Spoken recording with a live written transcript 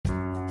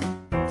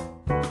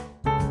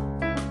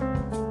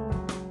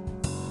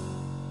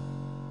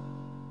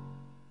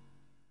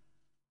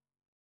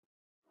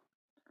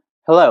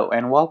Hello,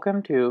 and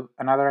welcome to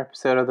another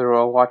episode of the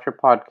Royal Watcher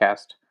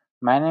podcast.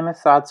 My name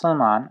is Saad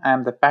Salman. I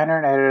am the founder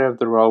and editor of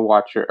the Royal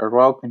Watcher, a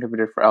royal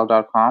contributor for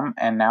Elle.com,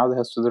 and now the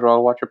host of the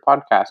Royal Watcher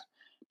podcast.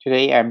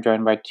 Today, I'm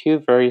joined by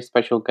two very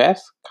special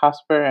guests,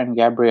 Kaspar and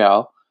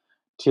Gabriel,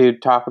 to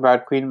talk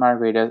about Queen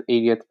Margrethe's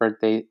 80th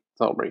birthday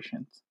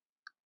celebrations.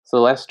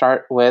 So let's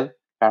start with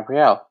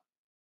Gabriel.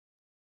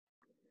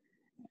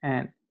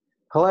 And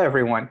hello,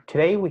 everyone.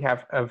 Today we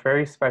have a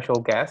very special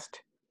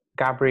guest,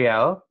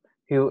 Gabriel,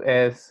 who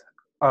is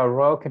a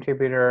royal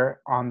contributor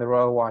on the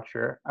Royal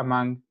Watcher,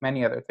 among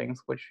many other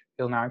things, which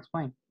he'll now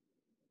explain.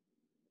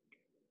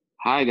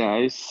 Hi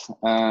guys,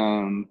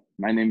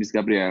 my name is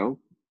Gabriel.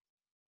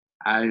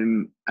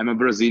 I'm a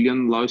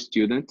Brazilian law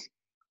student,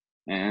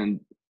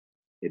 and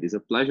it is a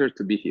pleasure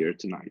to be here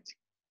tonight.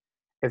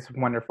 It's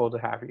wonderful to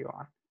have you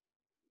on.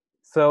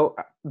 So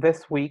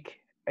this week,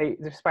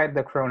 despite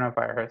the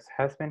coronavirus,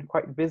 has been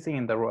quite busy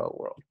in the royal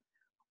world.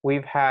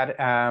 We've had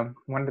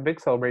one of the big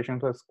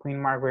celebrations was Queen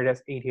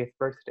Margrethe's 80th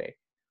birthday,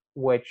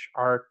 which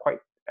are quite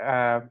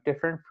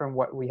different from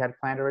what we had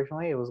planned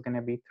originally. It was going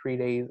to be 3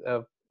 days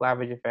of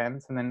lavish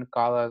events and then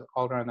galas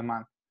all around the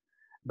month.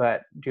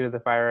 But due to the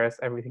virus,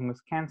 everything was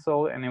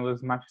canceled and it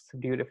was a much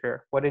subdued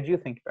affair. What did you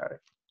think about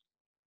it?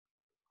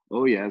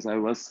 Oh yes, I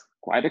was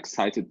quite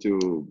excited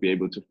to be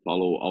able to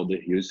follow all the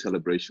huge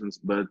celebrations,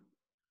 but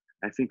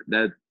I think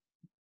that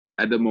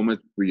at the moment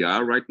we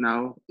are right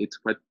now, it's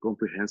quite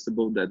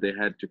comprehensible that they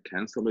had to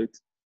cancel it.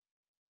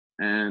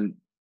 And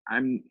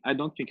I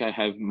don't think I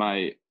have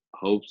my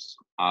hopes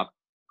up.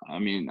 I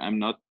mean, I'm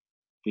not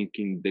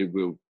thinking they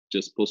will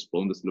just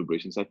postpone the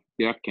celebrations. I think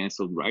they are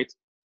canceled, right?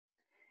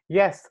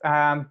 Yes,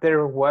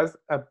 there was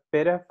a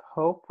bit of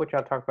hope, which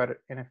I'll talk about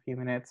in a few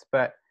minutes,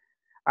 but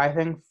I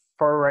think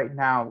for right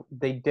now,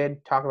 they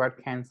did talk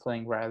about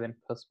canceling rather than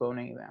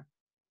postponing them.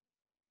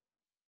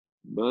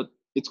 But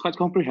it's quite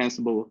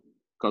comprehensible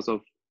because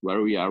of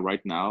where we are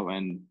right now.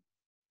 And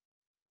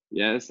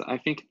yes, I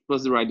think it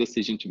was the right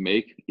decision to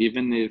make,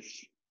 even if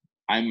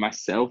I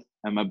myself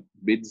am a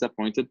bit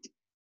disappointed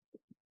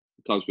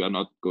because we are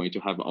not going to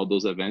have all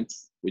those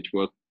events, which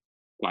were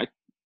quite,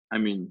 I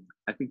mean,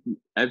 I think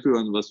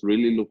everyone was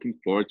really looking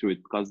forward to it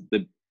because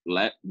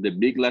the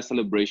big last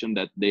celebration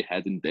that they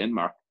had in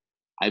Denmark,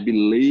 I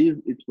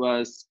believe it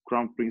was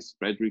Crown Prince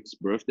Frederick's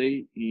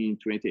birthday in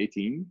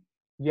 2018.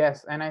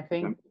 Yes, and I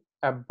think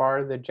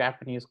bar the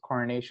Japanese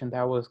coronation,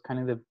 that was kind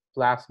of the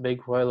last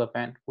big royal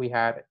event we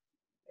had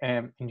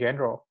in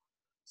general.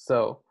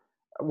 So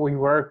we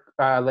were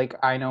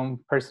I know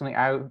personally,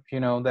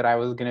 that I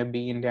was going to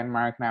be in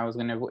Denmark and I was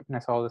going to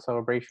witness all the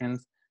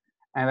celebrations.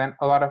 And then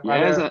a lot of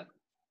other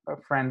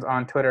friends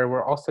on Twitter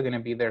were also going to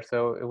be there.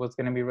 So it was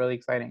going to be really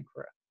exciting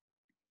for us.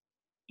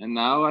 And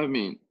now, I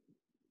mean,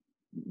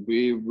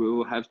 we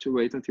will have to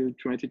wait until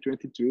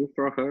 2022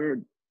 for her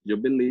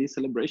Jubilee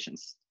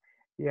celebrations.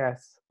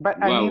 Yes, but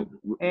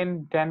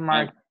in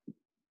Denmark,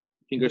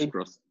 fingers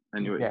crossed.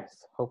 Anyway,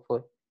 yes,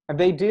 hopefully, and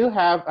they do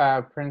have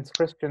Prince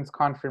Christian's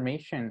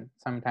confirmation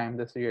sometime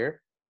this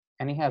year,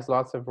 and he has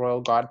lots of royal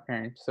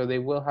godparents, so they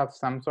will have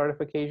some sort of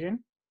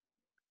occasion,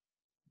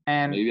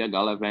 and maybe a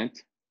gala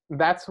event.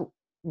 They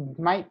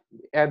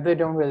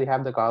don't really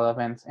have the gala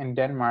events in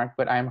Denmark,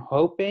 but I'm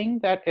hoping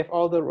that if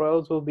all the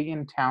royals will be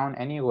in town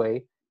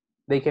anyway,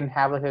 they can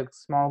have like a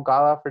small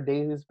gala for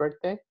Daisy's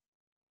birthday,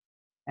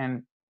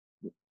 and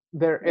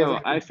there is. No,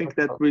 I think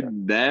that we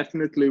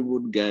definitely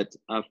would get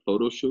a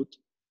photo shoot,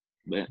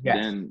 but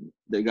then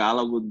the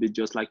gala would be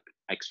just like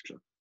extra.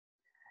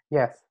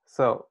 Yes,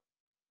 so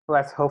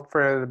let's hope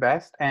for the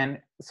best.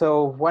 And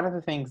so one of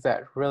the things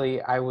that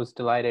really I was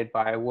delighted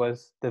by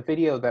was the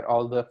video that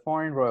all the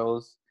foreign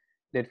royals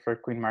did for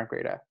Queen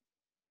Margrethe.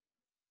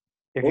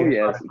 Oh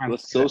yes, it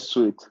was so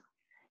sweet.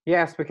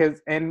 Yes,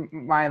 because in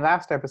my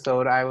last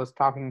episode, I was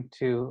talking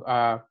to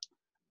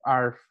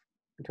our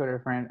Twitter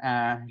friend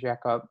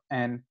Jacob,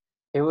 and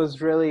it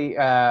was really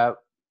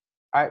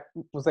I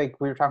was like,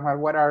 we were talking about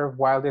what our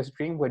wildest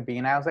dream would be,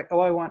 and I was like,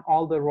 oh, I want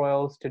all the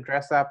royals to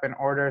dress up in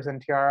orders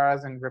and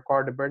tiaras and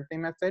record a birthday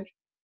message.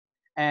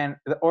 And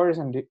the orders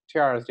and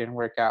tiaras didn't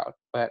work out,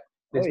 but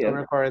they still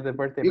recorded the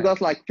birthday message. You got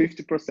like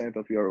 50%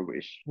 of your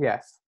wish.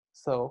 Yes,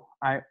 so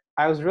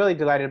I was really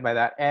delighted by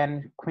that.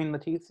 And Queen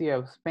Letizia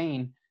of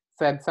Spain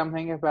said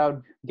something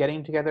about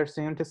getting together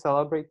soon to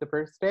celebrate the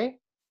birthday,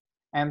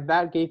 and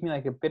that gave me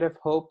like a bit of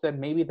hope that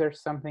maybe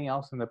there's something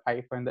else in the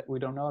pipeline that we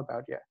don't know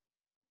about yet.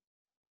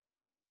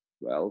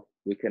 Well,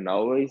 we can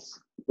always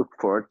look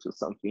forward to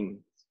something,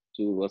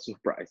 to a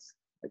surprise,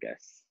 I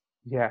guess.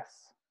 Yes,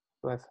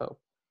 let's hope.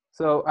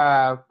 So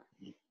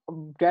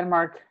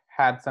Denmark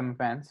had some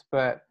events,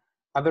 but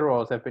other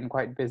royals have been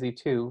quite busy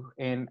too.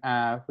 And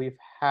we've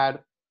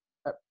had,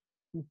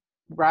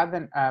 rather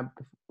than a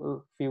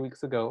few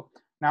weeks ago,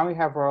 now we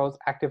have royals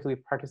actively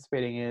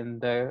participating in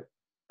the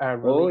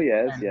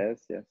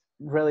yes.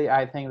 Really,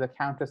 I think the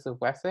Countess of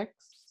Wessex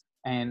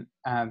and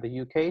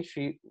the UK,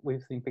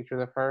 we've seen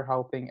pictures of her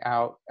helping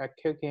out at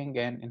cooking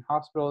and in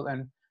hospitals.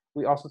 And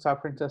we also saw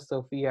Princess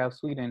Sophia of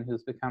Sweden,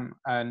 who's become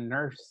a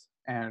nurse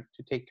and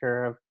to take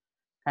care of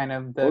kind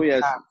of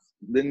the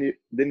the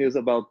news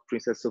about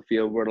Princess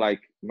Sophia were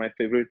like my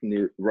favorite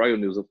royal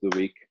news of the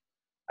week.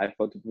 I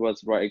thought it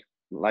was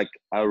like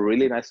a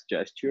really nice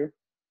gesture,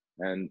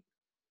 and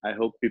I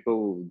hope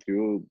people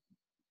do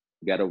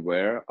get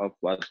aware of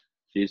what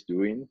she's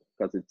doing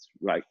because it's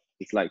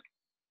like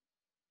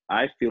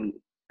I feel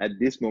at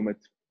this moment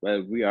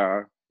where we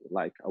are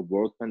like a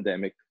world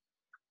pandemic,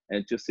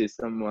 and to see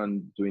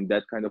someone doing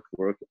that kind of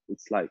work,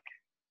 it's like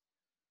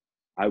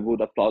I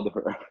would applaud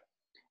her.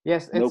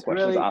 Yes, No it's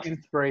questions really asked.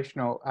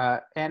 inspirational.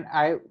 And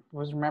I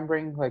was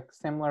remembering like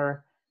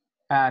similar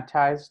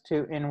ties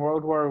to in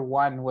World War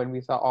One when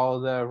we saw all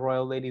the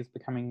royal ladies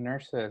becoming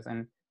nurses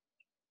and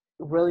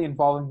really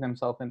involving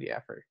themselves in the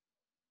effort.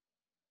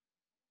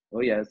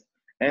 Oh yes,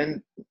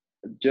 and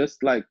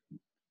just like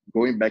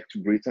going back to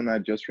Britain, I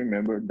just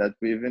remembered that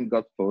we even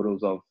got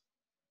photos of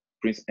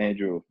Prince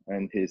Andrew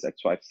and his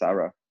ex-wife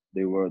Sarah.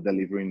 They were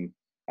delivering,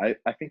 I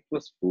think it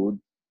was food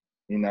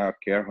in a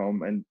care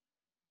home, and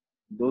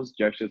those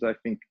gestures, I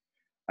think,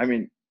 I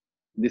mean,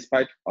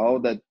 despite all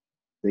that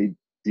they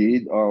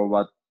did or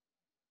what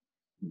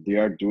they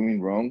are doing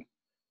wrong,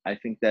 I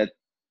think that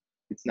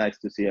it's nice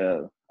to see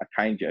a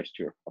kind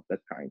gesture of that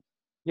kind.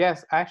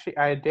 Yes, actually,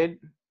 I did.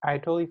 I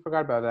totally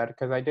forgot about that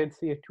because I did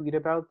see a tweet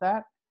about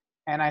that,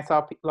 and I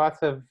saw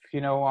lots of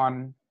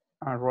on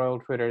royal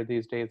Twitter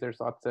these days. There's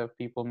lots of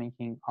people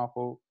making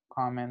awful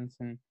comments,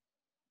 and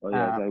Oh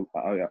yes,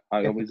 uh,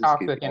 I it's a always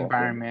skip toxic all of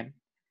them. environment.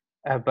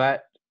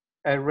 But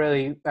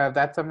really,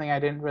 that's something I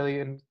didn't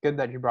really. And good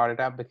that you brought it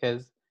up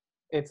because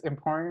it's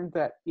important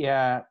that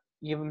yeah,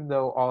 even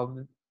though all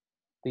of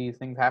these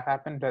things have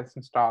happened,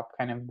 doesn't stop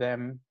kind of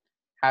them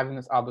having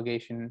this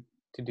obligation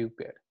to do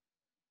good.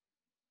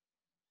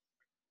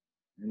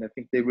 And I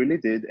think they really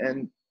did.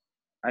 And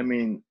I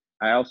mean,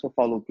 I also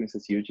follow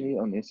Princess Eugenie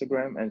on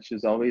Instagram, and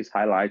she's always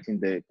highlighting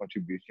the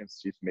contributions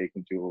she's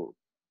making to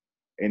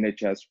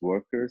NHS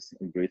workers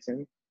in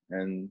Britain.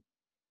 And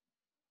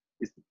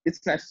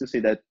it's nice to see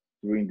that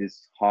during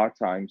these hard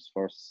times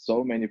for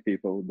so many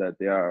people that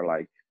they are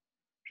like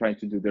trying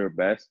to do their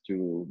best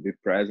to be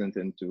present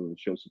and to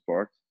show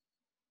support.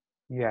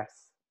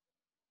 Yes.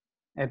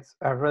 It's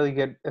a really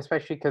good,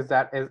 especially because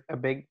that is a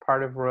big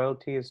part of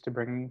royalty is to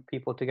bring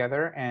people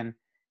together, and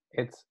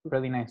it's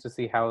really nice to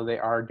see how they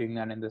are doing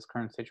that in this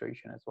current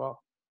situation as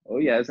well. Oh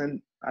yes,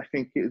 and I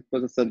think it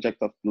was a subject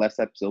of last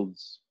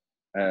episode's.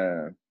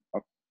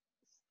 Of,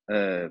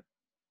 it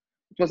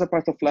was a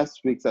part of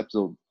last week's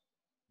episode,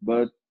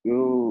 but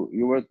you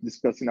were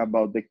discussing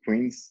about the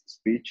Queen's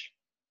speech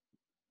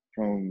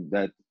from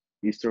that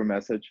Easter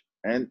message,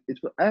 and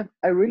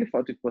I really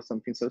thought it was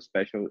something so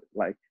special.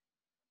 Like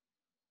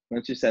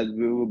when she said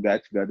we will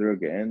get together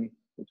again,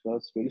 it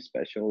was really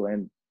special,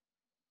 and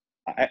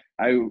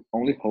I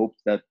only hope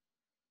that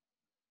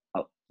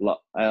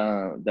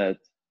that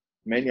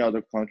many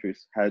other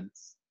countries had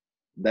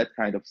that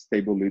kind of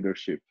stable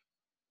leadership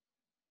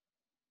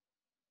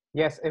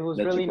Yes, it was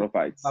that she really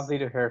provides. lovely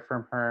to hear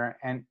from her,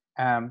 and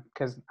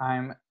because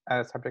I'm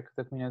a subject of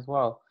the Queen as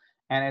well,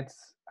 and it's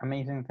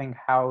amazing thing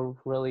how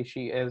really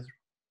she is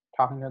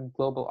talking to a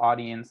global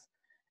audience,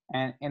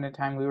 and in a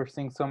time we were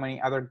seeing so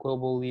many other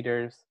global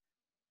leaders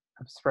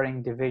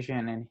spreading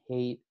division and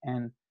hate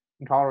and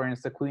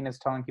intolerance, the Queen is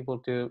telling people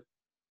to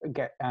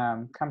get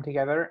come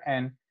together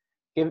and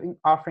giving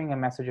offering a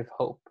message of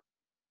hope.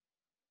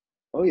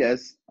 Oh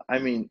yes, I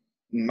mean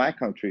in my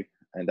country,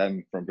 and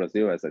I'm from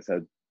Brazil, as I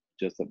said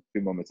just a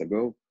few moments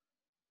ago.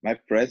 My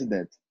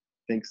president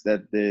thinks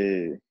that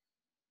the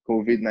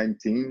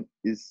COVID-19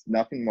 is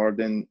nothing more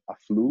than a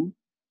flu,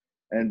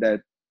 and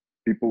that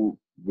people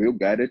will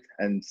get it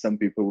and some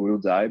people will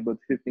die. But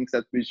he thinks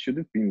that we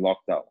shouldn't be in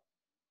lockdown.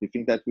 He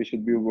thinks that we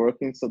should be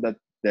working so that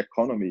the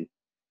economy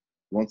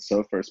won't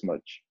suffer as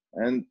much.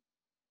 And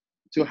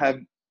to have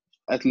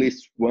at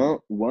least one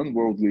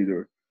world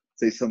leader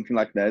say something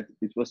like that,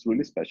 it was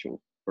really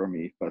special for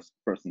me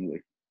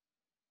personally.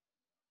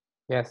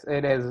 Yes,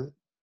 it is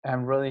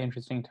really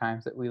interesting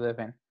times that we live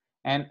in.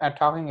 And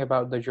talking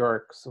about the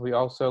jerks, we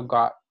also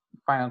got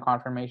final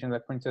confirmation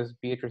that Princess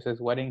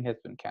Beatrice's wedding has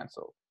been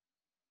canceled,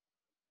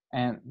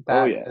 and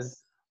Oh that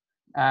is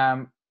yes.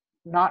 um,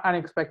 not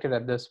unexpected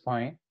at this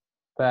point.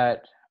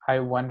 But I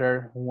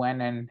wonder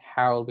when and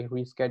how it'll be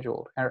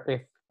rescheduled, or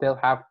if they'll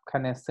have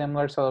kind of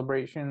similar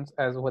celebrations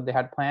as what they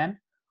had planned,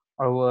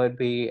 or will it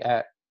be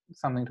at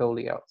something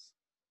totally else?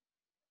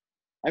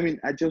 I mean,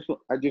 I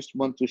just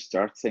want to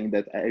start saying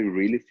that I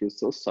really feel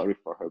so sorry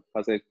for her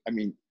because I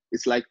mean,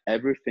 it's like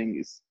everything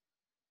is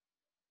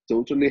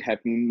totally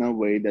happening in a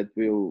way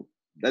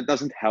that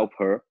doesn't help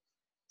her,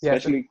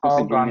 Yes, it's especially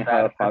all considering gone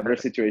bad her for father's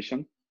her.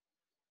 situation.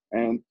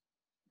 And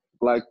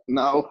like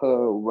now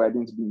her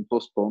wedding's being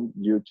postponed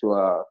due to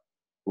a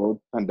world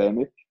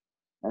pandemic,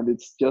 and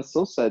it's just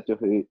so sad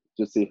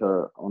to see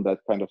her on that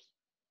kind of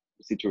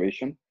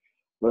situation.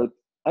 But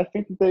I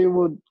think they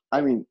would.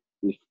 I mean,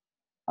 if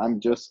I'm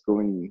just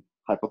going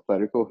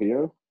hypothetical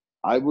here,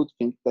 I would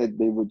think that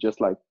they would just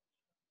like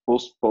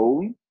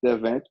postpone the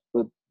event,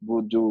 but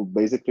would do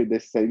basically the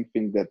same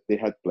thing that they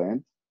had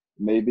planned.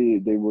 Maybe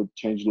they would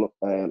change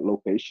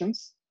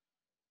locations,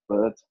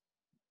 but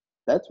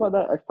That's what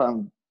I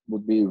found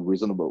would be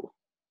reasonable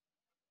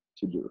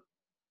to do.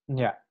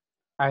 Yeah,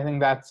 I think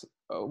that's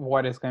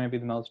what is going to be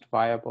the most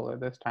viable at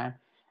this time.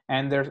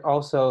 And there's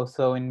also,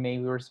 so in May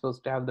we were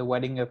supposed to have the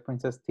wedding of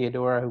Princess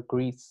Theodora of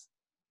Greece,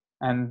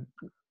 and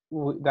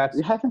that's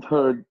We haven't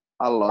heard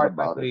a lot quite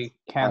about it. likely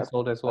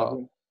canceled as Have well.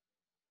 we?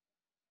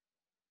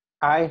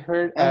 I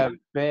heard a And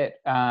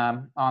bit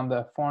on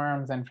the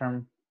forums and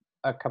from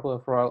a couple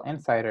of royal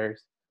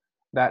insiders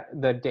that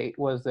the date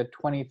was the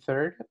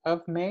 23rd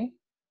of May.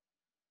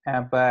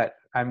 But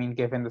I mean,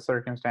 given the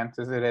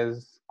circumstances, it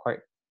is quite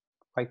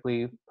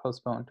likely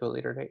postponed to a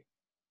later date.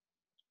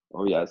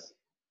 oh yes,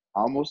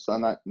 almost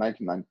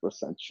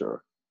 99%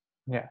 sure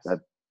Yes. that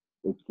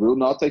it will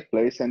not take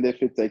place, and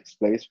if it takes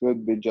place, will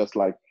be just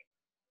like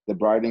the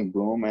bride and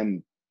groom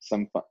and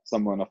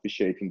someone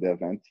officiating the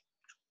event.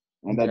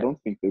 And I Yeah.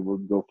 don't think they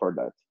would go for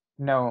that.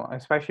 No,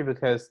 especially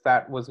because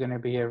that was going to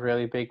be a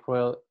really big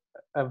royal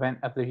event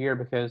of the year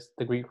because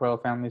the Greek royal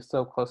family is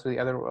so close to the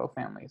other royal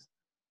families.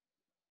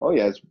 Oh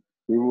yes,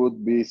 we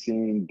would be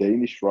seeing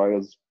Danish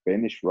royals,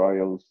 Spanish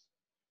royals.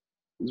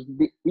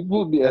 It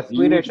would be a The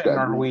Swedish huge and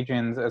gathering.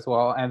 Norwegians as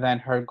well, and then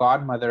her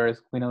godmother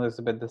is Queen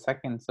Elizabeth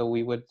II, so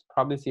we would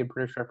probably see a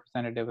British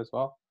representative as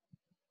well.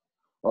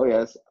 Oh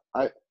yes,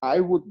 I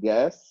would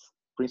guess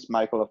Prince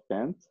Michael of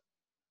Kent.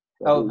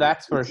 But Oh,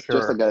 that's for it's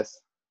just a sure.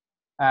 guess.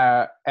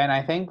 And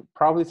I think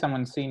probably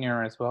someone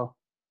senior as well.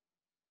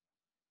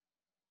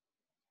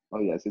 Oh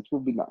yes, it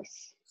would be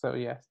nice. So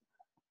yes,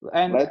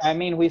 and I Let's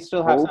mean we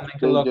still have hope something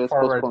to they look just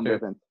forward postpone the to.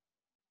 event.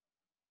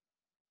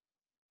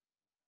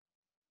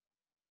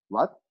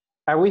 What?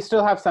 We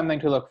still have something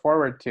to look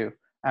forward to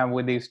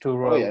with these two Oh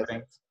royal yes,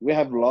 weddings. we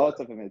have lots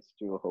of events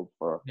to hope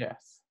for.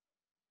 Yes.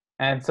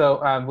 And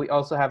so we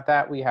also have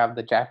that. We have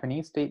the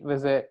Japanese state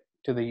visit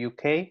to the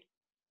UK.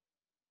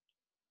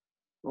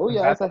 Oh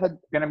yes, That's I had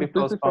going to be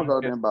completely postponed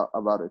too. forgotten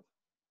about it.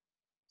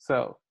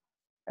 So,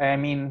 I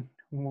mean,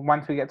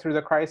 once we get through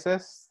the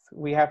crisis,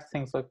 we have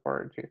things to look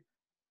forward to.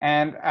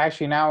 And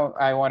actually, now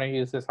I want to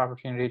use this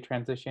opportunity to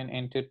transition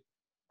into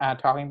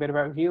talking a bit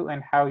about you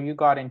and how you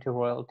got into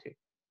royalty.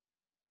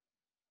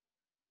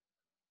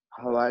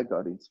 How I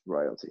got into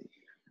royalty.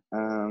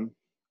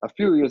 A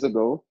few years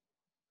ago,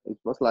 it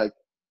was like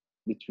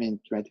between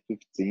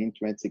 2015,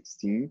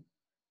 2016.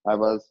 I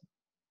was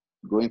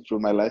going through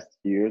my last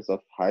years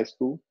of high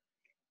school,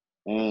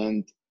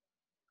 and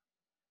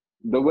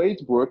the way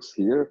it works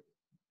here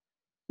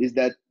is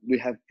that we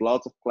have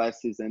lots of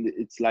classes and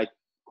it's like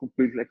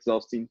completely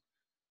exhausting.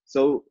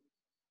 So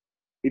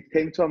it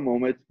came to a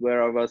moment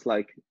where I was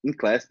like in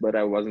class, but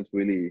I wasn't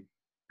really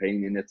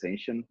paying any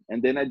attention.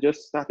 And then I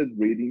just started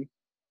reading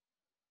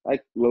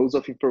like loads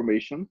of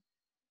information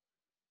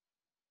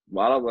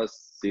while I was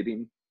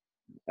sitting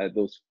at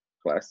those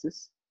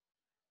classes.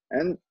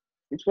 And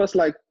it was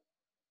like,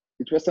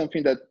 it was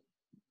something that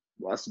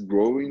was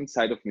growing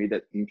inside of me,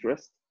 that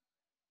interest.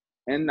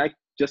 And I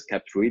just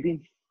kept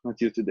reading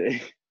until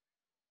today.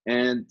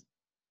 And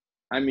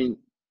I mean,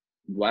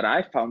 what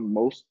I found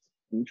most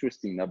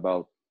interesting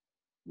about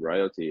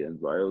royalty and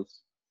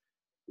royals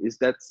is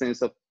that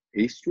sense of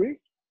history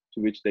to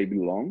which they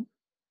belong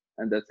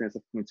and that sense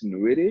of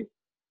continuity.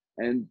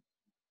 And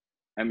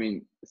I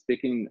mean,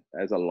 speaking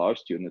as a law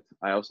student,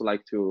 I also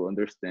like to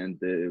understand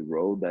the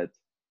role that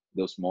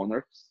those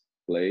monarchs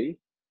play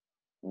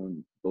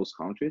in those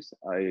countries.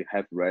 I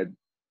have read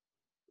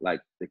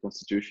like the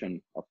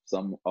constitution of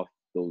some of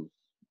those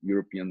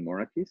European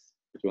monarchies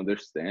to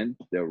understand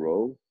their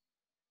role,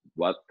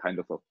 what kind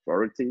of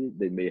authority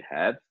they may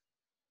have.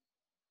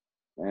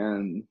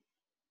 And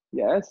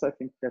yes, I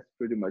think that's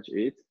pretty much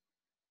it.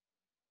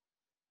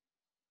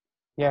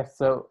 Yes,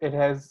 so it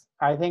has,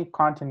 I think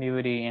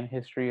continuity in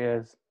history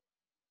is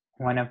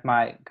one of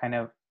my kind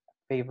of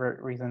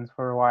favorite reasons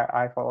for why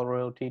I follow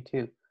royalty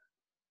too.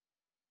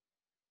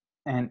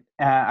 And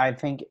I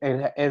think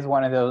it is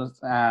one of those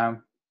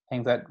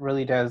things that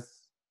really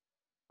does,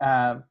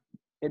 um,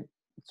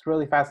 it's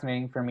really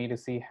fascinating for me to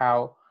see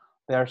how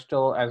they're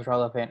still as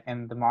relevant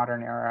in the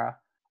modern era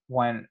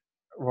when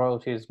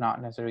royalty is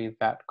not necessarily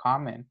that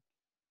common.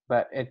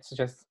 But it's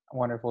just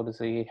wonderful to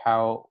see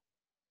how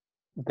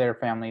their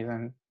families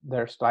and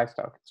their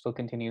lifestyle still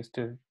continues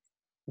to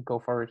go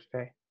forward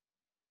today.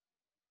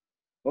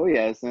 Oh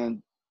yes,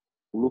 and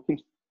looking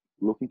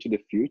looking to the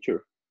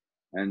future,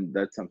 and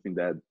that's something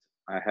that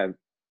I have.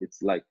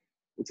 It's like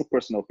it's a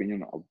personal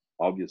opinion,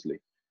 obviously.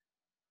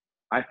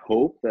 I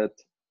hope that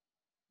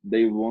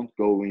they won't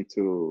go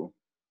into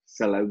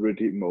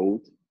celebrity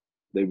mode.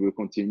 They will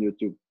continue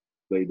to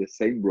play the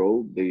same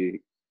role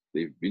they've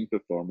been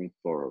performing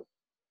for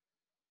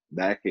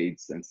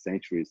decades and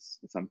centuries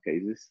in some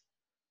cases.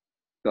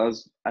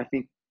 Because I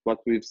think what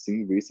we've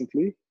seen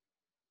recently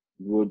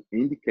would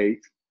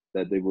indicate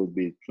that they will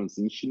be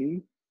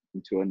transitioning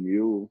into a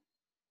new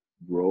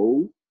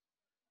role.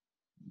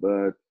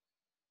 But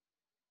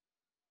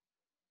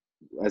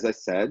as I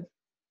said,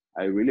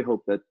 I really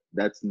hope that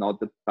that's not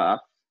the path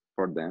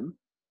for them,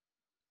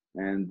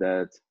 and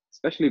that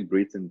especially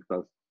Britain,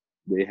 because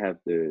they have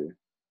the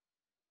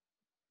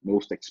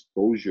most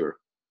exposure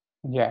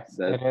Yes,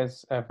 That it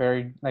is a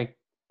very like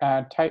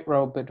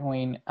tightrope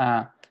between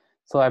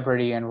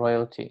celebrity and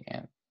royalty,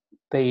 and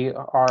they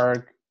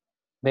are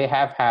they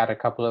have had a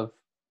couple of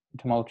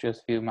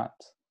tumultuous few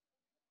months.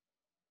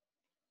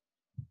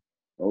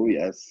 oh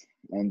yes,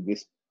 and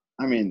this.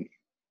 I mean,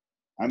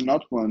 I'm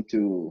not one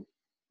to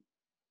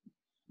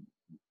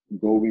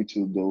go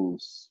into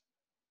those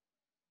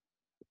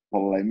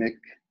polemic.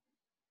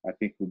 I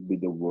think would be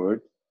the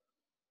word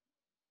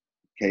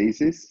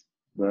cases,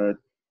 but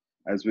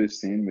as we've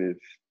seen with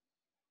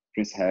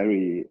Prince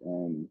Harry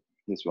and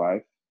his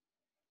wife,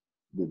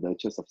 the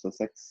Duchess of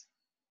Sussex,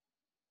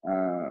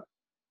 uh,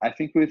 I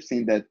think we've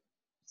seen that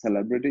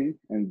celebrity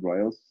and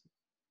royals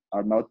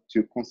are not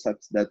two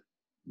concepts that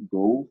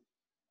go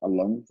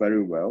along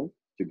very well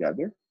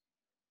together.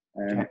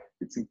 Yeah. And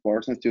it's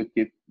important to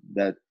keep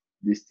that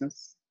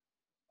distance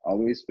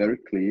always very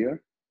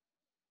clear.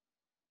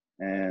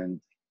 And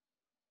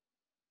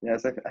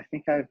yes, I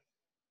think I've,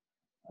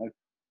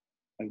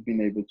 I've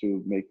been able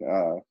to make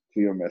a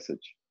clear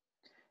message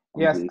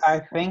on Yes, I this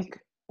point. think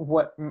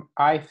what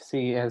I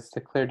see as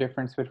the clear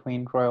difference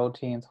between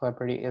royalty and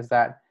celebrity is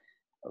that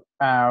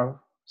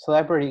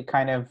celebrity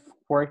kind of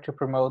work to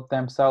promote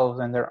themselves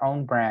and their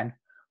own brand,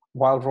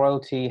 while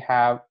royalty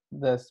have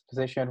this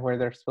position where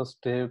they're supposed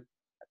to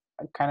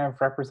kind of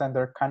represent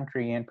their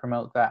country and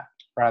promote that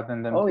rather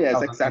than Oh yes,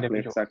 themselves as exactly,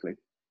 individuals. exactly.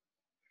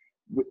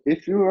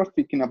 If you are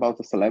thinking about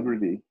a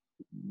celebrity,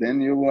 then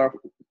you are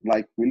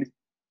like really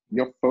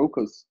your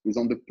focus is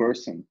on the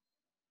person.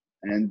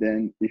 And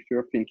then if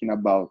you're thinking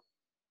about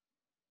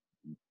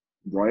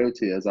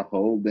royalty as a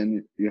whole,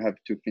 then you have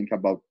to think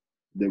about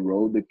the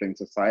role they play in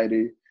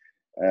society,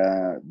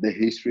 the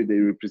history they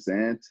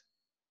represent.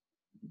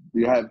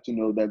 You have to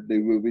know that they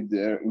will be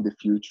there in the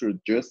future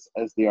just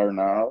as they are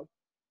now.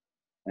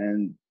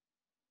 And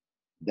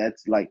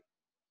that's like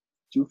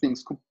two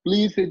things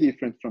completely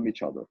different from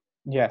each other.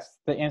 Yes,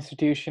 the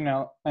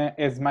institutional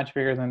is much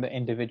bigger than the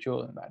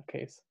individual in that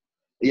case.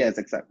 Yes,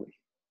 exactly.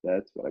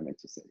 That's what I meant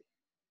to say.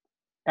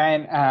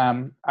 And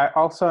I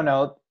also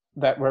know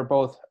that we're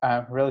both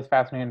really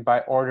fascinated by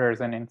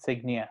orders and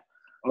insignia.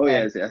 Oh And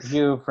yes, yes.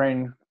 you've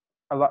written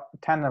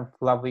ton of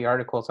lovely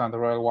articles on the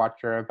Royal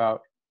Watcher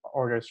about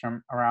orders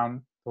from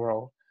around the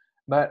world.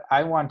 But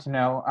I want to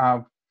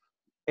know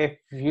if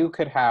you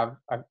could have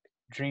a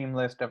dream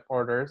list of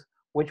orders,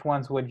 which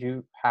ones would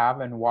you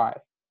have and why?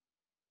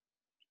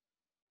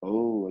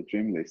 Oh, a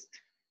dream list.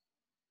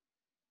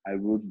 I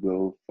would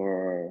go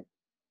for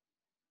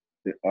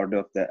the Order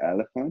of the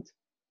Elephant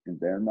in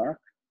Denmark.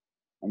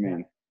 I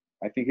mean,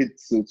 I think it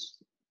suits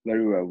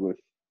very well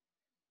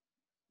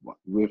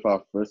with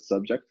our first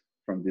subject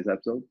from this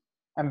episode.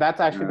 And that's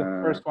actually the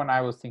Uh, first one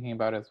I was thinking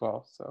about as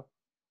well. So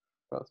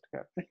both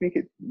together. I think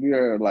we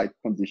are like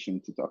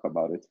conditioned to talk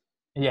about it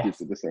due Yes.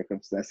 to the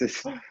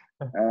circumstances.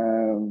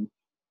 Um,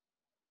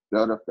 the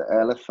Order of the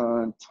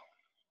Elephant.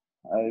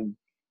 I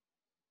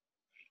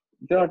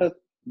the order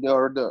the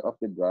Order of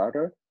the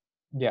Garter.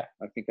 Yeah.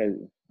 I think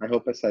I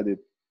hope I said it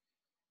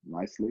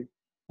nicely.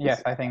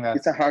 Yes, I think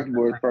It's that's a hard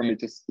word for me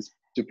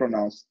to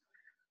pronounce.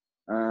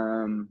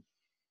 Um,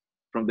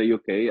 from the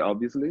UK,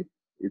 obviously,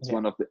 it's yeah.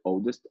 one of the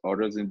oldest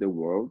orders in the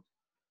world.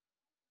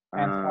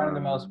 And it's one of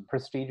the most Um,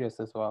 prestigious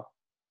as well.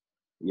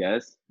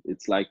 yes,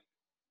 it's like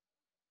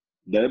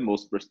the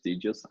most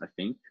prestigious, I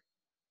think.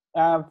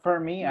 For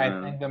me, I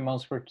Uh, think the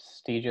most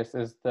prestigious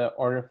is the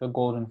Order of the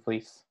Golden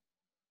Fleece.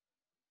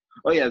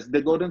 oh yes,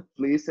 the Golden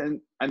Fleece,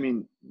 and I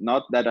mean,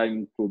 not that I'm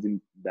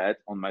including that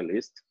on my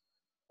list,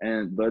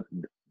 but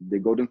the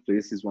Golden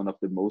Fleece is one of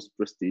the most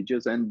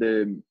prestigious, and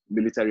the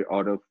Military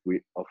Order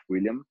of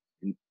William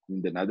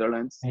in the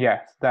Netherlands.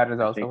 Yes, that is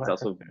I also think it's very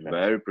also prestigious.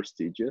 very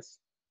prestigious.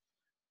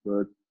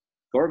 But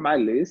for my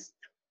list,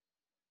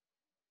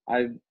 I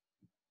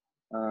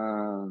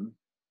um,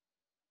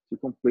 to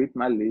complete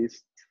my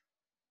list,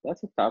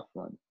 that's a tough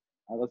one.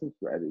 I wasn't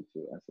ready to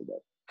answer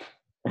that.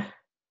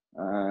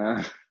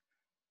 Uh,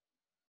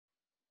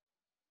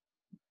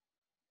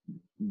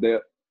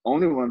 the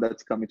only one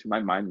that's coming to my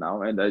mind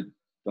now, and I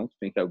don't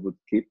think I would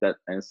keep that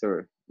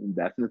answer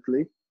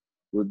indefinitely,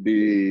 would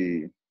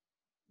be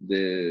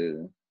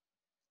the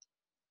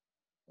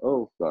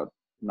oh god,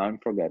 now I'm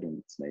forgetting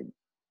its name.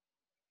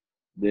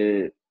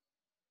 The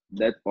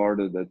that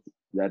order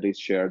that is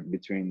shared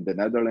between the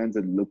Netherlands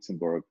and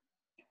Luxembourg.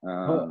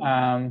 Well,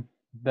 Um,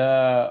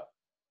 the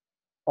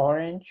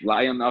orange,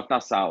 Lion of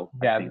Nassau,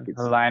 I yeah, think the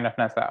it's. Lion of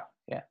Nassau.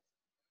 Yeah.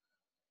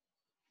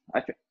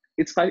 I think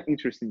it's quite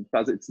interesting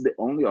because it's the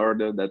only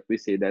order that we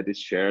see that is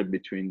shared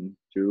between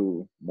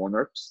two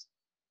monarchs,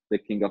 the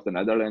King of the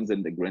Netherlands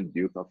and the Grand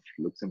Duke of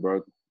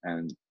Luxembourg,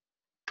 and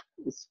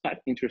it's quite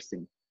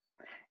interesting.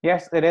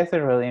 Yes, it is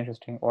a really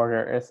interesting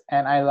order.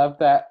 And I love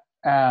that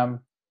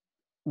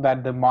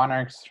that the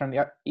monarchs from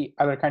the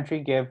other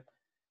country give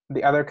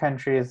the other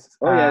country's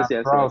Oh yes,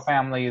 yes, royal yes,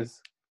 families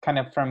kind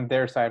of from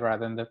their side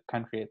rather than the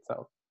country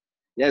itself.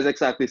 yes,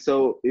 exactly.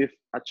 So if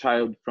a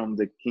child from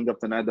the King of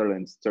the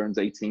Netherlands turns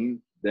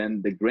 18,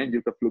 then the Grand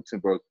Duke of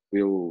Luxembourg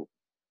will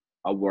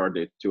award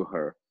it to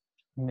her,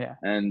 Yeah.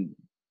 and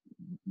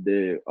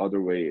the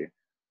other way.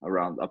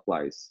 around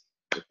applies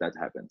if that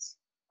happens.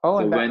 Oh,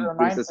 So and that when reminds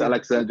Princess me,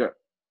 Alexandra,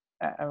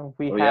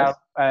 we oh have yes,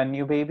 a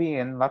new baby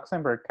in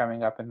Luxembourg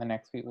coming up in the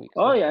next few weeks.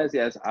 oh yes,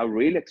 yes, a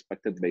really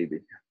expected baby,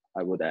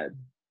 I would add.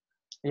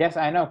 Yes,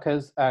 I know,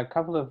 because a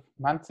couple of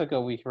months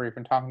ago we were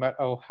even talking about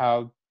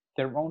how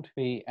there won't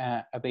be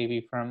a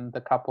baby from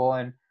the couple,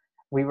 and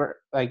we were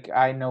like,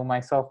 I know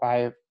myself,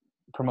 I've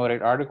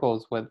promoted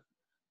articles with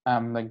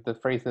like the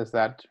phrases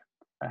that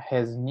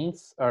his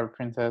niece or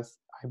princess,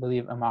 I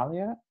believe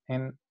Amalia,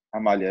 in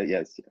Amalia,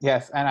 yes, yes.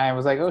 yes, and I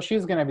was like, oh,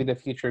 she's gonna be the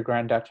future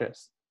Grand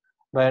Duchess,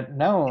 but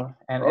no,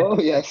 and Oh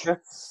it's yes,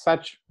 just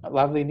such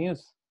lovely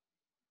news.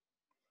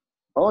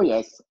 oh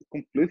yes,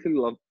 completely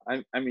love.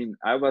 I mean,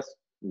 I was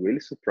really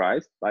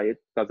surprised by it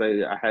because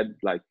I had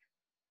like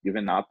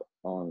given up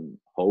on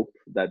hope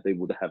that they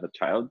would have a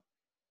child.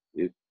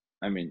 If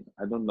I mean,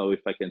 I don't know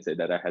if I can say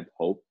that I had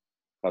hope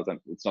because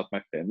it's not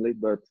my family,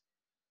 but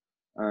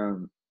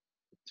um,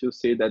 to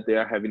see that they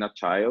are having a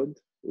child,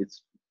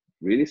 it's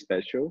really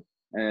special,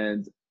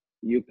 and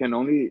you can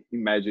only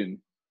imagine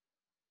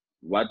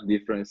what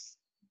difference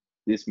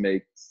this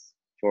makes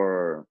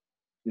for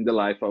in the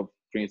life of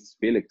Prince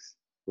Felix,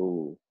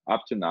 who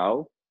up to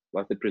now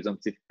was the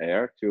presumptive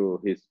heir to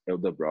his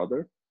elder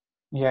brother.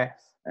 Yes,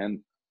 And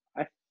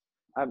I,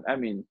 I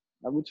mean,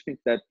 I would think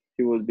that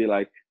he would be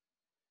like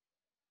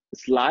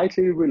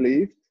slightly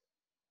relieved,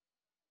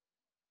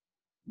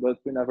 but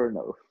we never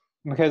know.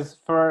 because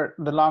for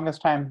the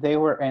longest time they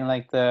were in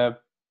like the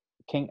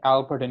King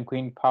Albert and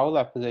Queen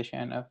Paula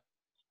position of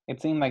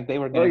it seemed like they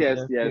were Oh going to be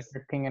yes, the yes,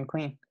 future king and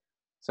queen.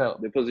 So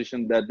the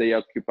position that they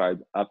occupied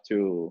up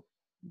to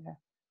yeah,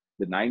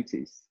 the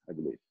 90s, I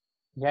believe.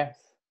 yes.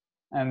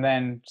 And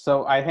then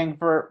so I think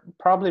for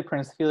probably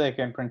Prince Felix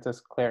and Princess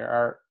Claire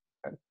are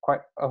quite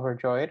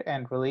overjoyed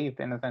and relieved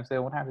in the sense they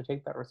won't have to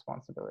take that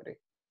responsibility.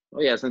 Oh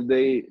yes, and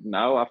they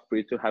now are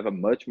free to have a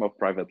much more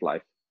private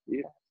life.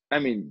 I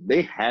mean,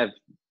 they had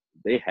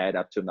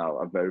up to now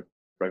a very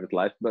private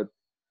life, but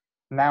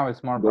Now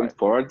it's more going private.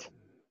 forward,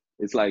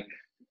 it's like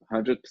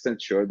 100%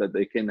 sure that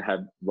they can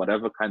have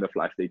whatever kind of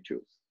life they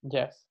choose.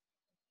 Yes.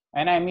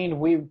 And I mean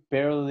we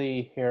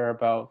barely hear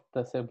about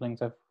the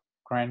siblings of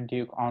Grand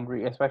Duke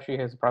Henri, especially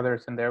his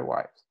brothers and their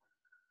wives.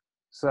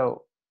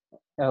 So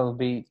it'll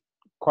be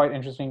quite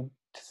interesting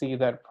to see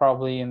that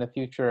probably in the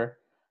future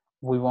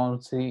we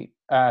won't see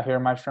hear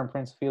much from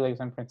Prince Felix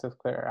and Princess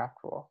Claire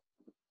after all.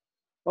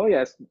 Oh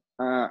yes,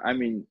 I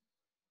mean,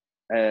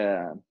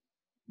 uh,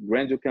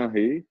 Grand Duke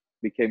Henri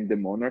became the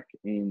monarch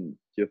in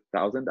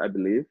 2000, I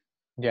believe,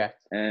 Yes.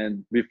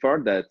 and before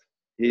that,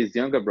 his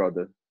younger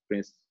brother,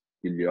 Prince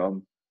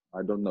Guillaume,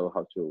 I don't know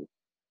how to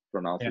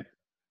pronounce Yeah. it,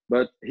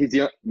 but his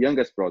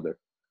youngest brother,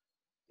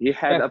 he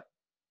had Yes. a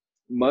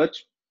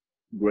much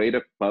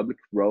greater public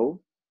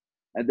role.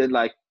 And then,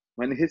 like,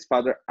 when his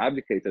father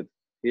abdicated,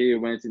 he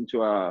went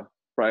into a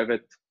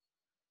private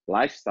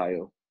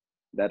lifestyle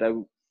that I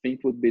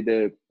think would be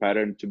the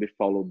pattern to be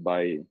followed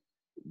by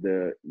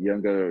the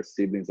younger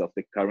siblings of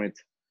the current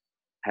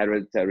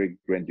hereditary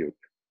Grand Duke.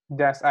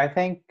 Yes, I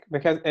think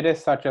because it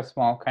is such a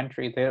small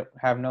country, they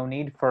have no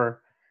need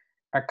for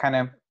a kind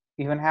of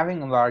even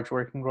having a large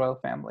working royal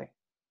family.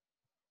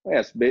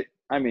 Yes,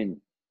 I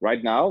mean,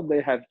 right now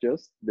they have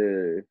just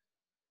the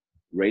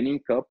reigning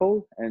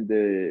couple and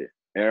the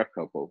heir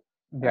couple,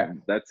 Yes.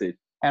 and that's it.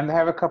 And they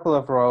have a couple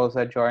of royals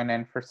that join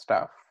in for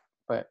stuff,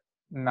 but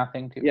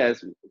nothing too big.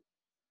 Yes,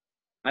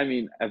 I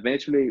mean,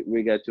 eventually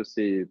we get to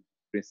see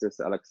Princess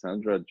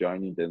Alexandra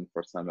joining them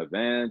for some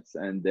events,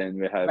 and then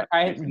we have But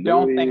I Prince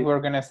don't think Louis. we're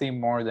gonna see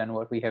more than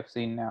what we have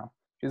seen now.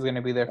 She's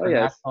gonna be there Oh for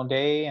yes, National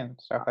Day and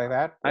stuff like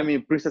that. I But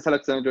mean Princess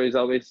Alexandra is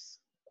always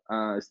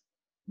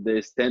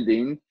the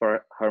stand-in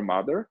for her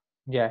mother,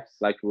 yes,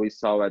 like we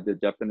saw at the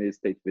Japanese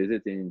state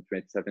visit in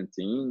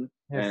 2017,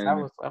 yes, that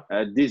and was lovely.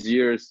 at this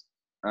year's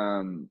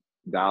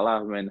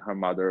gala when her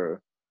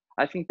mother,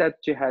 I think that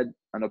she had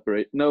an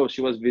operation. No,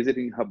 she was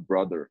visiting her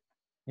brother,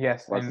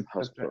 Yes, was and in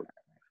hospital,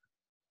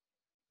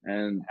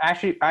 and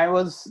actually, I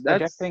was just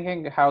that's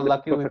thinking how the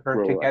lucky we perfect were to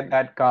role, I get think.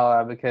 that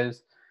gala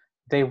because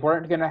they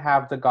weren't gonna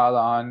have the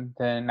gala on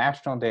the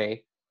National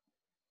Day,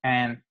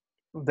 and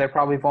there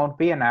probably won't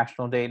be a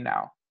National Day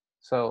now.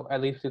 So at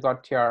least we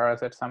got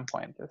tiaras at some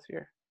point this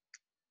year.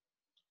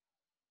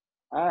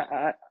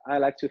 I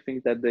like to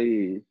think that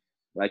they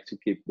like to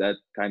keep that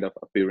kind of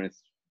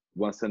appearance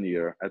once a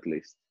year at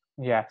least.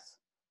 Yes.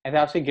 It's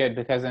actually good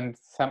because in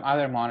some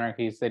other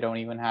monarchies they don't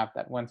even have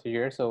that once a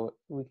year, so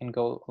we can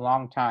go a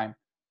long time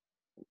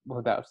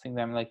without seeing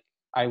them. Like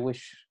I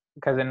wish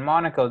because in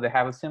Monaco they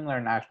have a similar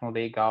National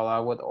Day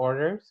gala with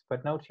orders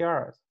but no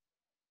tiaras,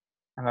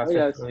 and Oh that's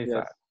just yes, really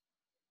sad, yes.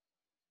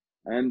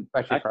 And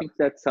especially I for think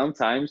that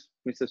sometimes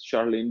Princess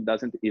Charlene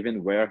doesn't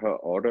even wear her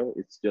order.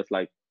 It's just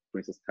like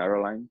Princess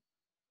Caroline.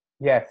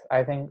 yes.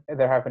 I think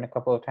there have been a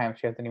couple of times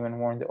she hasn't even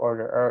worn the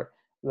order. Or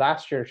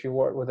last year she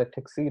wore it with a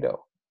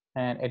tuxedo,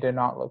 and it did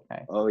not look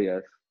nice. Oh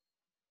yes,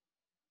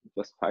 it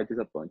was quite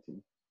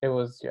disappointing, It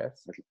was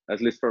just at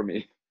least for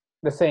me.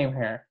 the same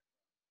here.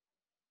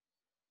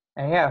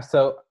 And yeah,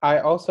 so I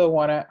also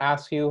want to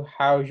ask you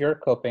how you're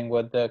coping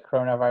with the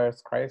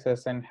coronavirus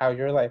crisis and how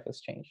your life has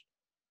changed.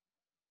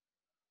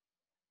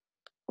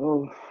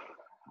 Oh,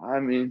 I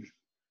mean,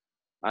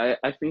 I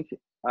think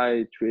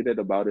I tweeted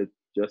about it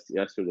just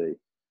yesterday,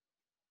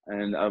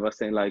 and I was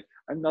saying like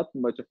I'm not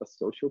much of a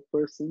social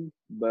person,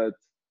 but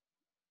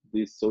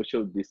this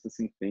social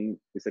distancing thing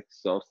is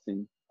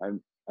exhausting.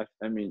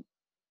 I mean,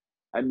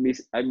 I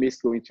miss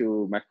going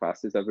to my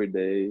classes every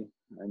day.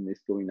 I miss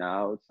going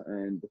out,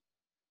 and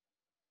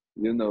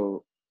you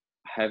know,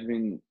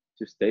 having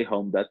to stay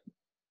home that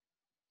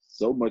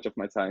so much of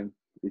my time.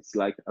 It's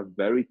like a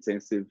very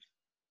intensive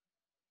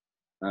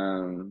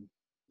um,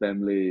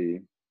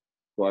 family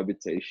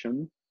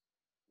cohabitation,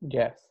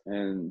 Yes.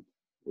 and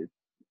it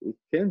it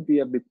can be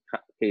a bit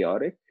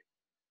chaotic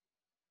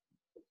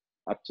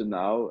up to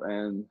now.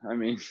 And I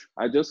mean,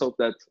 I just hope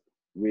that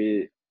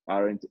we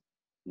aren't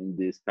in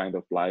this kind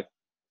of life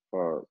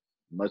for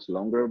much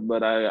longer.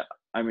 But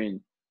I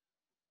mean,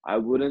 I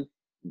wouldn't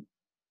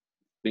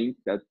think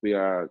that we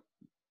are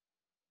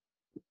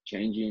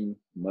changing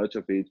much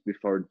of it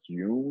before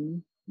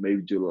June,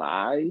 maybe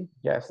July.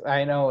 Yes,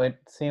 I know it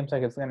seems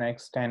like it's going to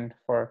extend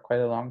for quite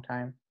a long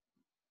time.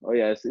 Oh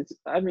yes, it's.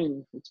 I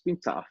mean, it's been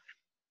tough.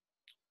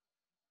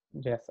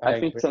 Yes, I I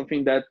think agree.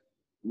 something that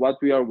what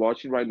we are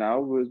watching right now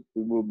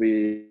will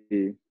be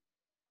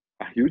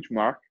a huge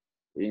mark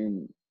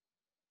in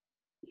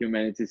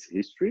humanity's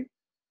history.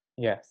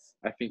 Yes.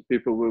 I think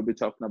people will be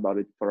talking about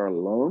it for a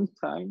long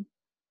time,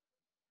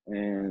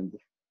 and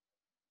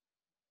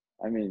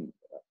I mean,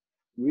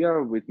 we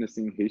are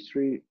witnessing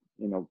history,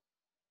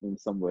 in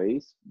some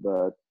ways,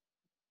 but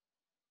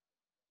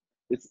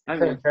it's. I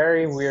It's a mean,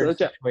 very it's weird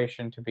such a.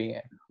 situation to be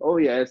in. Oh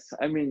yes,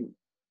 I mean,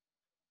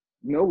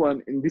 no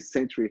one in this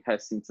century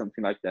has seen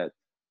something like that,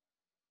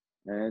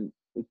 and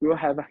it will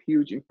have a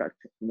huge impact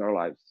in our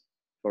lives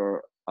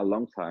for a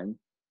long time,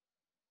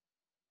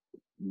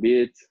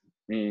 be it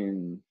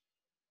in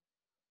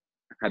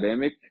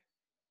academic,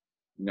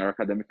 in your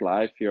academic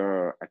life,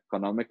 your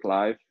economic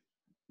life.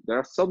 There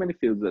are so many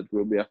fields that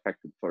will be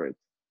affected for it.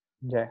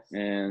 Yes.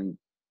 And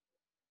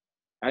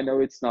I know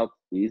it's not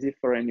easy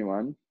for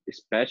anyone,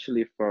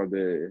 especially for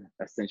the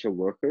essential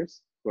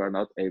workers who are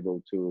not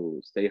able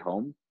to stay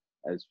home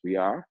as we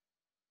are.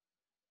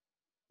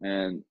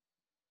 And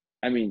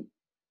I mean,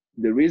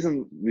 the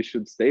reason we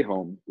should stay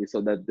home is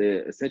so that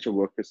the essential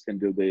workers can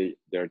do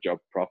their job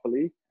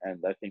properly. And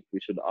I think we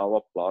should all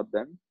applaud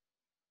them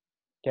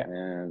Yeah.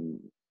 and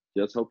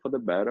just hope for the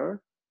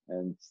better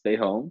and stay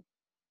home,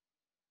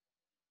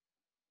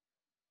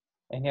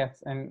 And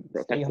yes, and stay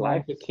protect home to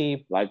lives,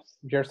 keep lives.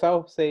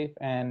 yourself safe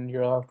and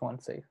your loved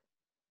ones safe.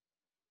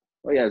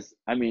 Oh yes,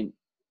 I mean,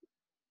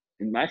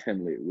 in my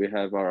family, we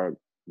have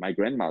my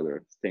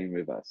grandmother staying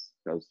with us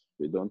because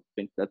we don't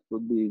think that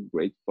would be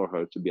great for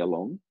her to be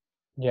alone.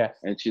 Yes.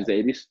 And she's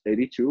 80,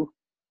 82,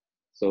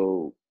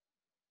 so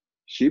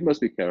she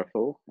must be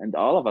careful, and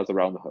all of us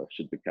around her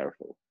should be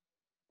careful.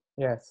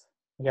 Yes.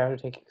 You have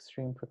to take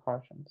extreme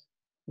precautions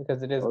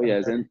because it is Oh a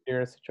yes, very and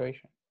serious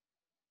situation.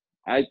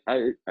 I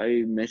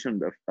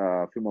mentioned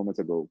a few moments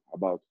ago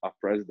about our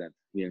president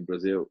here in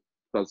Brazil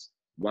because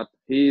what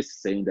he is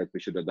saying that we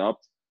should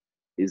adopt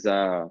is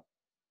a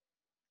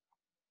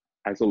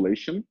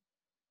isolation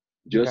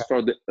Yeah. just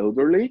for the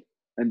elderly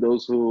and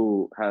those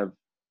who have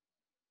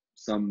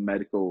some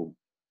medical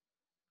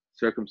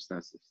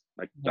circumstances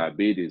like Yeah.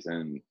 diabetes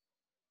and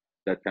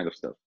that kind of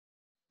stuff.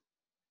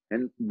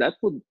 And that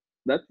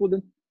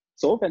wouldn't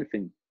solve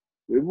anything.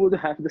 We would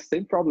have the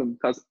same problem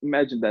because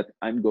imagine that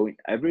I'm going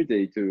every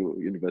day to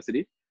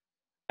university.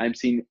 I'm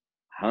seeing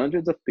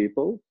hundreds of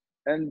people,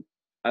 and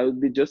I would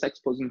be just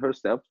exposing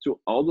herself to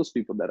all those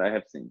people that I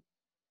have seen.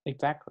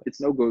 Exactly.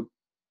 It's no good.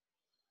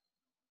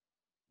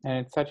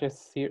 And it's such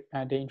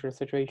a dangerous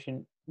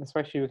situation,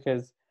 especially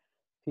because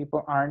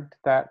people aren't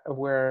that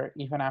aware,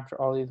 even after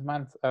all these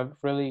months, of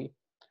really.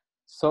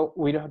 So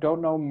we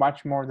don't know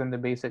much more than the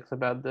basics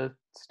about this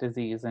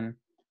disease and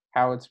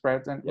how it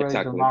spreads and really the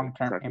Exactly,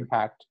 long-term exactly.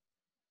 impact.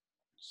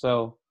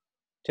 So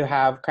to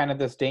have kind of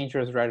this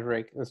dangerous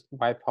rhetoric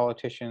by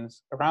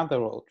politicians around the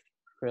world,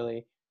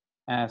 really,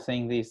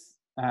 saying these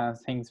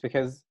things,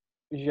 because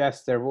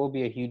yes, there will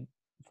be a huge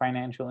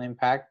financial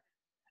impact,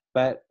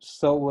 but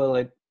so will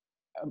it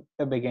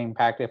a big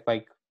impact if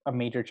like a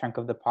major chunk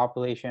of the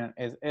population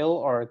is ill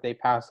or they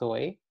pass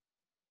away,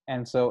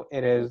 and so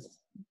it is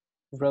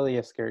really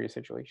a scary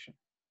situation.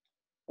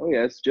 Oh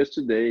yes, just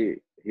today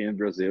here in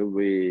Brazil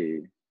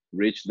we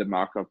reached the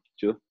mark of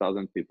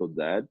 2,000 people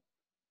dead,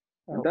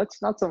 and Oh,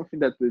 that's not something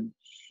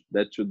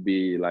that should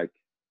be like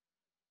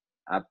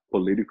a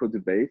political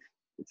debate.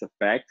 It's a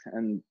fact,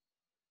 and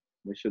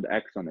we should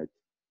act on it.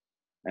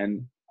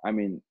 And I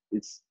mean,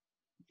 it's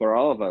for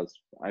all of us.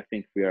 I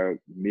think we are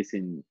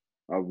missing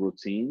our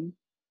routine.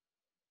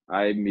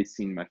 I'm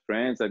missing my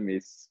friends. I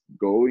miss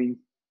going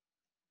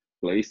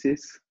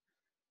places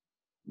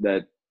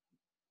that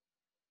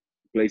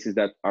places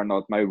that are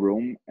not my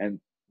room and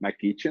my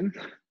kitchen,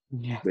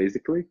 yeah.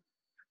 basically.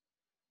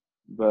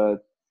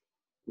 But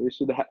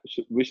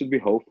we should be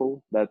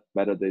hopeful that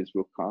better days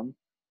will come,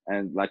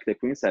 and like the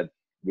Queen said,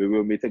 we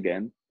will meet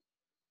again.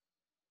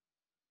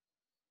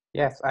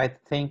 Yes, I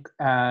think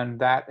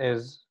that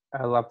is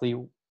a lovely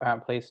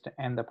place to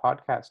end the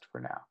podcast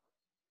for now.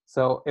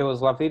 So it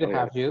was lovely to Oh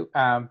have yes, you.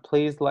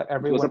 Please let it was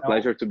everyone a know.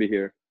 pleasure to be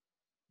here.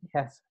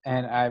 Yes,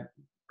 and I'm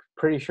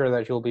pretty sure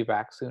that you'll be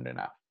back soon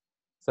enough.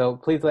 So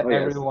please let Oh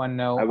yes, everyone I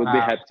know would be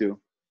happy to.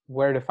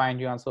 where to find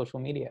you on social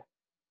media.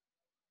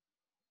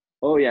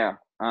 Oh yeah,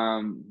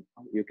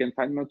 you can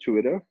find me on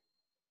Twitter.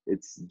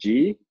 It's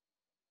G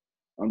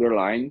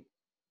underline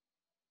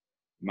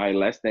my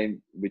last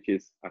name, which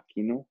is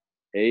Aquino,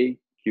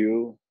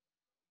 AQUINO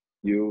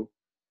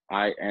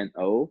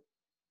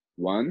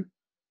 1.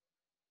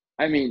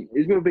 I mean,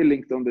 it will be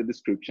linked on the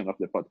description of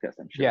the podcast,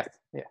 I'm sure. Yes,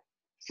 yeah.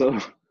 So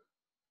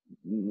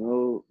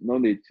no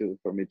need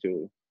for me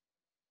to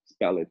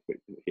spell it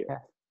here.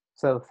 Yes.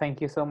 So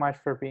thank you so much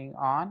for being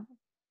on,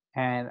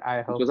 and I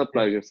It hope was a to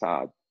pleasure,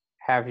 Saad.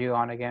 have you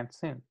on again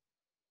soon.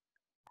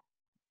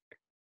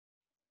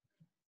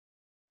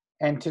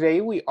 And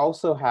today we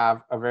also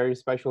have a very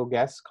special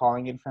guest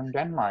calling in from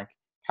Denmark,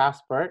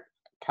 Kaspar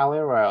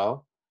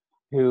Callerell,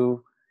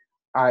 who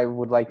I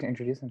would like to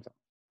introduce himself.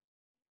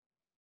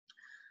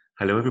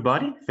 Hello,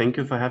 everybody. Thank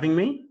you for having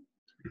me.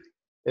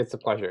 It's a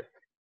pleasure.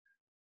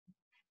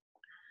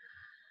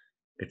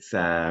 It's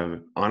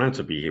an honor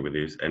to be here with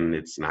you, and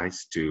it's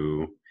nice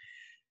to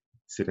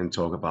sit and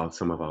talk about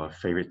some of our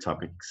favorite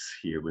topics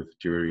here with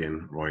Jury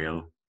and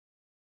Royal.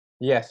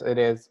 Yes, it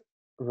is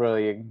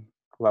really a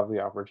lovely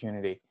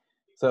opportunity.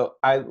 So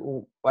I'd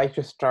like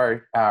to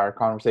start our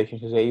conversation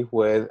today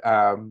with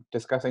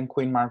discussing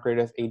Queen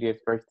Margrethe's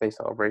 80th birthday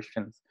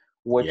celebrations,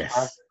 which have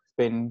Yes,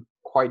 been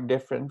quite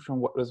different from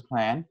what was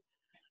planned,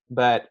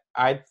 but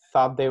I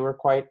thought they were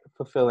quite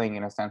fulfilling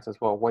in a sense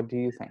as well. What do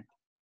you think?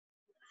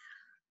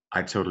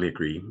 I totally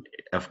agree.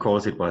 Of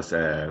course, it was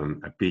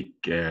a big,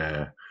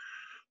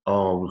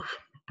 oh,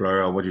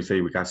 blur, or what do you say?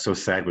 We got so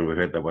sad when we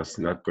heard there was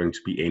not going to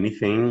be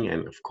anything.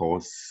 And of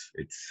course,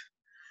 it's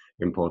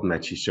important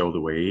that she showed the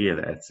way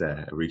as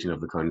a region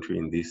of the country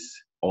in these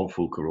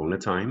awful Corona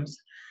times.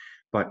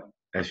 But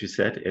as you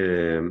said,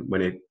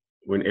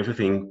 when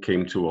everything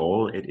came to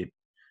all, it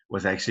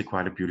was actually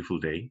quite a beautiful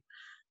day.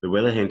 The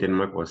weather here in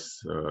Denmark was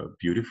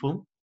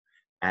beautiful,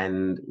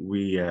 and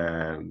we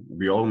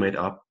all met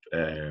up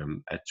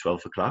at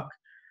 12 o'clock,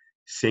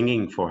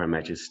 singing for Her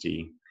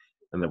Majesty.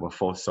 And there were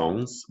 4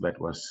 songs that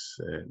was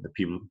the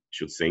people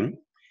should sing.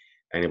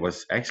 And it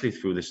was actually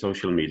through the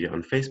social media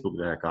on Facebook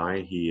that a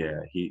guy he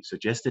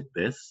suggested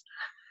this,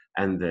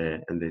 and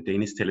the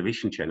Danish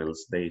television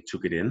channels they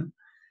took it in,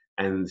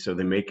 and so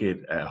they make it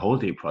a whole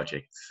day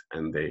project,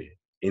 and they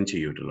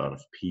interviewed a lot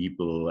of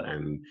people,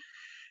 and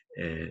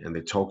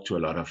they talked to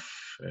a lot of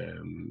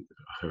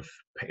her,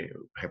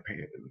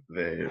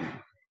 the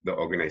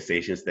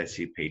organizations that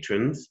she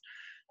patrons,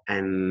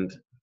 and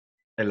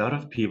a lot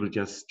of people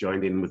just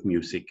joined in with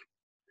music.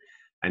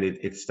 And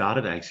it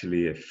started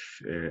actually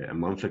a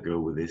month ago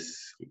with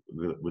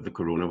the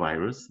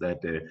coronavirus,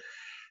 that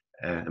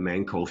a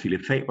man called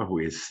Philip Faber, who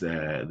is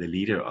the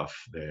leader of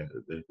the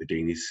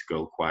Danish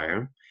girl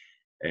choir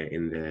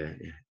in the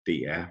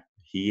DR,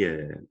 he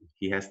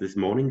has this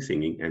morning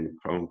singing, and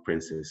Crown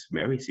Princess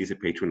Mary, she's a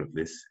patron of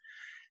this,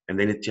 and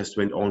then it just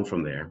went on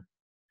from there.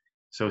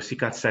 So she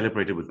got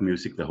celebrated with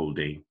music the whole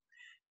day,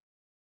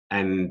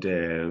 and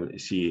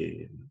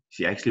she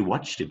actually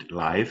watched it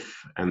live,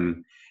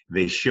 and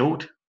they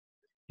showed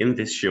in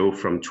this show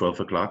from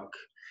 12 o'clock.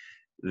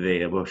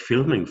 They were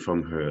filming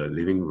from her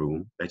living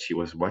room that she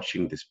was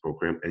watching this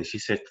program, and she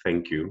said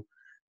thank you.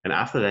 And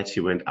after that, she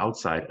went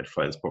outside at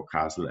Fredensborg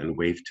Castle and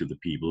waved to the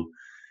people.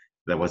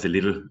 There was a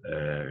little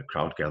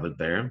crowd gathered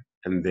there,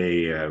 and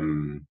they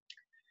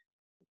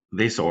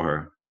saw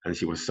her, and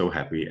she was so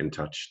happy and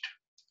touched.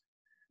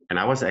 And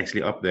I was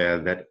actually up there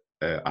that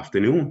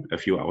afternoon, a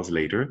few hours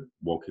later,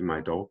 walking my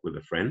dog with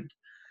a friend,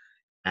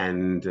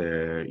 and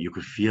you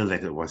could feel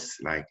that it was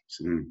like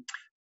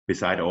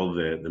beside all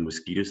the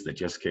mosquitoes that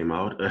just came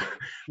out,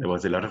 there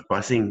was a lot of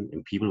buzzing,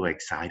 and people were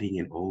excited,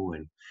 and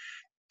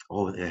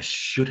there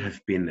should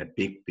have been a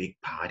big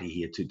party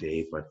here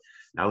today, but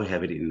now we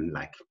have it in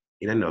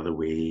another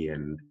way.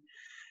 And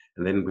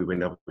then we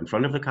went up in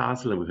front of the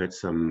castle, and we heard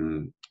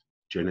some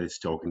journalists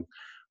talking.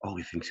 Oh,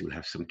 we think she will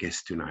have some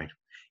guests tonight.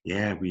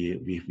 Yeah,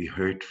 we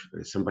heard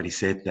somebody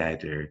said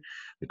that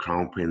the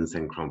Crown Prince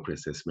and Crown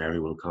Princess Mary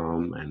will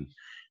come, and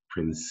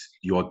Prince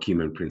Joachim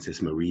and Princess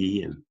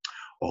Marie, and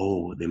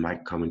they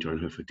might come and join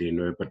her for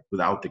dinner, but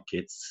without the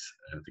kids,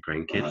 the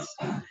grandkids.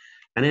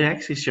 And it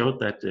actually showed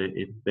that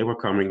they were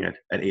coming at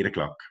 8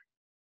 o'clock.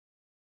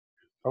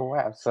 Oh,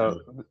 wow. So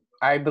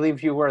I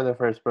believe you were the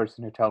first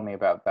person to tell me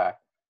about that.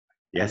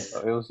 Yes.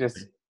 And it was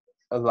just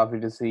lovely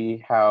to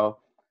see how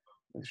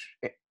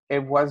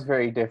it was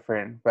very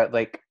different, but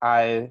like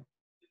I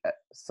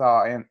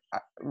saw in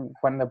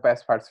one of the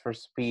best parts of her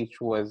speech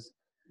was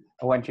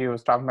when she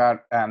was talking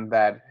about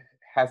that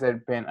has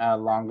it been a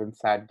long and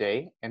sad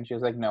day, and she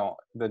was like, no,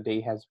 the day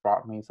has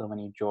brought me so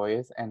many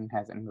joys and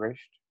has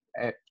enriched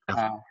it,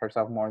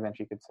 herself more than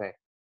she could say.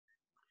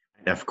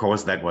 Of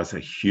course, that was a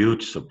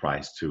huge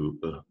surprise to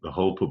the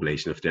whole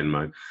population of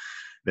Denmark,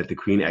 that the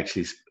Queen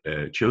actually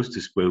chose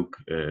to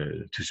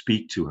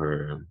speak to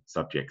her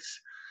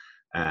subjects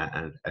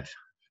at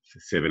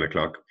 7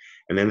 o'clock.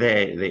 And then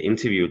they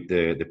interviewed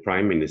the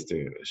Prime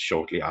Minister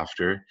shortly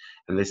after,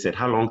 and they said,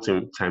 "How long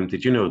time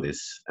did you know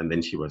this?" And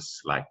then she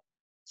was like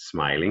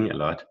smiling a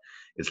lot.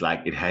 It's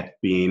like they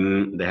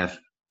have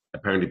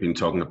apparently been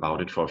talking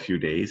about it for a few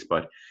days,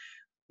 but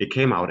it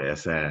came out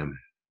as a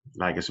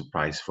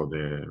surprise for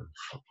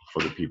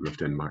the people of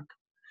Denmark.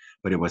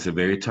 But it was a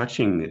very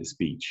touching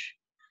speech,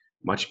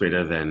 much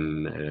better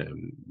than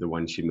the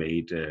one she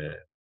made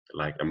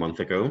like a month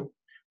ago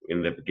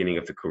in the beginning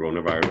of the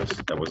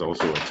coronavirus. That was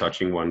also a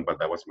touching one, but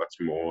that was much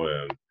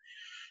more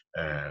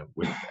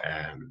with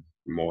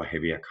more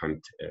heavier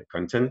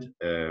content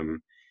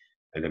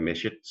and a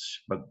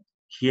message. But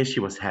here she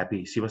was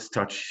happy, she was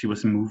touched, she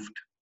was moved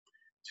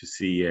to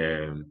see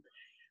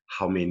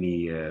how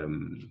many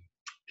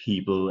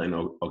people and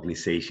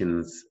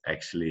organizations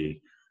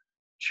actually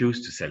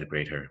choose to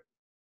celebrate her.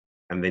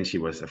 And then she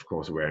was, of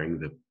course, wearing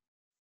the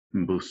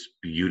most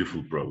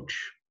beautiful brooch,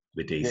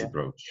 the daisy Yeah.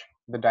 brooch.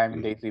 The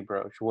Diamond Daisy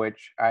brooch,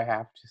 which I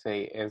have to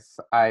say is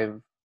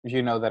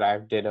that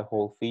I've did a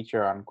whole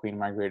feature on Queen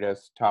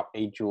Margrethe's top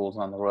 8 jewels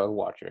on the Royal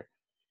Watcher.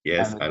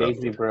 Yes, And the I loved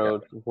Daisy it.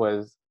 brooch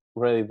was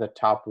really the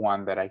top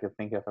one that I could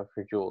think of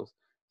her jewels.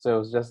 So it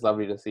was just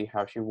lovely to see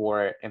how she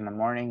wore it in the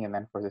morning and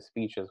then for the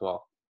speech as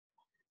well.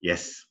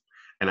 Yes.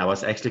 And I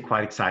was actually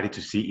quite excited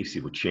to see if she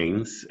would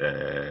change,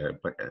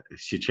 but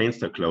she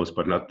changed her clothes,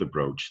 but not the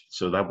brooch.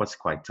 So that was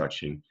quite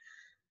touching.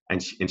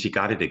 And she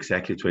got it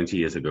exactly 20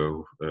 years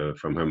ago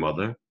from her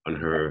mother on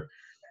her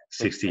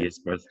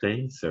 60th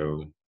birthday.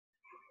 So,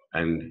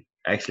 and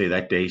actually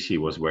that day she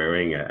was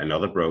wearing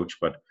another brooch,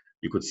 but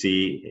you could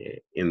see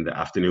in the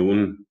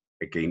afternoon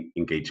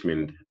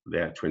engagement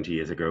there 20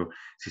 years ago,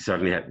 she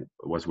suddenly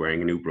was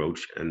wearing a new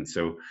brooch. And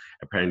so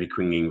apparently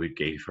Queen Ingrid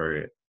gave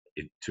her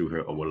it to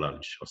her over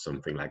lunch or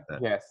something like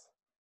that. Yes.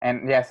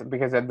 And yes,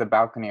 because at the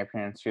balcony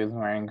appearance, she was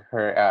wearing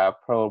her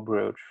pearl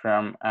brooch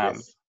from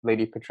Yes.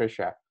 Lady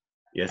Patricia.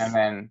 Yes.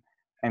 And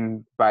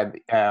then, by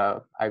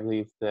the, I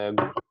believe the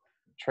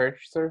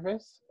church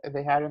service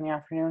they had in the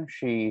afternoon,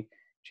 she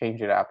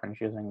changed it up and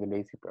she was wearing the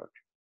Daisy brooch.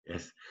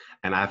 Yes,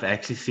 and I've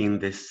actually seen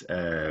this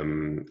the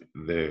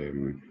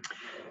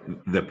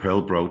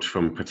pearl brooch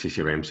from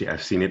Patricia Ramsey.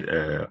 I've seen it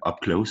up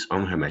close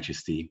on Her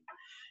Majesty.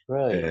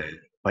 Really?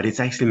 But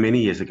it's actually many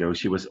years ago.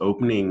 She was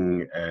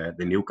opening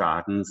the new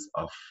gardens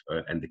of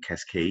and the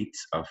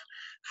cascades of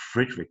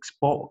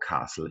Frederiksborg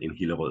Castle in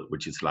Hillerød,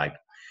 which is like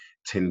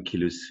 10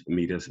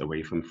 kilometers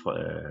away from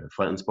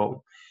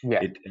Fredensborg.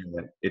 Yeah.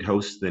 It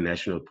hosts the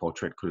National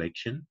Portrait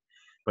Collection.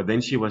 But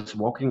then she was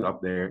walking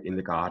up there in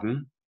the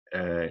garden.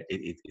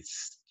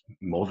 It's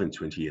more than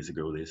 20 years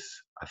ago.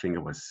 I think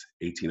it was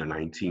 18 or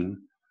 19.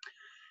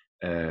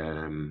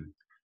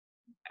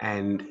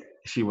 And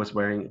she was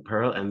wearing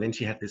pearl, and then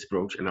she had this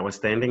brooch, and I was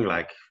standing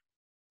like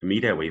a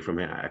meter away from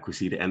her. I could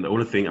see it, and the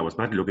only thing, I was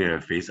not looking at her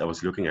face, I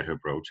was looking at her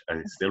brooch.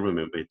 I still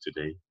remember it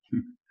today.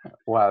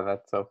 Wow,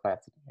 that's so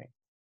fascinating.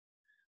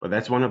 But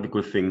that's one of the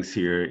good things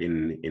here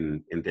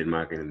in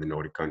Denmark and in the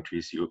Nordic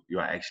countries. You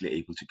are actually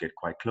able to get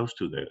quite close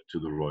to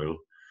the royal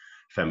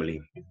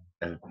family.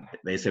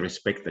 There's a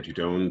respect that you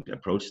don't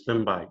approach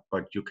them by,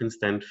 but you can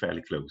stand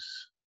fairly close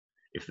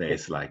if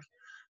there's like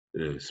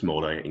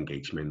smaller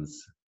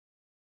engagements.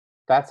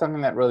 That's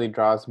something that really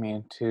draws me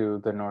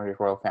into the Nordic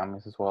royal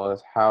families as well,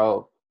 is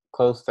how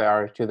close they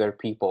are to their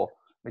people.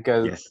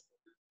 Because Yes.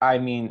 I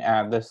mean,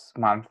 this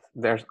month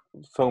there's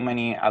so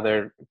many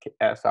other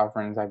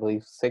sovereigns, I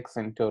believe 6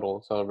 in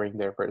total, celebrating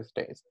their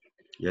birthdays.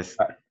 Yes.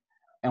 But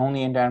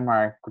only in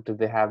Denmark did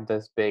they have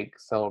this big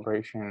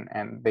celebration,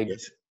 and they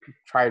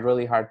tried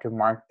really hard to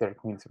mark their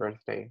queen's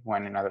birthday,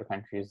 when in other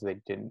countries they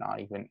did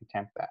not even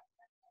attempt that.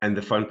 And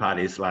the fun part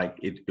is, like,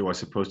 it was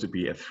supposed to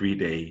be a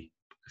 3-day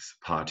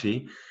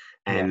party,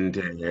 and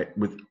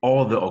with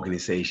all the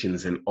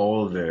organizations and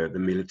all the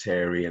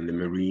military and the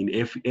marine,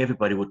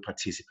 everybody would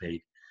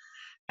participate.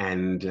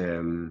 And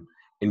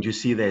you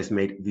see there's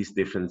made these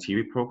different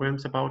TV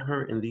programs about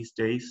her in these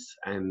days,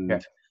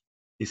 and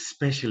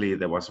especially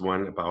there was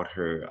one about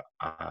her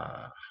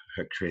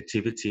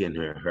creativity and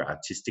her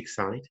artistic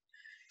side,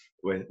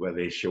 where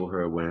they show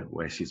her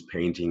where she's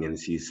painting and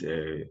she's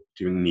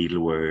doing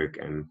needlework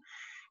and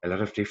a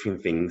lot of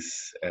different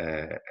things,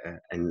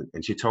 and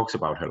she talks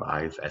about her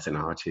life as an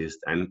artist,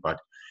 but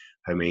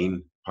her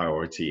main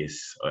priority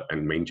is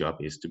and main job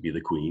is to be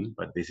the queen,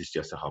 but this is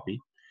just a hobby.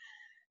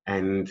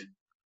 And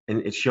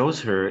it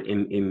shows her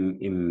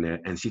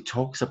and she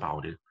talks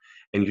about it,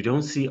 and you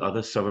don't see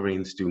other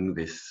sovereigns doing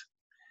this.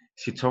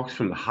 She talks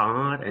from the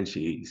heart, and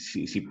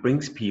she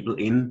brings people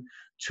in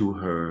to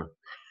her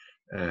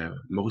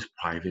most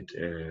private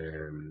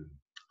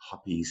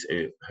hobbies,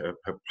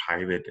 her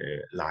private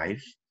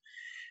life,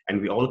 and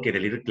we all get a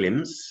little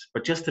glimpse,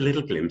 but just a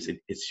little glimpse.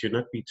 It should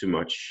not be too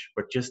much,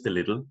 but just a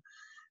little.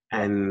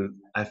 And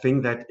I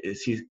think that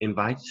she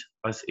invites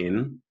us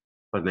in,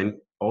 but then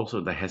also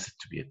there has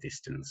to be a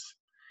distance.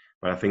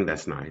 But I think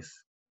that's nice.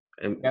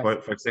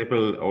 Yes. For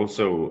example,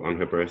 also on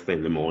her birthday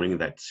in the morning,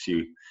 that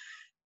she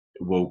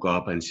woke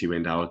up and she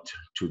went out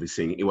to the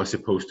sing. It was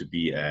supposed to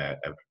be a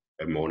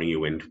morning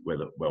event where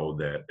all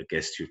the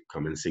guests should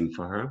come and sing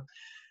for her,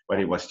 but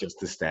it was just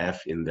the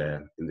staff in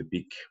the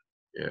big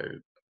uh,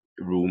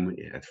 room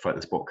at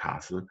Fredensborg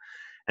Castle,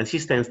 and she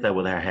stands there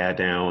with her hair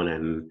down,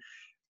 and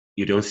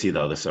you don't see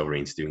the other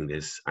sovereigns doing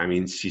this. I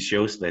mean, she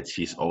shows that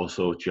she's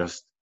also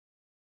just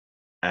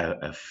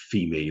a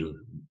female.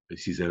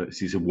 She's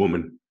a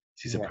woman.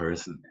 She's a Yeah.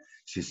 person.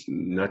 She's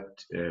not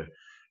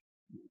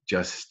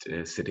just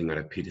sitting on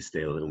a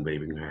pedestal and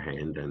waving her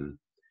hand and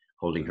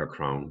holding her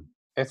crown.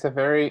 It's a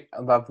very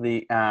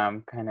lovely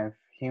kind of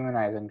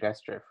humanizing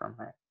gesture from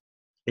her.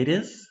 It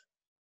is.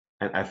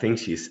 And I think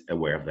she's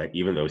aware of that,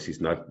 even though she's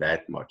not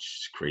that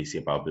much crazy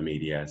about the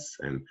medias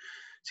and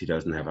she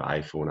doesn't have an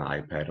iPhone or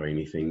iPad or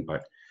anything.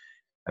 But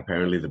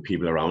apparently, the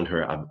people around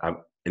her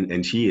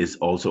and she is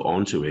also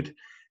onto it.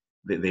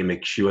 They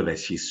make sure that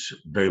she's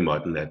very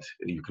modern, that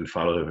you can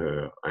follow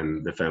her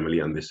and the family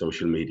on the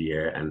social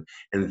media, and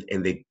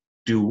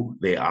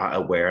they are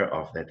aware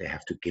of that they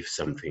have to give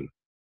something,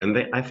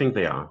 and I think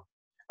they are.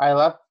 I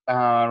love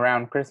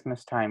around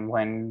Christmas time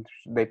when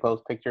they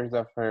post pictures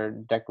of her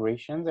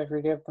decorations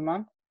every day of the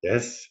month.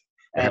 Yes,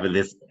 they have And,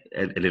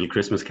 a little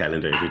Christmas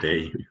calendar every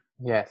day.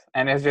 yes,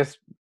 and it's just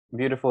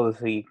beautiful to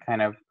see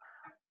kind of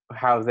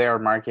how they're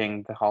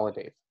marking the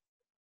holidays.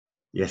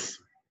 Yes,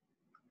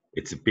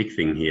 it's a big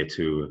thing here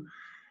too,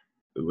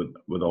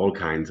 with all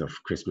kinds of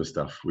Christmas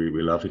stuff. We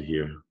love it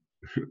here,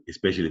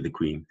 especially the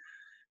Queen,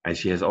 and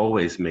she has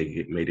always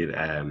made it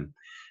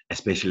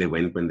especially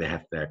when they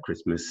have their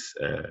Christmas.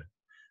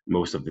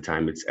 Most of the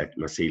time, it's at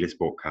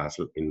Marselisborg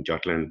Castle in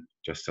Jutland,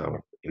 just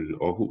out in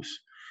Aarhus,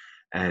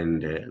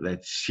 and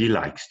that she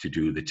likes to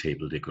do the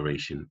table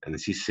decoration, and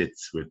she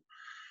sits with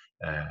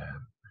uh,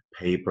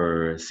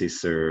 paper,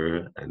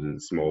 scissor,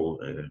 and small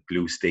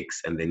glue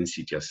sticks, and then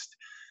she just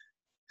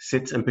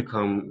sits and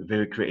become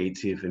very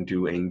creative and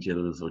do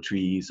angels or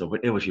trees or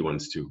whatever she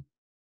wants to,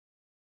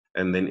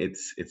 and then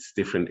it's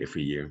different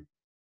every year.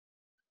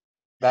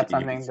 That's You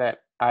can, something that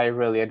I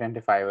really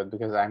identify with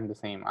because I'm the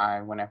same.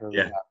 Whenever we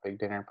yeah, have big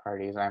dinner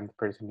parties, I'm the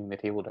person doing the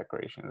table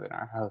decorations in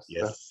our house. So.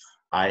 yes,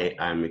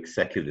 I'm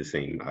exactly the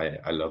same.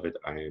 I love it.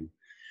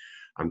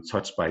 I'm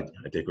touched by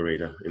a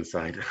decorator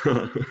inside.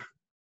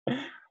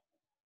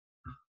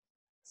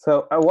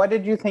 So, what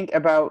did you think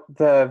about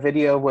the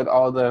video with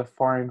all the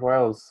foreign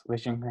royals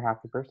wishing her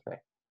happy birthday?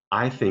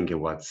 I think it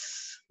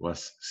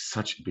was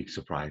such a big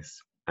surprise,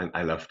 and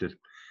I loved it.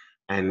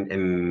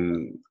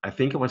 And I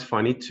think it was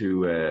funny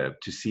to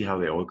see how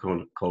they all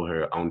call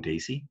her Aunt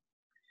Daisy,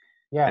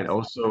 and Yes.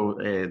 also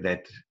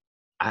that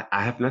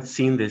I have not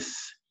seen this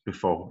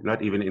before,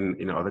 not even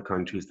in other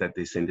countries, that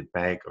they send it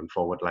back and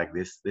forward like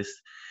this.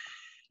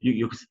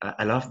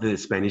 I love the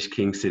Spanish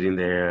king sitting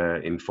there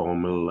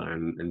informal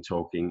and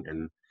talking,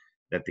 and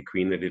that the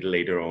queen a little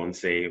later on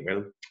say,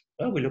 well,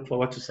 we look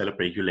forward to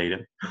celebrate you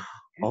later.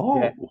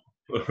 Yeah.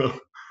 Oh,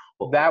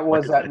 That what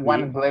was does that that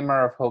one mean?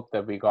 glimmer of hope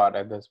that we got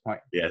at this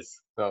point. Yes,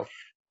 So,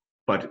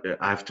 but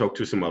I've talked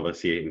to some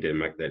others here in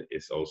Denmark that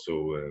is also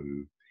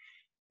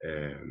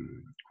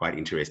quite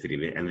interested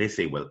in it, and they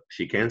say, well,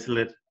 she canceled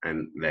it,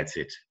 and that's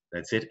it,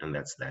 and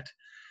that's that.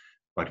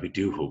 But we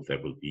do hope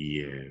there will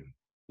be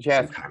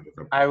some yes, kind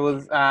of I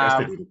was just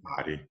a little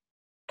party.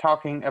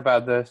 talking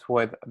about this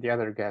with the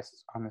other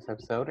guests on this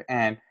episode,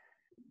 and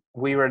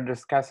we were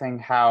discussing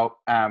how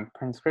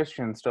Prince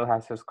Christian still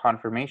has his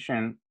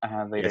confirmation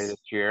later Yes,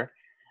 this year,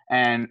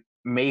 and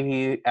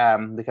maybe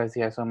because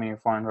he has so many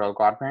foreign royal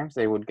godparents,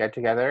 they would get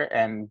together,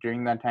 and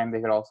during that time,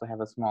 they could also have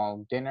a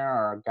small dinner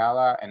or a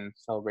gala and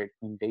celebrate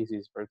Queen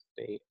Daisy's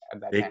birthday at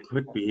that they time.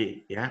 could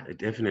be. Yeah,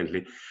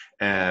 definitely.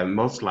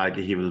 Most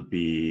likely, he will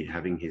be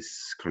having his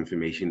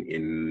confirmation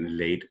in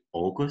late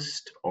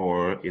August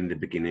or in the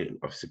beginning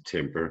of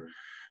September,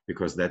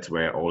 because that's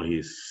where all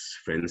his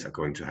friends are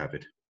going to have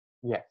it.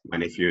 Yes. My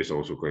nephew is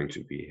also going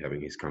to be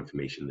having his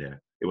confirmation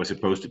there. It was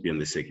supposed to be on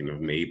the 2nd of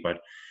May, but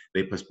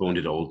they postponed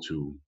it all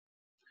to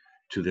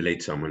the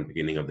late summer and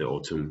beginning of the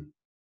autumn.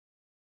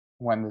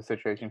 When the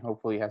situation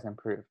hopefully has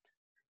improved.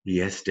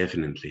 Yes,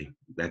 definitely.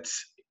 That's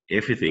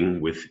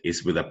everything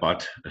is with a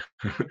but,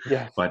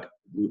 Yes. but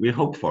we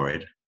hope for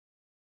it.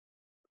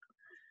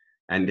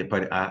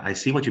 But I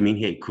see what you mean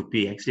here. It could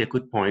be actually a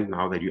good point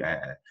now that you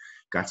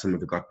got some of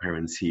the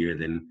godparents here.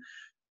 Then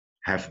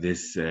have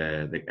this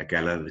a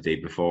gala the day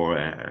before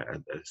as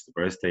the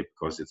birthday,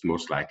 because it's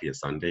most likely a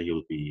Sunday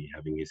he'll be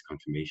having his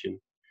confirmation,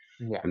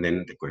 Yeah. and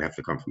then they could have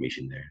the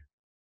confirmation there.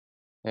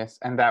 Yes,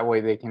 and that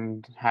way they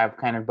can have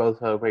kind of both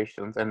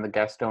celebrations, and the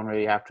guests don't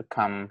really have to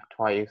come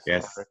twice.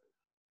 Yes,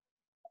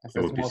 It's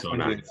it would be most so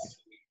convenient. nice.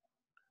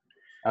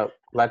 Oh,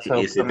 let's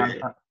hope Is it someone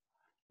from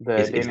the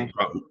is Danish.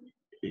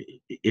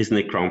 isn't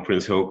it Crown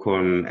Prince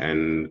Haakon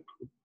and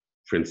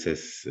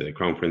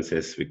Crown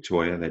Princess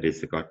Victoria that is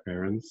the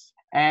godparents?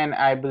 And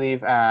I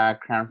believe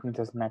Crown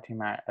Princess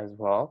Metima as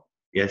well,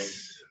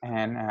 Yes.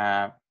 and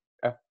a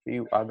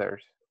few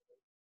others.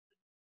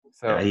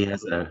 So Yeah, he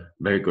has a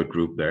very good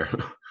group there.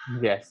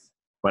 yes,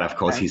 But of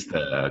course, And he's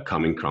the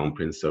coming crown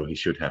prince, so he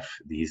should have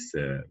these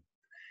the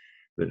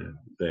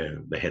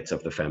heads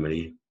of the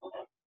family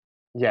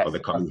yes, or the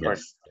of coming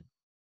course. heads.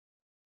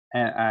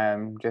 And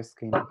I'm just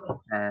going to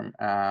confirm.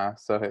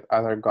 So his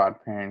other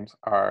godparents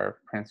are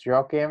Prince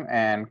Joachim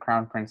and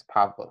Crown Prince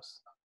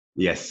Pavlos.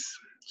 Yes.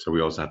 So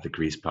we also have the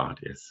Greece part.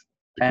 Yes.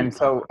 The And Greek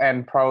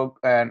part.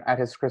 so, and at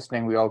his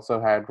christening, we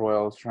also had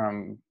royals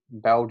from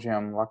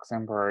Belgium,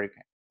 Luxembourg,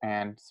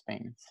 and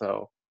Spain.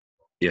 So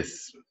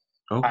Yes.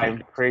 Okay.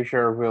 I'm pretty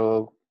sure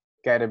we'll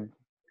get a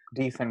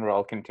decent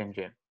royal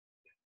contingent.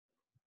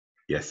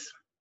 Yes.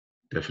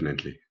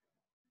 Definitely.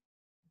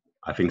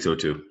 I think so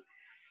too.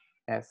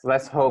 Yes,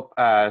 let's hope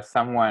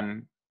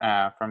someone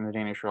from the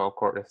Danish royal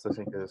court is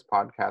listening to this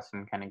podcast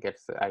and kind of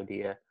gets the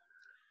idea.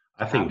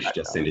 I think we should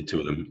just send it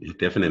to them.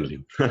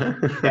 Definitely.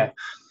 Yes,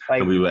 like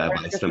And we will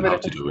advise just a them bit how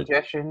of to a do it.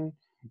 suggestion,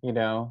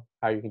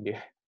 how you can do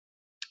it.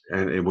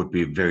 And it would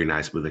be very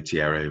nice with a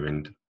tiara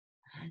event.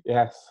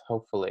 Yes,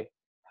 hopefully.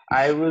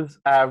 I was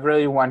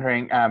really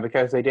wondering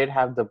because they did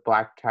have the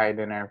black tie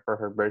dinner for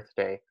her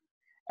birthday,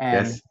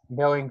 and Yes.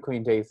 knowing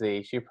Queen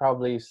Daisy, she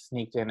probably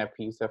sneaked in a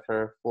piece of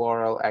her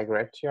floral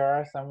agate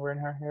tiara somewhere in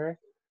her hair.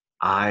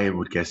 I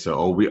would guess so.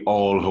 Or we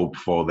all hope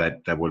for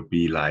that. That would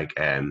be like,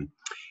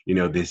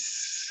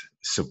 this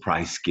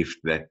surprise gift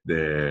that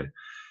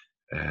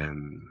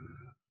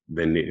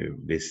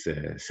this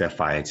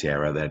sapphire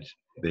tiara that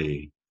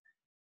they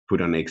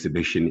put on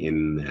exhibition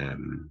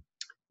in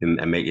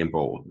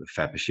Amalienborg, the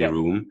Fabergé Yes.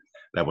 room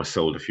that was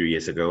sold a few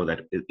years ago.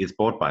 That is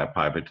bought by a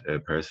private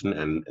person,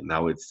 and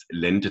now it's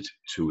lended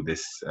to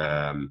this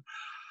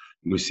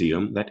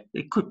museum. That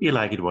it could be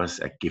like it was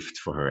a gift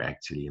for her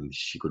actually, and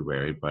she could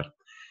wear it, but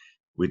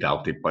we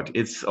doubt it. But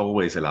it's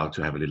always allowed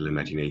to have a little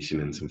imagination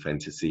and some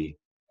fantasy.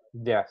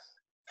 Yes.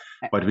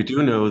 But we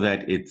do know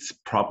that it's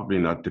probably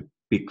not the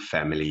big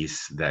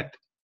families that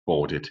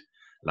bought it,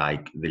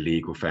 like the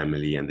Lego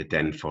family and the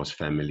Danfoss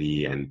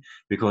family, and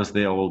because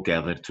they all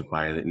gathered to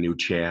buy the new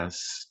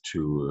chairs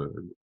to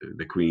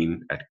the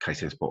Queen at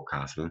Christiansborg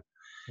Castle.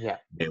 Yeah.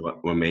 They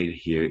were made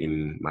here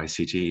in my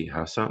city,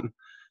 Hørsholm,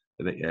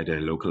 at a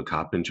local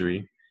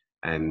carpentry,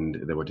 and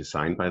they were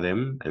designed by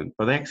them.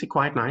 But they're actually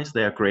quite nice.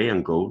 They are gray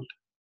and gold.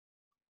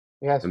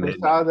 Yes, And we then,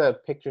 saw the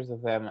pictures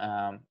of them.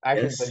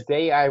 Actually, the yes,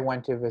 day I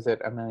went to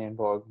visit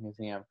Amalienborg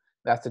Museum,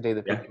 that's the day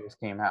the yeah. pictures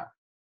came out.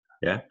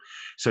 Yeah.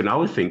 So now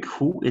we think,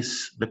 who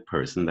is the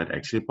person that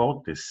actually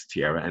bought this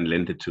tiara and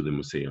lent it to the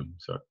museum?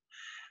 So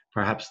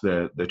perhaps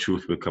the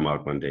truth will come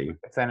out one day.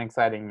 It's an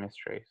exciting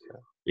mystery. So.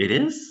 It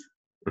is.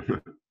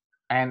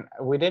 And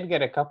we did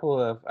get a couple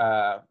of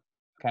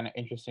kind of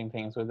interesting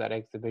things with that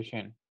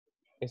exhibition,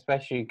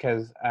 especially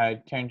because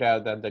it turned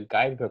out that the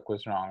guidebook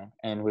was wrong,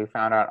 and we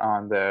found out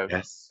on the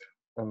Yes.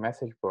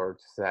 message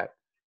boards that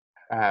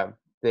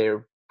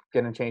they're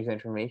going to change the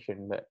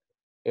information. But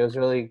it was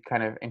really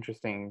kind of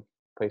interesting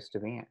place to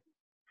be in.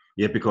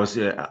 Yeah, because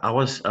I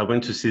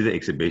went to see the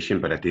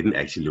exhibition, but I didn't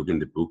actually look in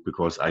the book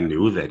because I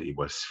knew that it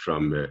was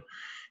from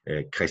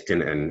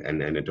Christian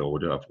and a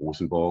daughter of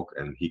Rosenborg,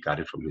 and he got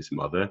it from his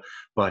mother.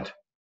 But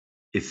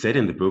it said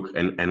in the book,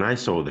 and I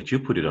saw that you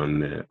put it on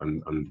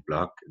the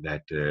blog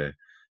that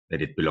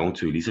it belonged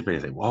to Elizabeth.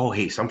 I said, "Wow,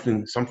 hey,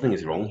 something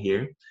is wrong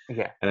here."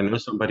 Yeah. And I know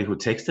somebody who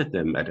texted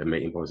them at a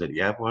meeting and said,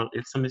 "Yeah, well,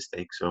 it's a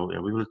mistake, so yeah,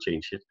 we will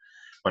change it."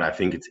 But I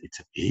think it's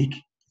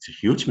a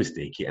huge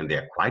mistake here, and they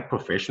are quite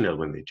professional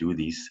when they do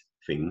these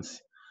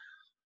things.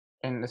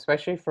 And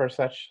especially for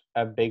such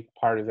a big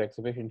part of the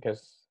exhibition,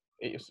 because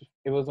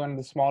it was one of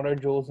the smaller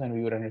jewels, and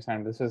we would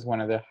understand this is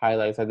one of the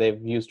highlights that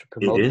they've used to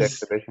promote the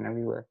exhibition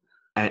everywhere.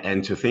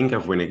 And to think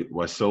of when it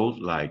was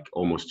sold, like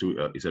almost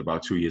it's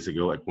about 2 years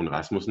ago at Brun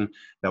Rasmussen,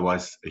 there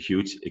was a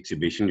huge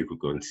exhibition. You could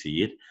go and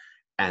see it.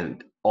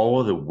 And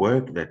all the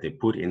work that they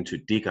put in to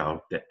dig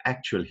out the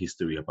actual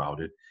history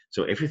about it.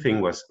 So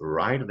everything was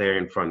right there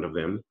in front of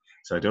them.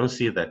 So I don't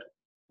see that,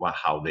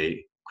 how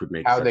they could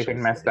make How such they a could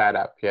mistake. mess that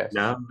up, yes.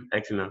 No,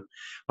 actually no.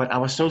 But I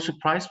was so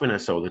surprised when I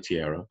saw the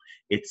tiara.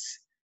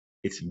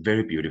 It's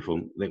very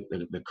beautiful.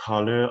 The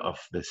color of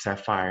the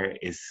sapphire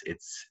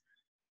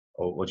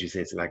or what you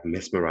say, it's like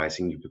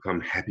mesmerizing. You become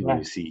happy when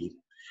you see it.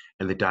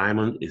 And the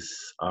diamond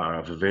are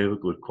of a very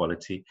good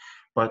quality,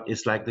 but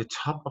it's like the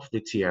top of the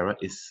tiara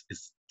is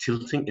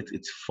tilting.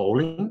 It's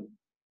falling.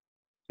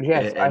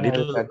 Yes, A I noticed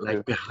little that too.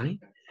 like behind,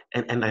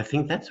 and I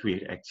think that's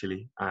weird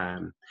actually.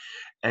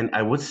 And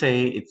I would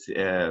say it's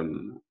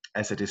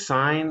as a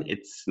design,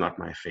 it's not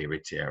my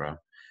favorite tiara,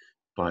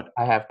 but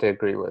I have to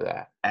agree with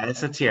that.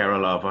 as a tiara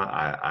lover,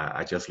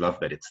 I just love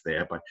that it's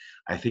there. But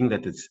I think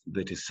that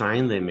the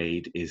design they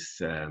made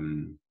is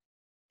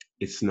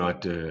it's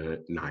not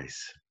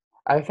nice.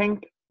 I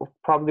think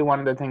probably one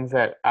of the things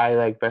that I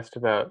like best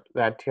about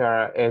that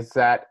tiara is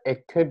that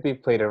it could be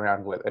played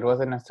around with. It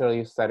wasn't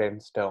necessarily set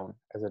in stone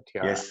as a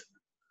tiara. Yes.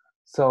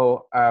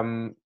 So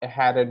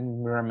had it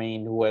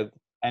remained with,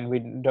 and we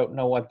don't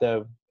know what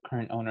the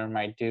current owner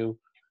might do,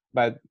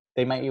 but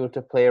they might be able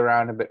to play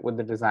around a bit with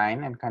the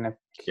design and kind of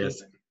keep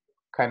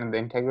kind of the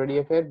integrity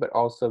of it, but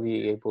also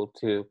be able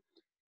to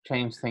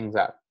change things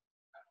up.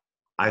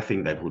 I think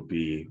that would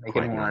be Make it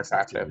quite more nice,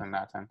 attractive actually. in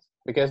that sense.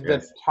 Because the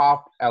Yes,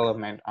 top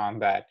element on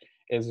that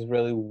is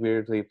really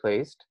weirdly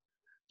placed.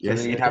 So yes,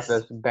 you it have is.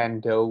 this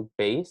bandeau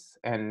base,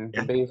 and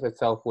the Yeah, base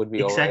itself would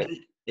be all right. exactly.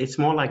 It's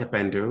more like a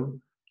bandeau,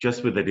 just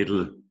with a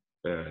little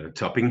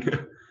topping.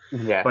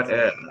 Yes. But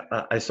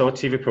I saw a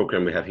TV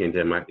program we have here in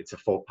Denmark. It's a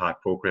 4-part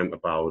program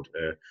about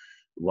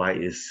why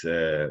is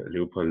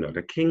Leopold not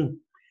a king,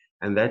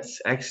 and that's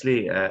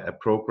actually a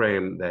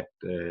program that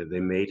they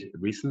made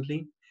recently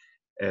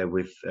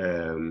with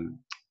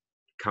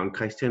Count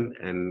Christian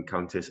and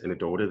Countess and a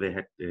daughter. They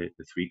had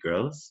the 3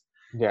 girls,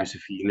 Yeah.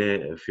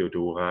 Josephine,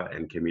 Theodora,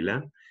 and Camilla.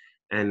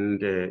 And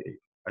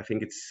I think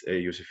it's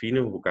Josephine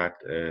who got,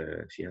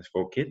 she has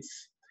 4 kids.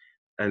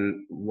 And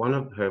one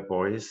of her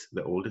boys,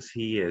 the oldest,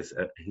 he's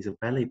a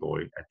ballet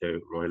boy at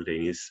the Royal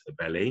Danish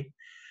Ballet.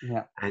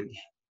 Yeah. And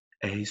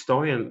a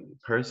historian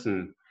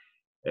person,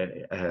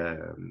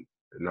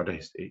 not a,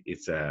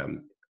 it's a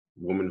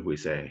woman who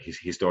is a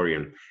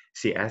historian.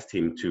 She asked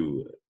him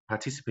to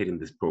participate in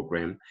this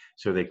program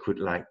so they could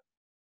like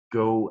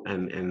go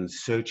and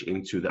search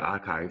into the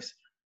archives.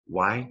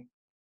 Why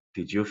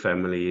did your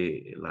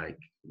family like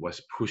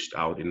was pushed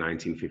out in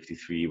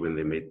 1953 when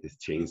they made this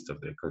change of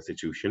the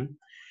constitution?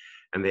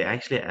 And they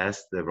actually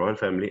asked the royal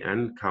family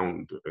and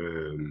Count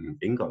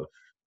Ingolf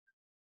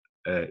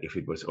if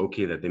it was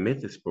okay that they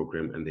made this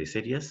program, and they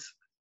said yes.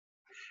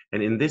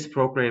 And in this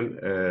program,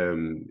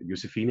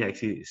 Josephine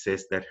actually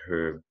says that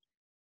her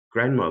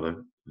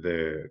grandmother,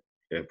 the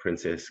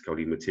Princess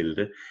Caroline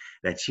Mathilde,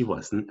 that she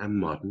wasn't a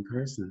modern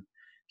person.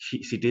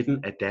 She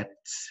didn't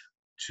adapt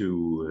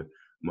to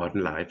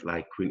modern life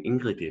like Queen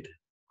Ingrid did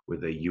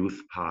with the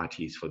youth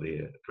parties for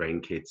the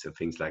grandkids and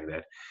things like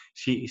that.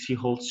 She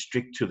holds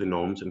strict to the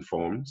norms and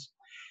forms.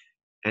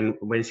 And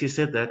when she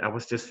said that, I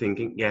was just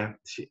thinking, yeah,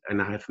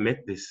 and I have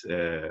met this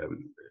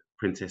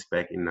princess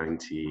back in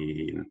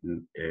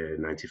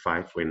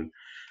 1995 when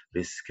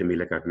this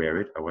Camilla got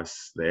married. I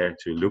was there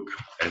to look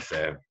as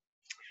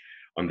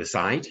on the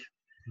side,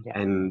 Yeah.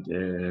 and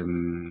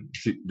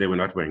they were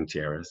not wearing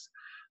tiaras,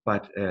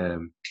 but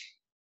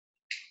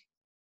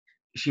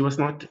she was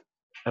not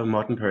a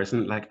modern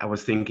person. Like I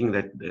was thinking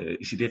that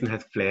she didn't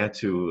have flair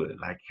to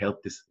like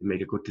help this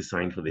make a good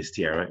design for this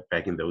tiara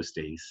back in those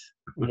days.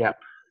 Yeah.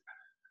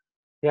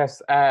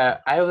 Yes,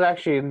 I was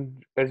actually.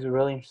 It's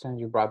really interesting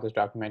you brought this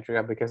documentary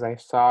up because I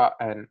saw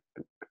an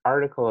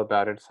article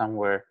about it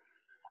somewhere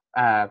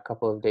a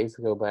couple of days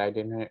ago, but I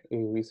didn't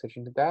really research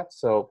into that.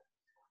 So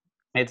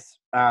it's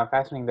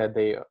fascinating that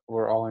they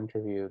were all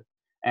interviewed.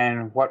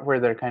 And what were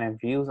their kind of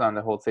views on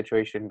the whole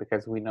situation?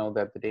 Because we know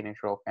that the Danish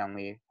royal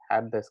family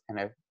had this kind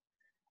of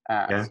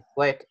Yeah,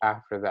 split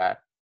after that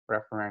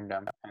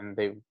referendum, and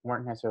they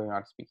weren't necessarily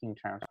on speaking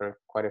terms for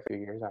quite a few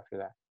years after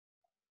that.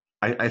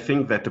 I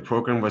think that the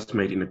program was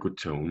made in a good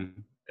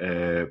tone,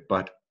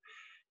 but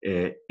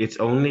it's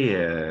only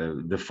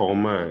the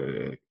former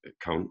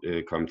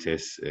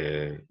Countess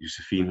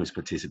Josephine who's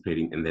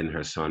participating, and then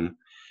her son.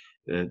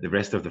 The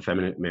rest of the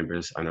family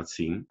members are not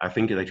seen. I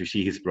think that you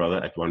see his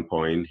brother at one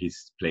point.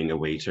 He's playing a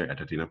waiter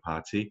at a dinner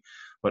party,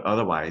 but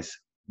otherwise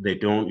they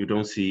don't. You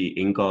don't see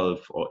Ingolf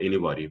or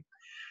anybody.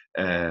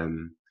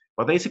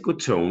 But there's a good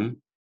tone.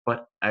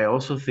 But I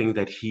also think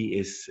that he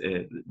is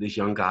this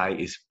young guy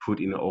is put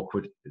in an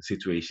awkward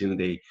situation.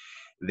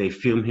 They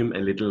film him a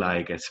little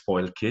like a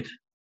spoiled kid,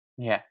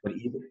 Yeah. but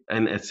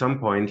and at some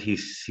point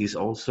he's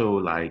also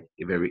like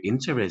very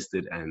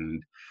interested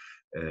and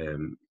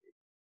um,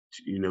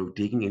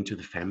 digging into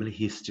the family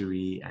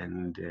history,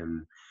 and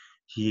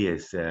he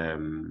is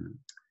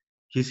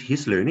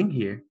he's learning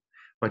here,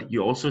 but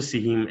you also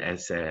see him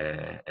as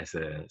a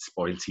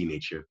spoiled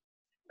teenager.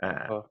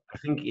 Oh, I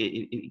think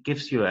it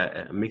gives you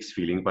a mixed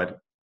feeling, but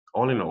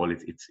all in all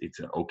it's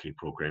an okay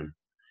program,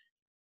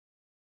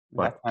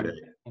 that but sounds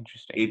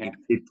interesting. it,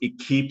 Yeah. it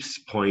keeps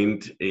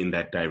point in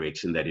that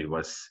direction that it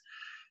was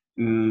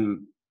mm,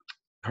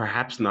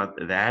 perhaps not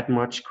that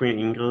much Queen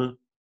Ingrid.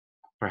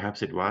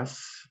 Perhaps it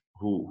was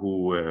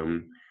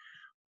who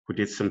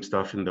did some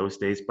stuff in those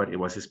days, but it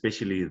was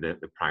especially the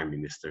prime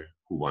minister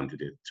who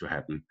wanted it to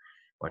happen.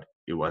 But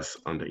it was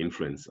under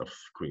influence of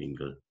Queen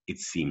Ingrid, it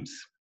seems.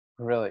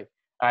 Really.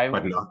 I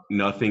But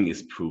nothing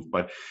is proof.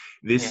 But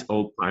Yeah. this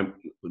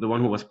the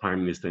one who was prime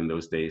minister in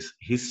those days,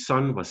 his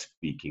son was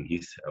speaking.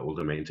 He's an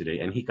older man today,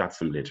 and he got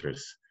some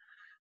letters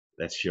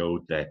that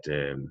showed that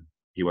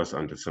he was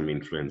under some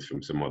influence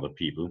from some other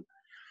people.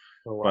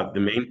 Oh, But wow. the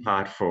main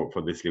part for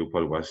this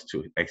Leopold was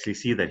to actually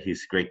see that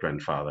his great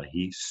grandfather,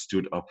 he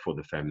stood up for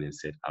the family and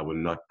said, I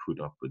will not put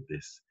up with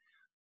this.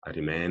 I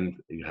demand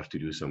you have to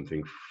do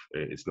something.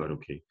 It's not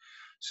okay.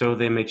 So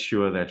they made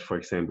sure that, for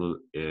example,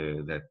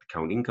 that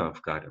Count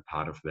Ingolf got a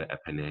part of the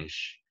appanage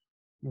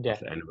of Yeah.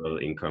 the annual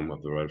income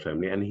of the royal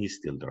family, and he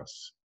still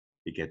does.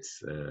 He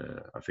gets,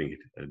 I think,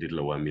 a little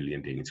over 1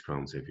 million Danish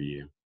crowns every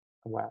year.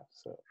 Wow.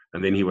 So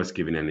And then he was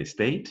given an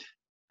estate,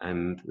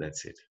 and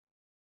that's it.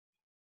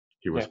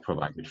 He was yeah.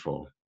 provided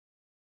for.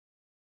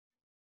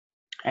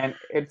 And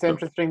it's So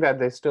interesting that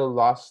they still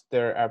lost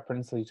their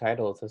princely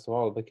titles as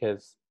well,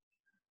 because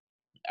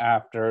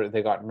after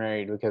they got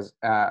married, because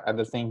at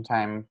the same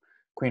time,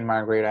 Queen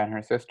Margrethe and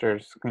her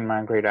sisters, Queen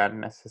Margrethe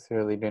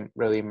necessarily didn't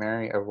really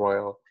marry a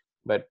royal,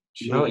 but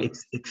No, she,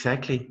 it's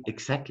exactly.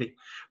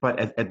 But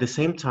at the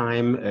same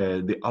time,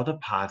 the other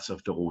parts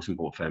of the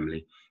Rosenborg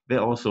family, they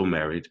also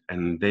married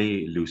and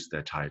they lose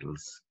their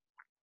titles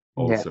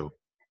yes, also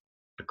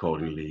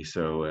accordingly.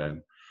 So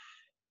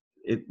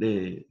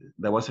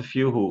there was a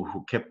few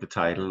who kept the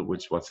title,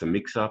 which was a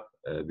mix-up.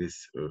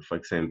 For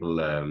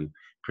example,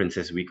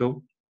 Princess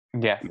Vigo,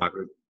 yes,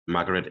 Margaret,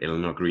 Margaret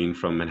Eleanor Green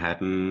from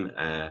Manhattan,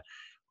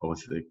 or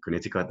was it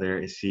Connecticut?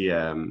 There,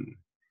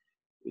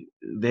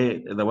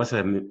 there was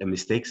a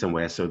mistake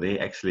somewhere, so they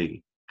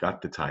actually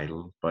got the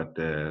title, but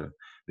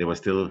they were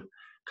still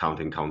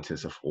counting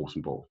Countess of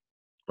Rosenborg,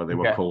 but they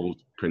were yes.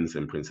 called Prince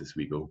and Princess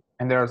Vigo.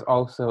 And there's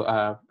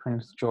also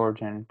Prince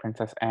George and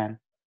Princess Anne.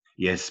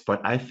 Yes,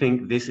 but I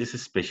think this is a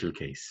special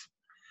case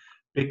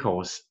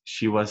because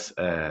she was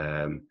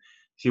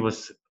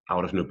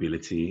out of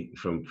nobility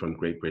from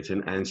Great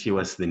Britain, and she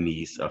was the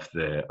niece of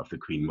the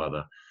Queen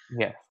Mother,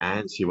 Yes,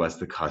 and she was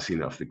the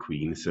cousin of the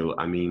Queen. So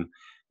I mean,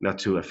 not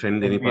to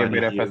offend it'd be a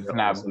anybody bit of a here,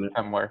 snub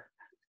somewhere.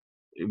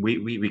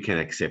 we can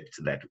accept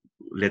that.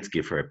 Let's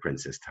give her a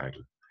princess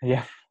title.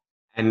 Yeah,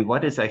 And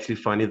what is actually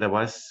funny, there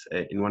was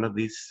in one of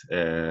these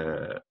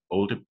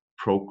older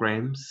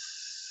programs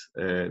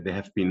they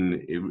have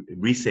been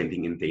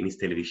resending in Danish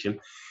television.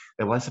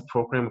 There was a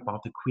program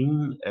about the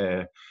Queen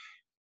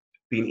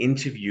being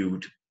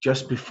interviewed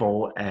just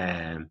before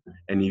a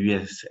New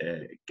Year's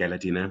gala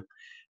dinner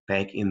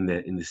back in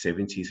the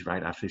 70s,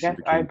 right after she yes,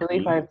 I became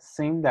believe queen. I've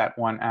seen that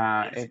one.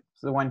 Yes,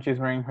 It's the one she's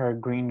wearing her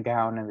green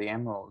gown and the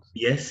emeralds.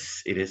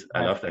 yes, it is.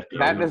 I Yes, love that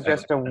that gown. is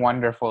just a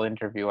wonderful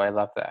interview. I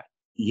love that.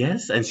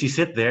 Yes, and she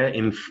sat there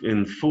in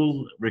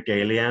full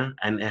regalia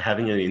and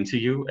having an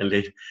interview, and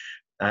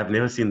I've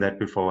never seen that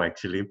before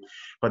actually.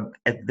 But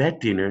at that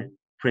dinner,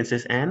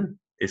 Princess Anne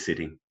is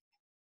sitting,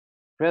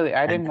 Really,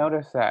 I and didn't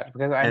notice that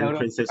because I and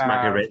noticed Princess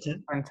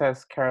Margrethe.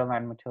 Princess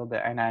Caroline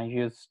Matilda, and I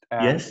used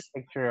Yes, a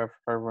picture of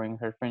her wearing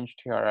her fringe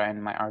tiara in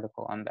my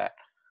article on that.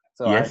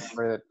 So I yes,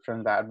 remember it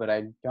from that, but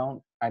I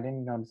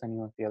didn't notice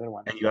any of the other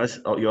ones. and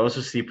you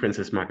also see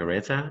Princess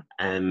Margrethe,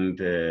 and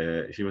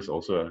she was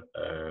also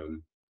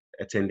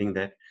attending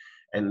that.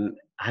 And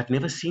I've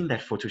never seen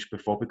that footage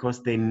before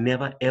because they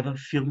never ever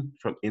filmed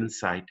from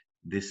inside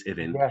this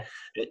event. Yes,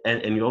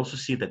 And you also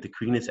see that the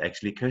Queen is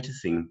actually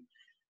courtesing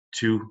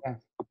to yes,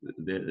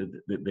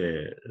 the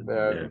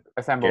the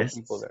assembled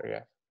people guests. there.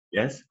 Yes.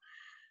 Yes,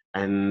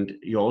 and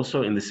you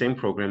also in the same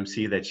program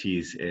see that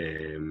she's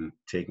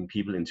taking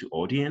people into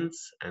audience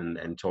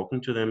and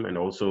talking to them, and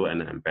also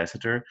an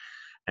ambassador.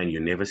 And you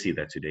never see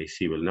that today.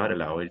 She will not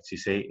allow it. She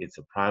say it's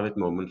a private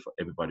moment for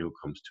everybody who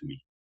comes to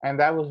me. And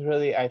that was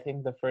really, I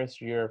think, the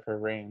first year of her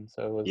reign,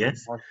 so it was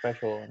Yes. more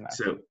special in that.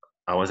 So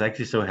I was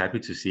actually so happy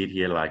to see it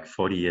here, like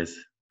 40 years,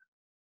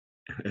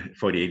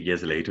 48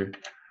 years later.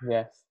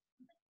 Yes,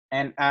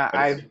 and But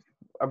I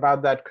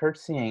about that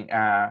curtsying,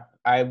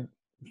 I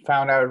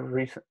found out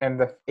in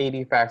the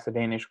 80 facts the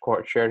Danish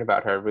court shared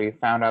about her. We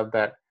found out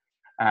that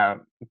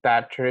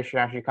that tradition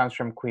actually comes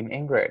from Queen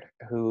Ingrid,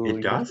 who it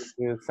used to does.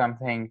 do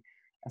something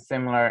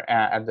similar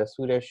at the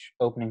Swedish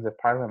openings of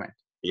Parliament.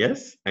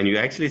 Yes, and you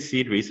actually see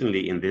it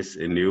recently in this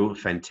new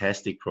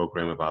fantastic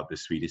program about the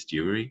Swedish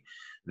Jewry,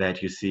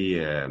 that you see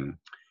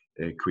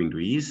Queen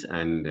Louise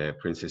and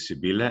Princess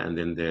Sibylla, and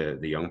then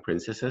the young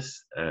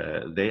princesses.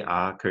 They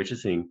are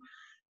courtesing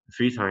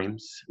 3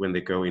 times when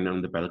they go in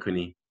on the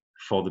balcony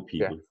for the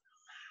Yeah.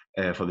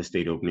 people for the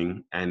state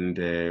opening. And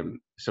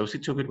so she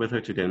took it with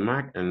her to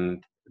Denmark,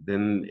 and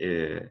then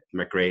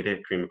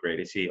Margrethe, Queen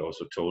Margrethe, she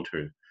also told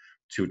her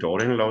 2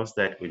 daughter-in-laws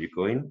that when you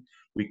go in,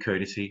 we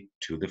courtesy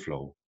to the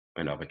floor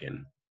and up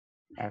again.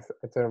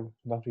 It's a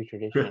lovely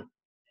tradition.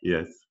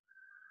 Yes.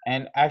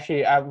 And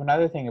actually,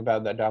 another thing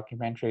about that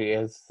documentary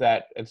is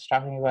that it's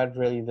talking about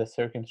really the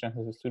circumstances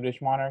of the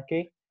Swedish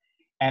monarchy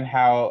and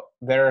how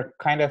they're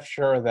kind of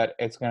sure that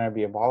it's going to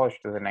be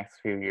abolished in the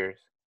next few years.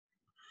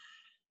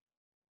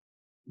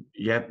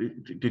 Yeah.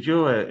 Did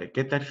you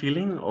get that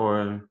feeling,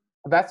 or?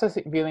 That's the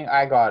feeling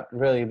I got.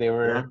 Really, they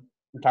were Yeah.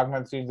 talking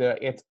about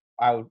it's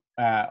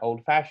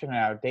old-fashioned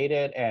and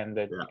outdated, and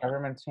the Yeah.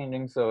 government's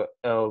changing, so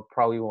it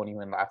probably won't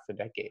even last a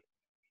decade.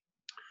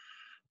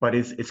 But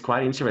it's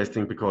quite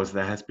interesting because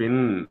there has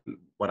been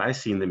what I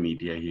see in the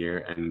media here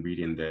and read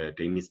in the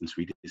Danish and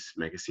Swedish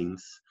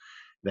magazines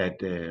that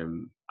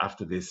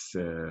after this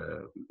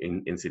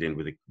incident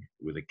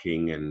with the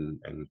king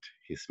and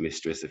his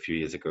mistress a few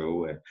years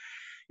ago,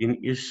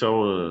 you saw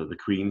the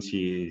queen.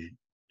 She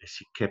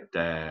kept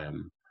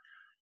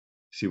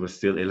she was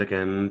still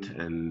elegant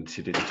and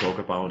she didn't talk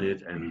about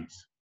it, and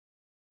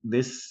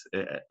this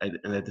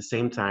and at the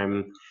same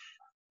time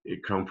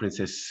Crown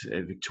Princess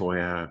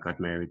Victoria got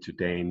married to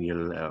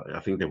Daniel. I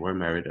think they were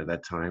married at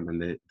that time,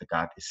 and the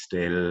got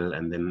Estelle,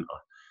 and then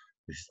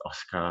this is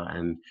Oscar,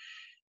 and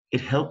it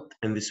helped.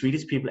 And the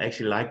Swedish people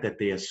actually like that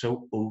they are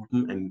so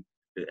open and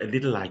a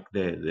little like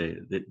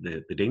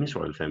the Danish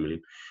royal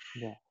family.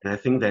 Yeah. And I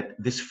think that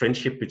this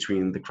friendship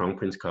between the crown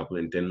prince couple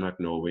in Denmark,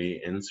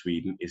 Norway, and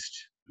Sweden is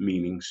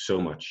meaning so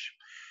much,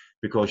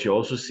 because you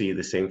also see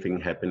the same thing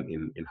happen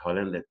in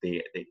Holland, that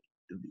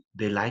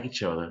they like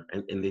each other,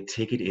 and they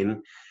take it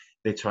in.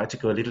 They try to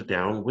go a little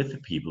down with the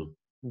people,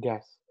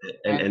 Yes.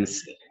 and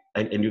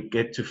And and you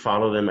get to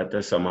follow them at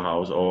their summer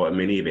house or at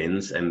many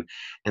events, and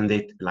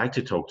they like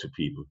to talk to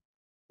people.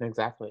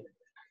 exactly.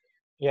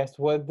 Yes,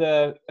 with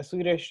the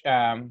Swedish,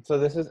 so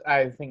this is,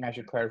 I think I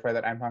should clarify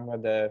that I'm talking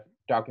about the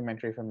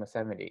documentary from the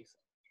 70s.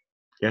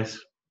 Yes.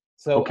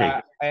 So,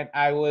 Okay. and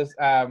I was,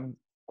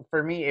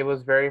 for me, it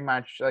was very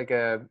much like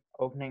a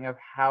opening of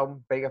how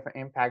big of an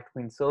impact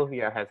Queen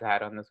Sylvia has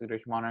had on the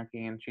Swedish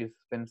monarchy, and she's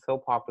been so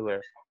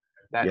popular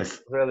that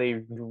Yes.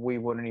 really we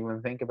wouldn't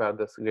even think about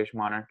the Swedish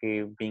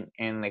monarchy being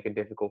in like a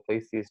difficult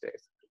place these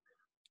days.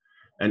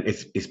 And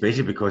it's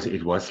especially because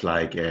it was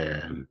like,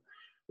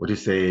 what do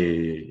you say?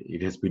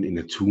 It has been in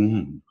a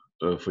tomb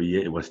for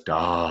years. It was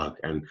dark,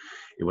 and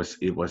it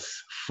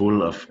was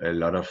full of a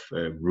lot of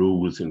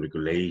rules and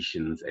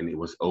regulations, and it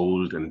was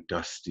old and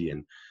dusty,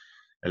 and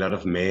a lot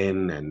of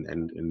men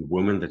and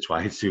women that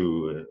tried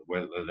to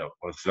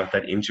was not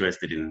that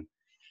interested in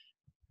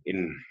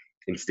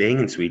in staying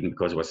in Sweden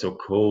because it was so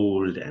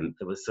cold, and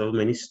there were so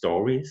many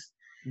stories.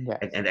 Yes.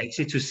 And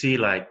actually to see,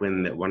 like,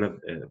 when one of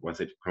was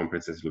it Crown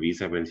Princess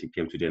Louisa, when she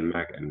came to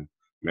Denmark and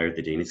married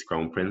the Danish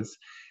Crown Prince,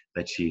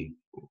 that she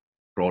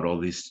brought all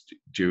this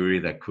jewelry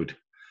that could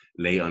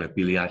lay on a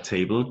billiard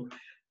table,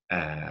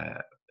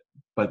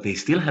 but they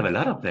still have a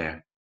lot up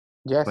there.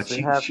 But Yes,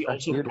 they have she a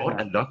also huge brought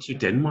a amount. lot to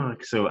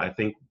Denmark, so I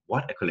think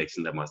what a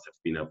collection that must have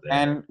been up there.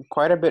 And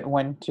quite a bit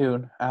went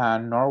to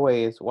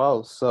Norway as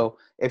well. So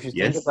if you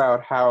think Yes.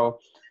 about how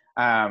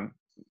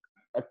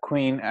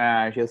Queen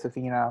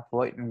Josephina of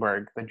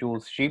Leutenberg, the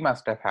jewels she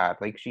must have had,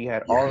 like she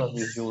had all of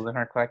these Yes. jewels in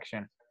her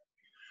collection.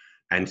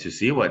 And to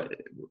see what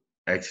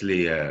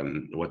actually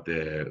what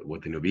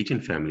the Norwegian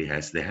family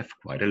has, they have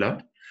quite a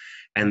lot.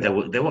 And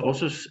there were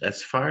also,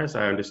 as far as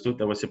I understood,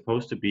 there was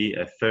supposed to be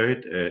a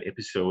third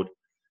episode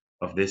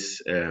of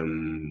this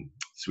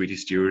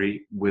Swedish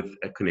jury with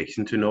a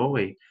connection to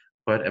Norway,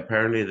 but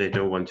apparently they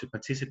don't want to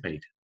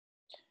participate.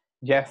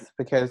 Yes,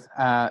 because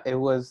it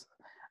was,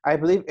 I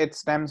believe it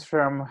stems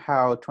from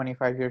how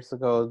 25 years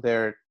ago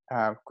their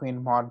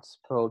Queen Maud's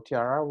pearl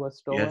tiara was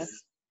stolen.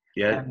 Yes,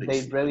 yeah, And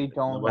they really there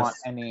don't was want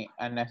any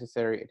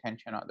unnecessary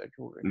attention on their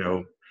jewelry.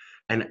 no.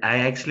 And I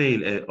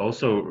actually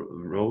also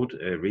wrote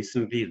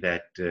recently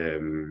that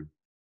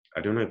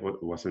I don't know if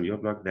it was on your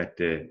blog, that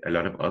a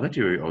lot of other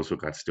jewelry also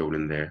got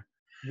stolen there.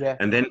 Yes.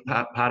 And then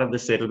part of the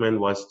settlement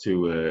was to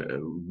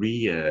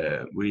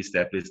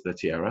re-establish the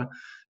tiara,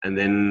 and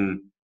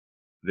then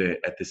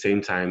at the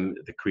same time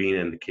the Queen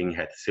and the King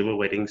had civil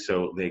wedding,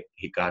 so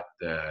he got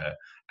the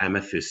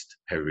amethyst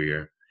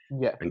parure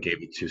Yes. and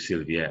gave it to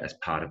Sylvia as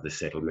part of the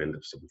settlement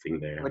of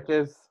something there. Which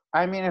is,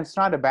 I mean, it's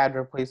not a bad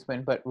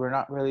replacement, but we're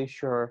not really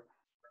sure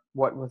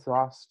what was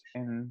lost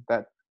in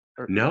that.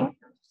 No,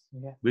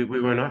 Yeah. we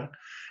were not.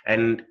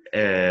 And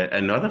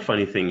another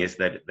funny thing is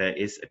that there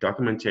is a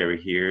documentary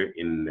here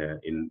in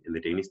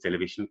the Danish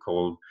television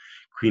called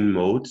Queen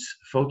Maud's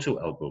photo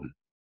album.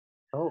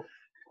 Oh.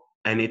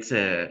 And it's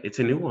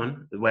a new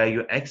one where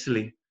you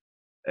actually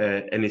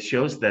and it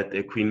shows that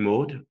Queen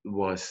Maud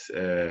was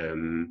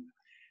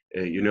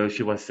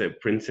she was a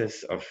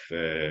princess of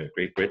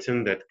Great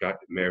Britain that got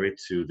married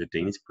to the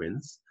Danish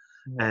prince,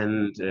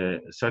 and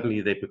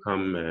suddenly they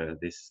become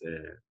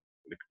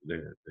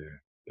the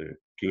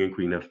king and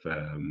queen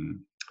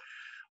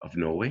of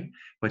Norway.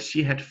 But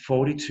she had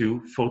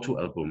 42 photo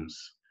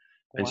albums,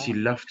 and she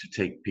loved to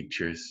take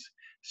pictures.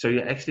 So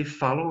you actually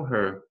follow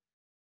her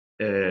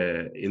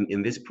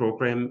in this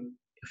program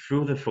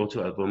through the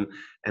photo album,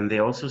 and they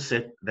also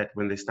said that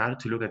when they started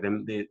to look at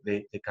them, they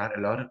got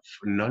a lot of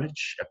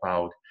knowledge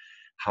about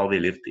how they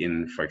lived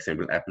in, for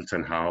example,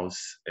 Appleton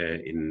House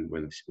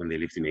when they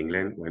lived in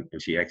England, when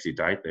she actually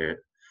died there,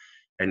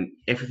 and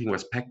everything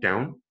was packed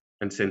down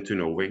and sent to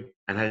Norway,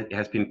 and it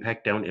has been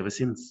packed down ever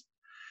since.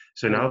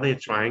 So now they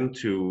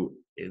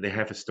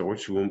have a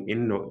storage room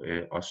in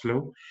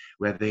Oslo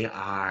where they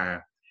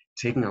are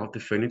taking out the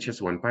furniture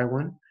one by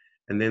one,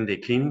 and then they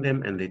clean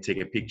them and they take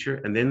a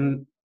picture, and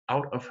then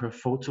out of her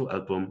photo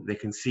album they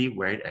can see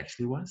where it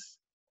actually was.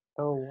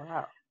 Oh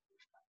wow!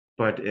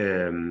 But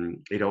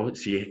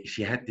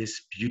she had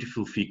this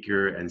beautiful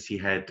figure, and she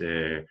had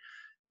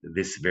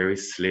this very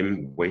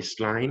slim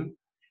waistline,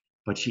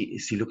 but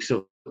she looked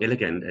so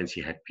elegant, and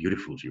she had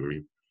beautiful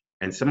jewelry.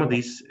 And some of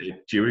these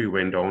jewelry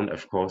went on,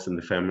 of course, in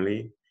the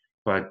family,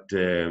 but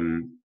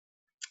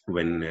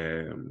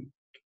when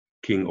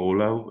King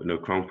Olav,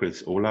 Crown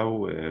Prince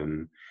Olav,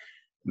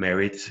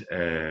 married,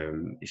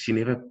 she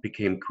never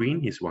became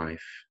queen, his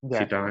wife. Yes.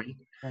 She died.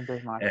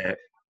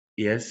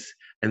 Yes,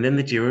 and then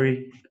the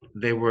jewelry,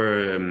 they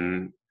were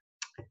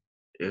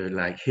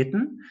like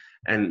hidden,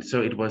 and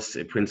so it was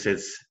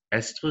Princess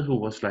Astrid who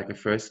was like a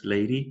first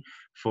lady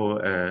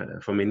for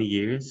many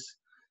years,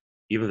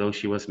 even though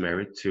she was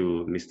married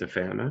to Mr.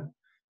 Ferner.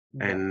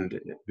 Yeah. and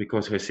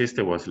because her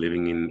sister was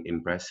living in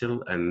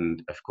Brazil,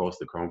 and of course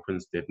the crown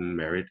prince didn't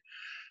marry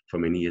for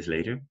many years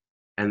later.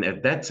 And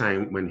at that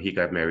time, when he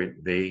got married,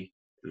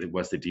 it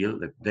was the deal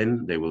that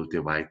then they will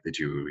divide the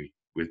jewelry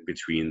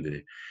between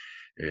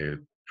the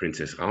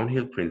Princess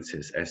Ragnhild,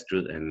 Princess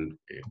Astrid, and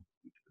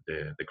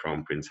the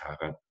crown prince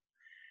Harald.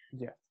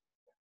 Yeah.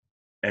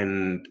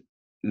 And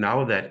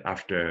now that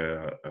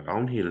after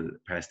Ragnhild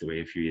passed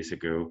away a few years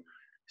ago,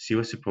 she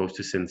was supposed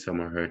to send some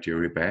of her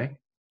jewelry back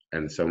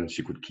and some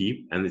she could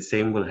keep. And the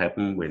same will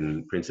happen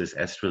when Princess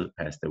Astrid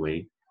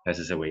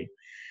passes away.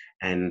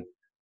 And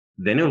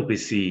then it will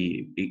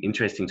be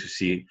interesting to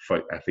see.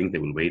 I think they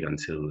will wait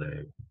until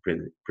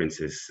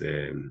Princess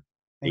Ingrid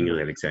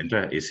Ingrid.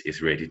 Alexandra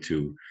is ready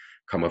to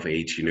come of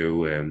age,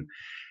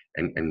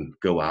 and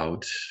go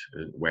out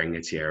wearing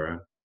a tiara.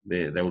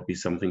 There will be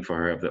something for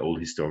her of the old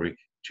historic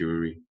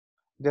jewelry.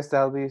 Just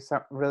that'll be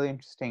really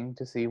interesting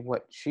to see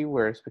what she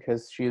wears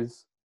because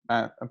she's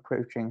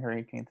approaching her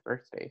 18th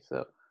birthday. So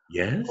we'll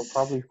Yes,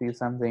 probably see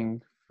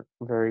something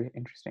very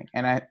interesting.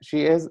 And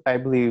she is, I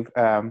believe,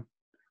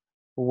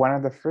 one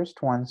of the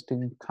first ones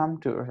to come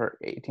to her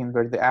 18th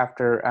birthday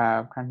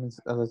after Princess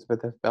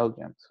Elizabeth of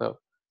Belgium. So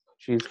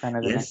she's kind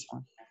of the next yes.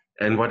 one.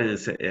 And what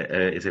is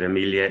it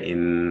Amelia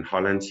in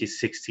Holland? She's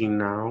 16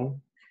 now.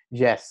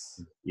 Yes.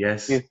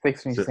 Yes. She's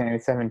 16, So she's going to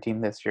be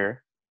 17 this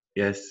year.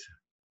 yes.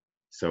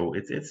 So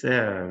it's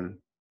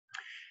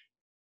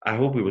I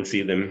hope we will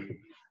see them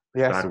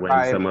Yes, start wearing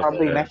by some of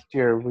probably the. next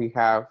year we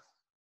have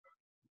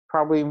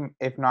probably,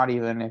 if not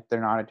even if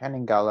they're not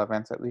attending gala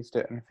events, at least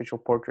an official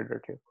portrait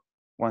or two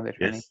when they're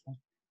turning. Yes.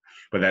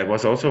 But that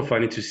was also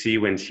funny to see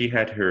when she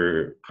had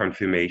her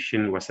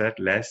confirmation. Was that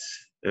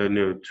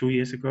no, 2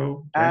 years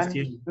ago? Last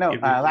year? And no,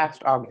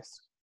 last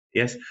August.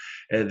 Yes,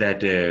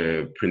 that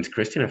Prince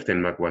Christian of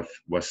Denmark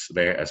was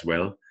there as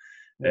well,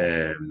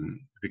 Yeah.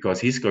 because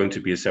he's going to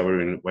be a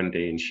sovereign one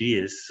day, and she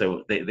is.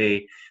 So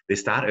they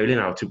start early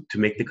now to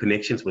make the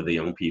connections with the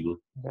young people.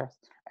 Yes,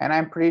 and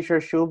I'm pretty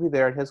sure she'll be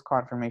there at his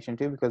confirmation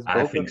too, because I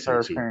both of think so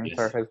her too. parents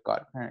are Yes, his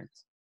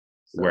godparents.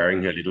 So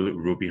wearing her little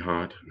ruby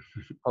heart.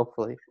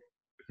 hopefully,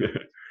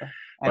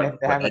 and if but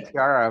they but have a that,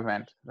 tiara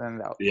event, then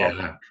that'll also be yeah,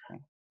 interesting.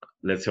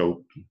 let's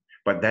hope.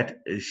 But that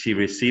she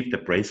received the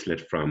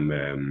bracelet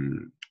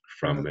from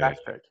Princess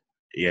Astrid.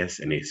 yes,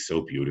 and it's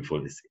so beautiful.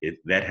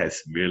 That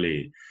has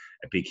really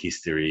a big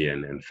history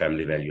and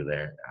family value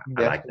there. I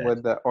Yes, like that.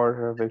 with the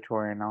Order of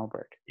Victoria and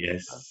Albert. So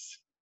Yes.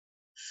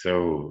 So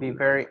be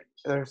very.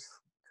 There's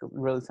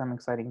really some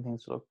exciting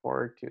things to look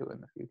forward to in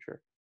the future.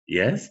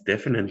 yes,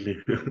 definitely.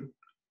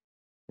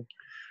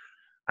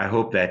 I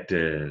hope that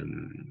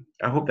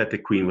the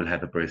Queen will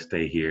have a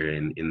birthday here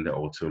in the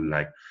autumn.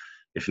 Like,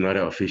 if not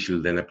an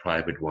official, then a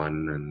private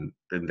one, and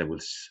then they will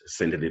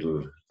send a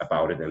little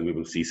about it, and we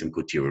will see some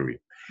good jewelry.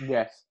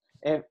 Yes,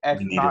 if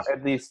We need not it.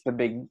 at least the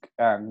big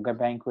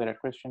banquet at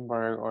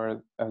Christianborg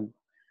or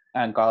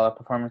a gala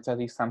performance, at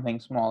least something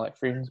small at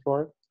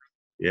Friedensborg.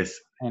 Yes,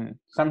 And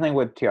something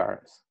with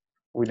tiaras.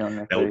 We don't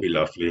that would necessarily. be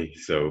lovely.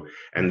 So,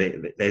 and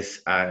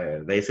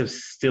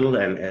there's still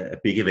a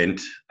big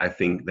event I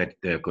think that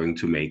they're going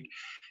to make,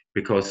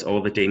 because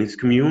all the Danish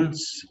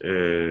communes,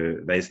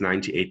 there's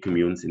 98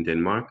 communes in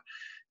Denmark,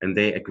 and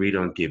they agreed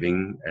on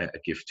giving a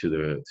gift to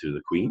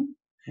the Queen,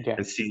 Yes.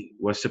 and she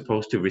was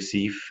supposed to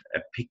receive a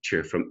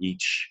picture from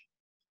each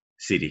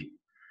city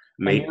And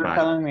you made were by.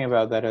 telling me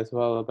about that as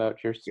well,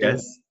 about your student.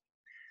 Yes,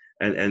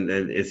 and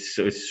it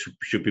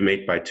should be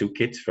made by two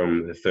kids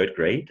from the third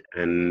grade,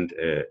 and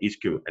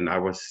and I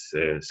was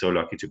so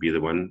lucky to be the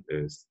one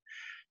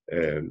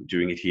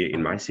doing it here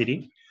in my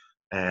city.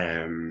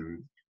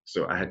 Um,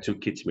 so I had two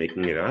kids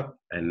making it up,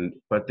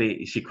 but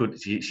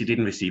she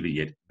didn't receive it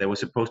yet. They were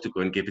supposed to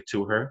go and give it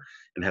to her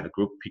and have a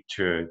group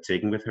picture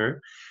taken with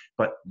her,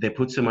 but they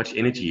put so much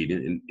energy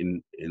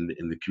in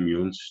the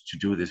communes to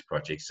do this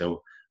project.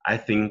 So I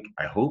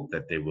hope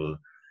that they will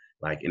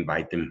like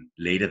invite them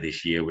later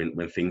this year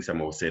when things are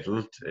more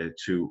settled,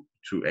 to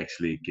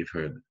actually give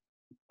her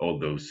all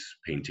those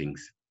paintings.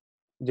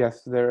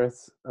 Yes, there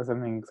is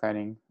something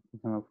exciting you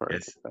can look forward to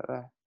Yes, about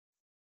that.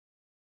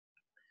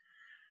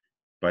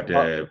 but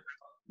Well,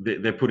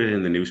 they put it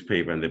in the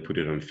newspaper and they put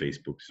it on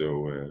Facebook,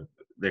 so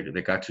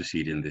they got to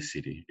see it in this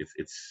city.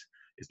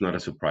 It's not a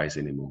surprise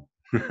anymore.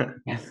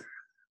 yes,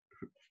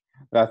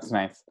 that's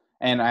nice.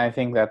 And I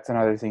think that's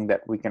another thing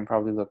that we can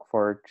probably look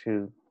forward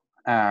to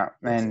Yes.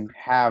 and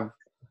have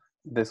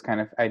this kind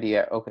of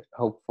idea, okay,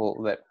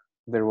 hopeful that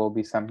there will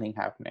be something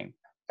happening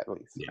at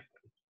least. Yeah.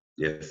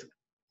 Yes.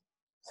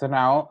 So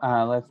now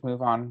let's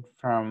move on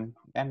from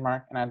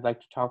Denmark, and I'd like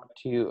to talk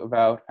to you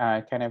about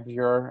kind of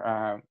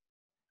your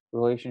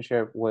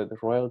relationship with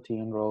royalty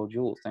and royal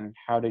jewels, and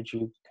how did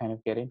you kind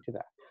of get into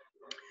that?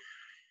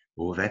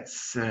 Well,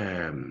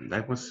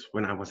 that was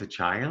when I was a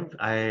child.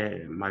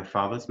 My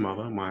father's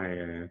mother,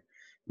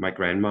 my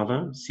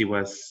grandmother, she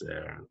was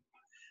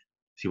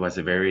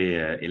a very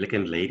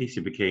elegant lady. She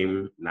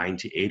became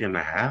 98 and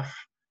a half.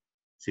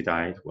 She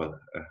died, well,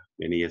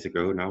 many years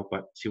ago now,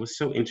 but she was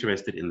so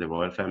interested in the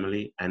royal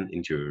family and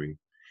in jewelry.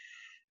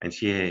 And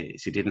she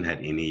didn't have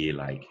any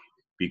like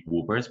big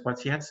whoopers, but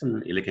she had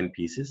some elegant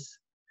pieces,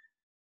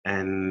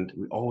 and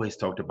we always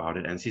talked about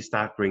it. And she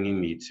started bringing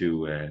me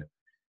to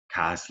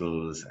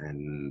castles,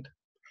 and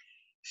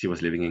she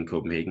was living in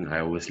Copenhagen. I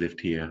always lived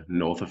here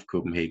north of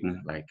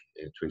Copenhagen, like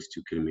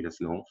 22 kilometers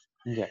north.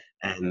 Yeah.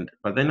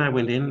 But then I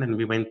went in and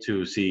we went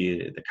to see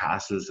the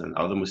castles and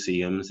other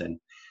museums, and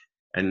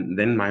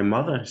then my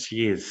mother,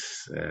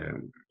 she's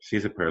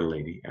a pearl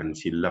lady, and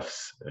she loves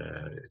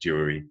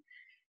jewelry,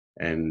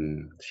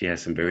 and she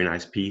has some very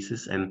nice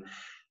pieces. And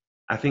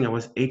I think I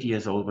was 8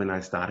 years old when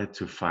I started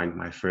to find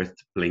my first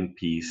bling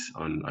piece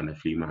on a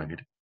flea market.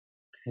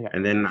 Yeah.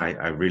 And then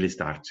I really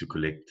started to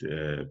collect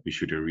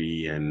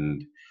bijouterie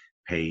and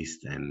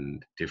paste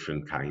and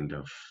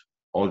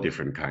all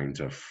different kinds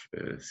of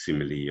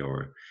simile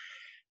or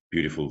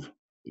beautiful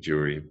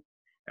jewelry.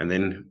 And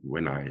then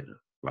when I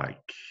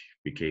like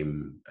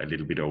became a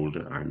little bit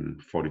older, I'm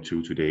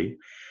 42 today,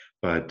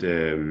 but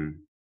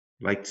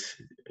like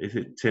is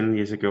it 10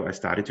 years ago, I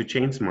started to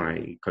change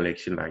my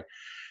collection, like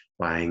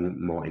buying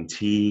more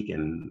antique,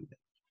 and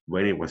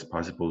when it was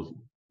possible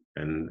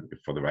and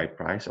for the right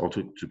price,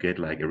 also to get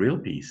like a real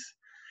piece,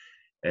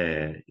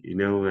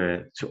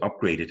 to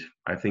upgrade it.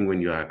 I think when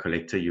you are a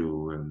collector,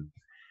 you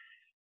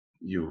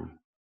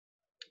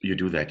you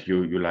do that.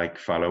 You like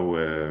follow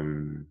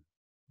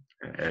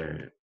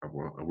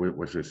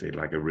what should I say,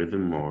 like a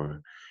rhythm,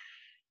 or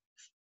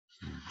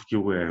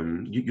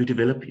you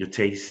develop your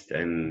taste,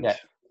 and Yes.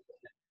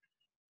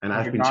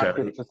 I've You're been drawn to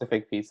traveling.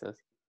 specific pieces.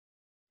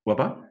 What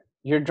about?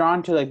 You're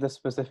drawn to like the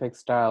specific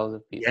styles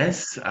of pieces.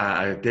 Yes,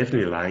 I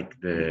definitely like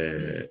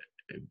the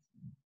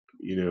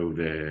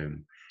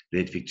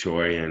late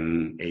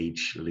Victorian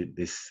age,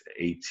 this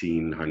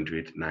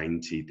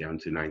 1890 down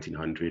to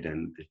 1900,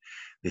 and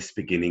this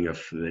beginning of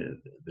the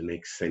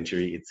next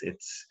century.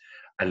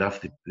 I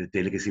love the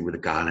delicacy with the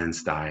garland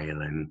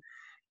style, and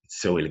it's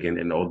so elegant.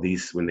 And all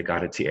these, when they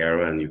got a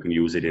tiara, and you can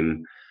use it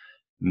in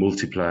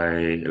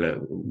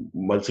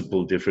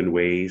multiple different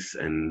ways,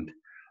 and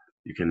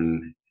you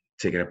can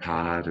take it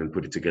apart and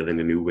put it together in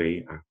a new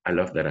way. I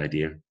love that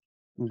idea.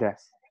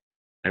 Yes.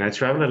 And I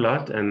travel a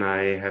lot, and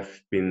I have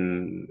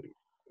been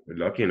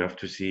lucky enough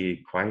to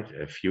see quite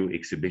a few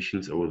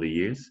exhibitions over the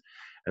years.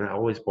 And I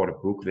always bought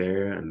a book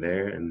there,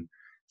 and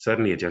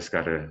suddenly I just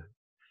got a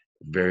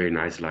very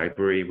nice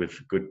library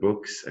with good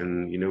books,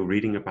 and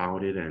reading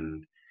about it.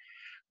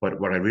 But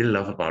what I really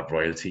love about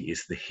royalty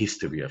is the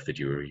history of the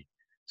jewelry.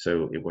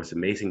 So it was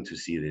amazing to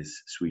see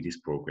this Swedish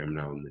program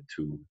now in the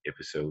 2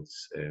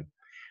 episodes,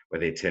 where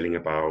they're telling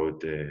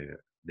about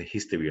the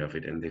history of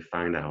it, and they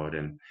find out,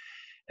 and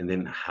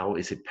then how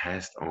is it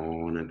passed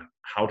on, and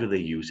how do they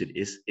use it?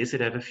 Is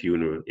it at a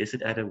funeral? Is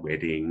it at a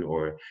wedding?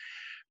 Or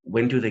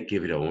when do they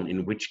give it on?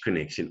 In which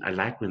connection? I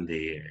like when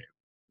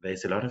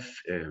there's a lot of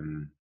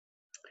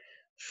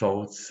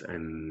thoughts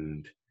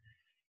and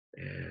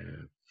uh,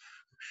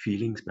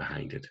 feelings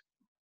behind it.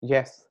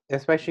 Yes,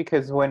 especially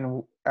because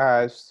when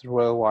as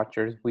royal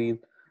watchers we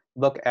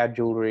look at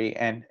jewelry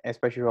and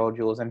especially royal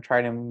jewels and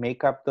try to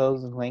make up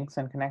those links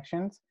and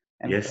connections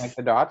and Yes, connect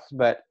the dots,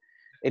 but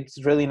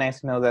it's really nice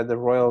to know that the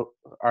royal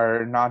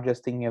are not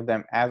just thinking of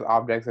them as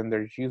objects and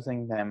they're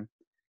using them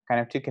kind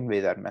of to convey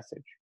that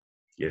message.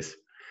 yes.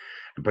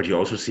 But you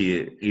also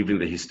see even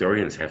the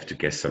historians have to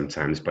guess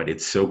sometimes, but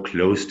it's so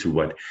close to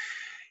what.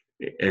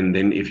 And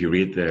then if you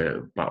read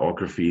the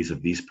biographies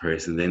of these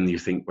person, then you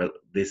think, well,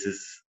 this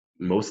is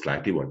most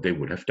likely what they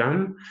would have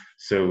done.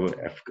 So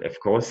of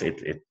course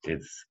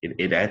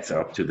it adds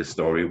up to the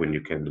story when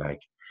you can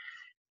like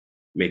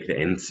make the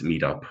ends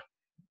meet up.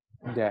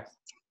 Yes.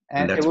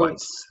 And And it that's why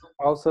was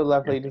also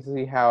lovely to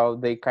see how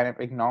they kind of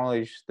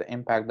acknowledge the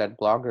impact that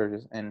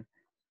bloggers and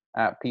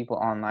people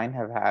online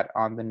have had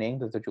on the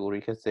names of the jewelry,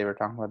 because they were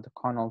talking about the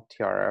Connell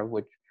tiara,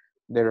 which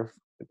they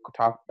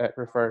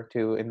refer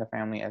to in the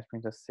family as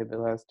Princess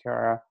Sibylla's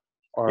tiara,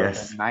 or the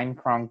yes,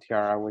 9-pronged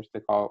tiara, which they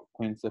call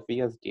Queen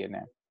Sophia's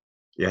DNA.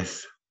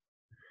 yes.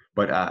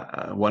 But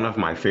one of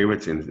my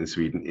favorites in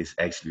Sweden is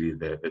actually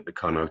the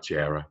Connor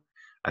tiara.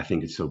 I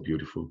think it's so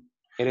beautiful.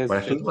 It But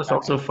I is think just it was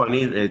stunning. also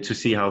funny to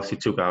see how she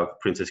took out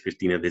Princess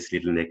Christina, this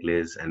little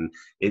necklace, and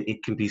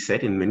it can be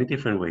said in many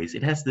different ways.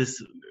 It has this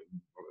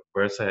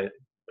versa,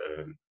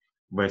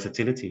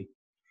 versatility.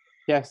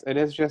 Yes, it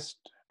is just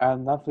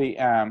lovely.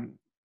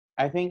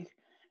 I think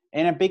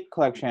in a big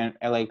collection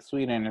like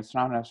Sweden, it's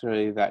not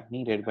necessarily that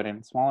needed, but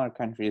in smaller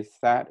countries,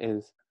 that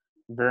is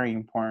very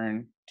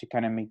important to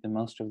kind of make the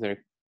most of their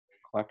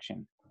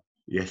collection.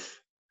 Yes,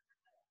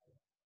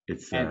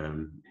 it's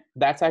And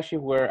that's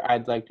actually where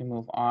I'd like to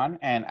move on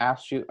and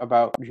ask you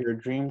about your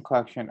dream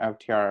collection of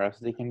tiaras.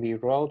 They can be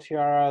royal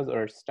tiaras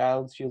or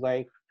styles you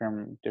like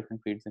from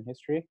different periods in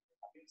history.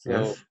 So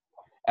yes,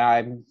 I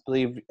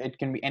believe it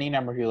can be any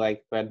number you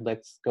like, but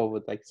let's go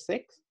with like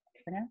 6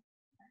 for now.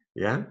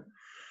 yeah.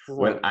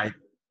 Well, So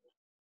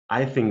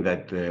I think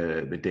that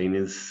the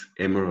Danish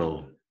emerald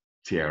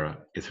tiara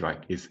is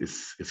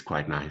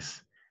quite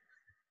nice.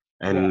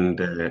 yeah,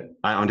 And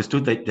I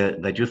understood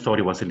that you thought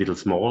it was a little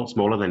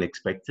smaller than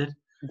expected.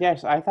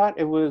 yes, I thought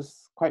it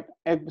was quite,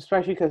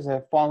 especially because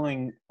the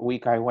following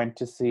week I went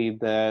to see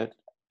the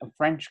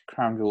French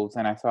crown jewels,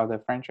 and I saw the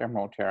French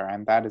emerald tiara,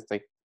 and that is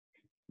like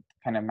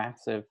kind of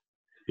massive,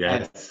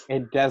 and Yes,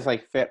 it does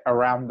like fit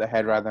around the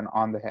head rather than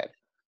on the head.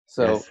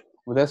 So yes.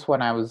 with this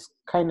one, I was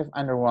kind of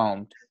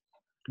underwhelmed,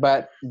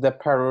 but the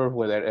parure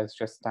with it is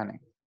just stunning.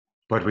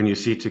 But when you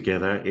see it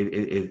together,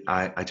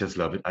 I just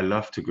love it. I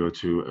love to go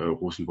to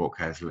Rosenborg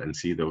Castle and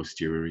see those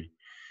jewelry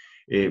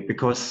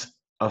because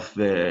of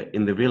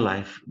in the real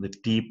life, the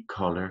deep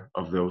color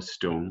of those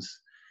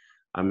stones.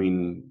 I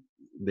mean,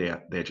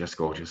 they're just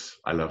gorgeous.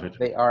 I love it.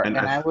 They are, And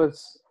and I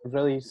was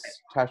really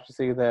touched to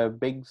see the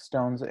big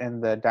stones in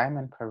the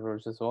diamond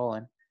parures as well.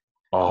 And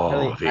oh,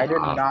 really, they I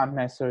did are. not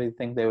necessarily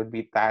think they would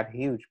be that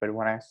huge, but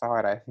when I saw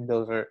it, I think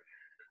those are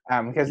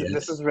because this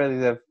Yes, is really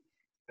the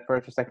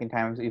first or second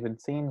time I've even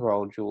seen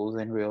royal jewels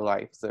in real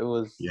life, so it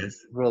was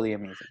yes. really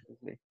amazing to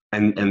see.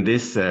 And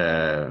this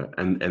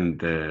and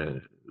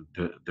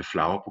the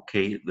flower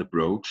bouquet, the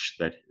brooch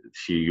that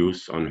she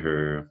used on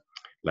her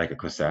like a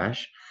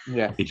corsage,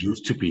 Yes. it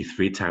used to be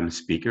 3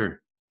 times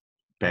bigger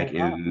back Oh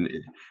wow.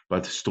 in.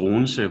 But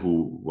Struense,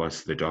 who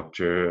was the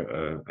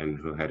doctor and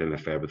who had an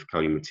affair with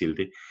Kali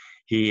Matilde,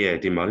 he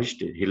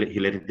demolished it. He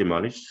let it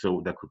demolished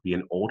so there could be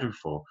an order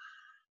for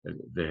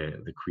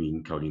the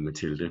Queen Kali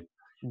Matilde.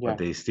 But Yeah.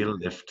 they still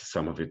left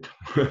some of it.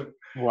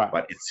 Wow.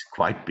 But it's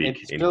quite big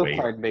It's still anyway.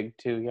 quite big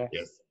too. Yes.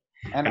 Yes.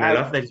 And And I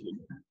love that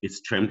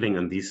it's trembling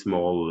on these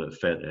small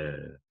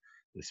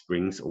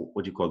springs, or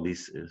what do you call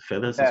these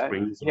feathers or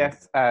springs? Or,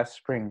 yes,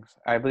 springs.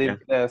 I yeah, believe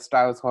the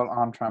style is called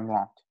en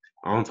tremblant.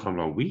 en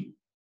tremblant, oui.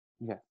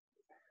 Yeah.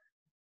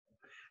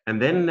 And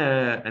then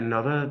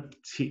another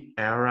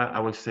era, I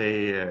would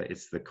say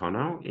it's the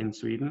Konau in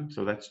Sweden.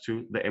 So that's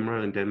two, the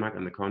emerald in Denmark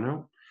and the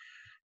Konau.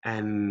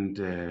 And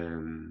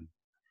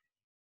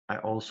I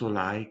also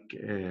like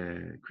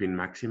Queen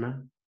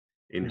Maxima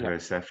in Yeah. her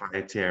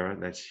sapphire tiara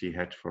that she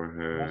had for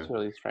That's her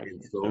really striking.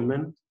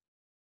 installment.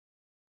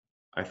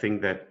 I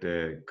think that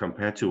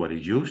compared to what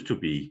it used to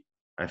be,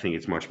 I think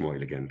it's much more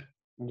elegant.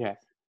 Yes.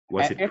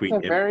 Was And it it's a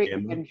very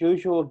Emma?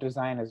 unusual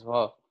design as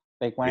well.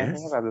 Like when I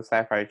think Yes. about the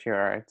sapphire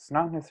tiara, it's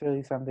not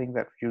necessarily something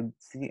that you'd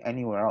see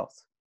anywhere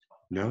else.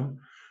 No.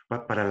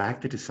 But I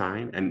like the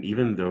design, and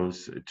even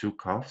those two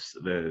cuffs,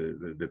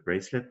 the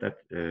bracelet that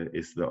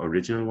is the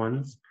original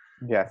ones,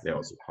 Yes, they're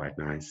also quite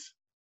nice.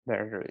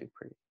 they're really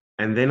pretty.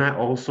 And then I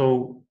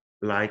also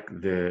like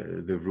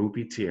the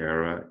ruby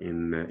tiara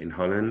in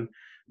Holland,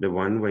 the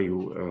one where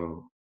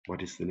you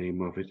what is the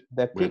name of it?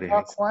 The Where they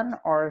have peacock one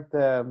or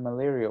the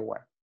malaria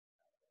one?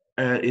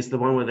 is the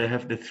one where they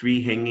have the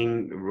 3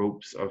 hanging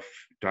ropes of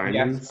Yes,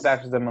 diamonds.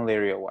 that's the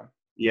malaria one.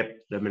 Yep,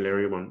 the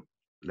malaria one.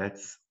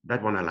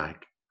 That one I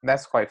like.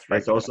 That's quite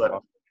There's striking as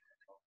well.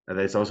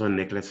 also a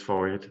necklace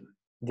for it.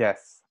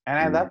 Yes, and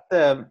I Mm,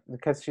 love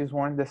because she's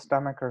worn the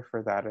stomacher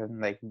for that in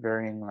like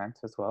varying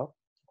lengths as well.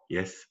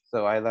 yes,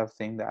 So I love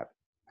seeing that.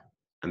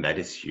 and that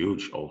is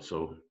huge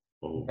also.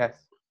 Oh,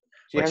 Yes,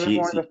 she but hasn't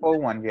worn the full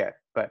one yet,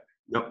 but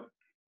no.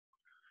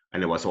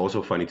 And it was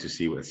also funny to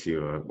see what she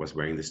was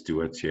wearing the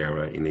Stuart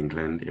tiara in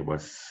England.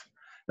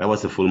 That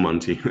was the full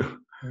Monty.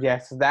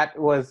 yes, that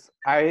was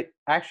I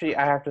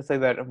have to say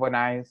that when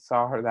I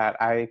saw her that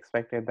I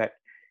expected that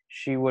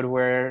she would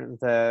wear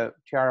the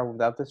tiara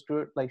without the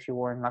Stuart like she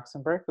wore in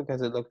Luxembourg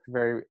because it looked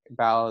very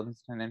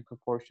balanced and in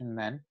proportion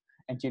then.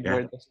 And she'd Yeah.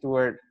 wear the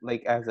Stuart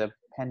like as a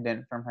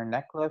pendant from her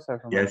necklace or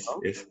from her Yes,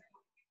 belt. yes.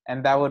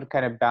 And that would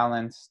kind of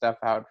balance stuff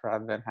out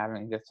rather than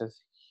having just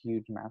this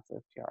huge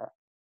massive tiara.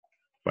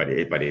 But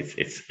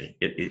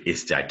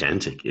it's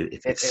gigantic.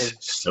 It It's is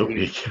so big.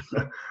 huge.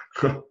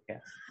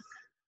 Yes.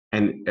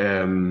 And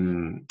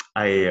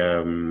I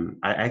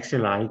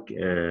actually like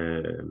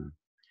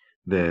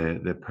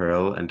the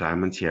pearl and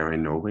diamond tiara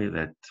in Norway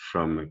that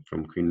from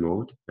Queen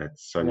Maud that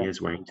Sonia Yeah.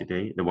 is wearing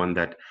today. The one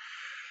that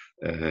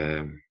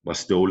was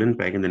stolen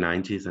back in the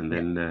 90s and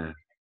then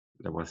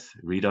that was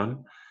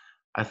redone.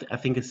 I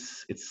think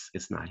it's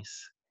nice.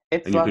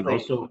 It's And lovely.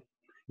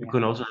 you Yeah.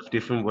 can also have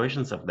different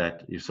versions of that.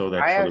 You saw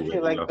that I for the actually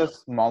wedding like of the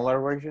smaller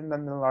version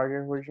than the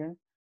larger version,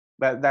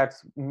 but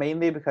that's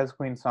mainly because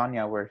Queen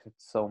Sonia wears it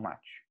so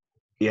much.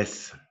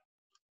 yes.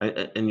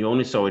 And you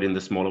only saw it in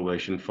the smaller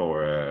version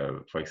for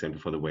example,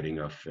 for the wedding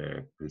of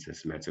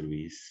Princess Märtha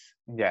Louise.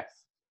 Yes.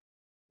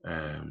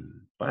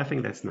 But I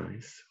think that's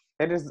nice.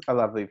 It is a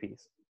lovely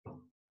piece.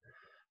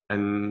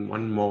 And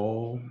one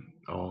more,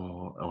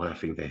 oh, I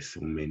think there's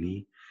so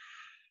many.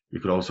 We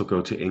could also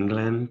go to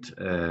England.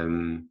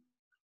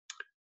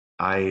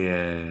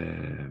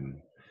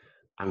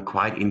 I'm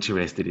quite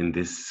interested in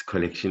this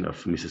collection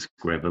of Mrs.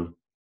 Greville.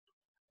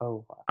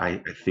 Oh, wow.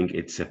 I think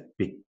it's a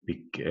big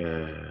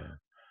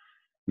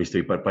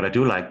mystery, but I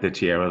do like the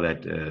tiara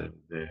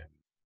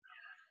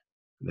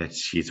that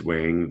she's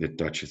wearing, the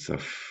Duchess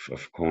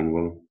of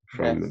Cornwall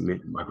from Yes.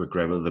 Margaret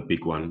Greville, the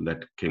big one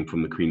that came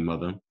from the Queen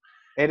Mother.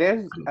 It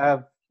is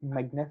a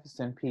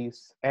magnificent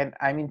piece. And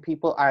I mean,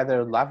 people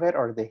either love it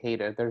or they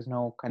hate it. There's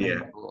no kind of Yeah,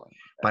 middle.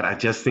 but I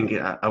just think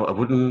I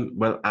wouldn't.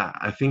 Well,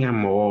 I think I'm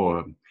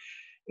more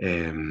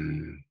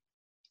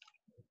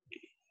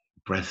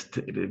breast.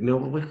 No,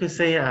 we could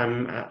say I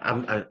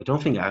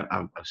don't think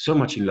I'm so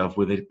much in love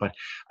with it, but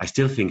I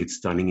still think it's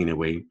stunning in a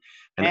way,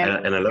 And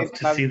and I love it's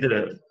to see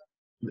lovely.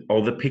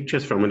 all the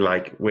pictures from it,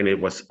 like when it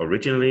was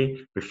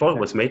originally before it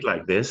was made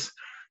like this.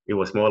 It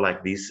was more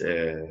like these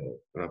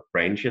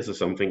branches or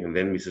something, and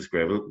then Mrs.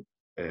 Gravel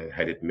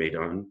had it made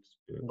on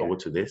Yeah. over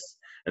to this,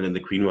 and then the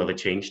Queen Mother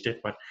changed it.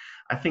 But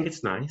I think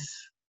it's nice.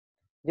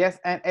 Yes,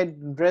 and it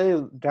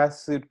really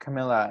does suit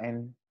Camilla,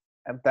 and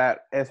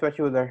that,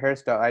 especially with her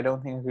hairstyle, I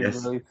don't think it would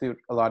Yes. really suit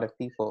a lot of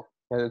people.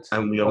 'Cause it's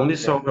And we only totally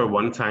saw different. her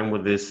one time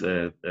with this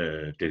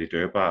Dede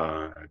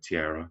Durbar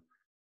tiara.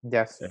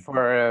 Yes,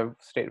 for a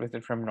state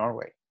visit from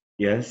Norway.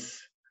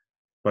 Yes,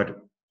 but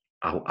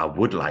I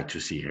would like to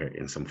see her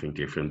in something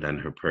different than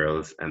her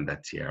pearls and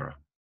that tiara.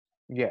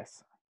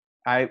 Yes,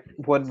 I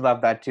would love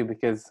that too,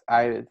 because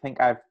I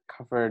think I've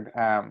covered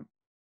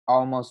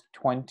almost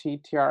 20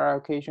 tiara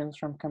occasions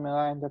from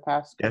Camilla in the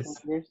past couple of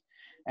Yes, years,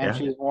 and yeah,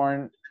 she's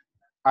worn,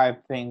 I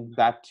think,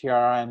 that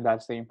tiara and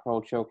that same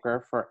pearl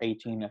choker for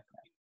 18 of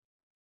them.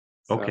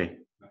 So, okay.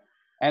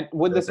 and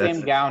with the That's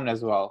same gown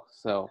as well.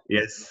 So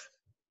yes,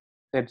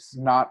 it's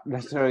not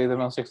necessarily the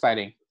most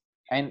exciting.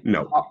 And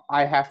no,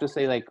 I have to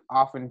say, like,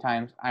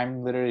 oftentimes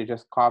I'm literally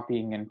just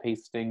copying and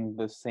pasting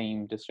the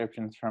same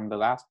descriptions from the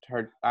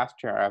her last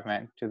tiara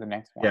event to the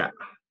next one, yeah,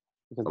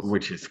 because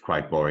which is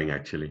quite boring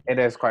actually. it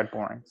is quite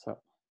boring. So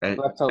And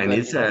let's hope and that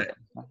it's she learns a from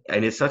this one.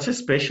 and it's such a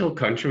special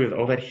country with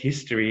all that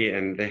history,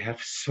 and they have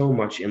so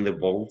much in the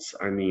vaults.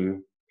 I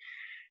mean,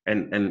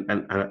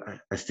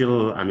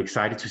 I'm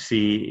excited to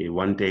see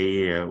one day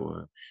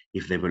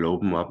if they will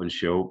open up and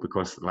show,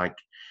 because like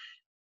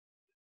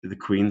the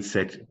Queen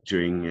said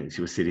during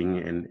she was sitting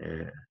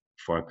in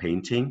for a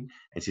painting,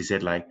 and she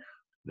said like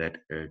that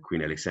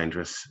Queen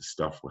Alexandra's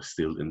stuff was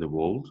still in the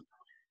vault.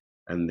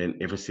 And then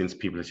ever since,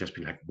 people have just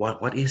been like,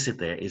 what is it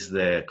there? Is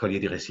the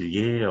Collier de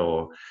Resilier,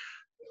 or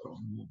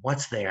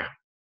what's there?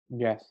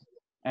 Yes,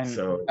 and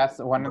So, that's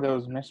one of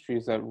those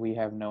mysteries that we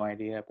have no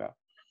idea about.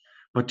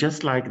 but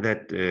just like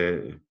that,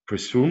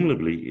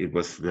 presumably it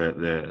was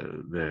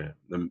the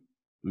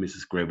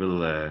Mrs.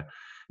 Greville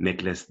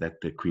necklace that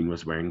the Queen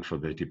was wearing for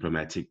the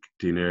diplomatic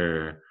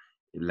dinner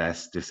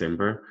last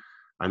December.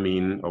 I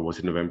mean, or was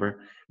it November?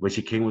 Where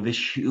she came with this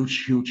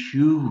huge, huge,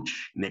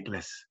 huge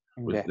necklace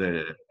with Yes,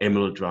 the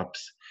emerald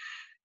drops.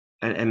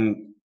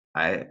 And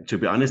to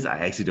be honest, I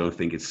actually don't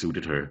think it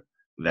suited her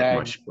that I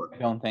much.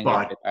 don't think it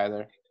But did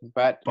either,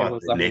 but it but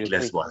was the lovely to see.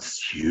 necklace was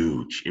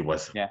huge. It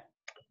was, Yeah,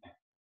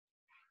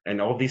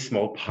 and all these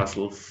small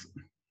puzzles.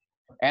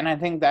 and I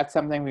think that's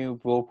something we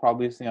will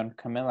probably see on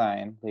Camilla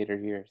in later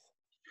years,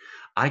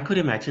 I could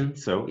imagine.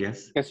 So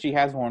yes, because she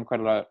has worn quite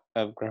a lot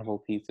of gravel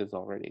pieces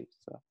already.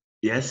 So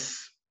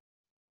yes,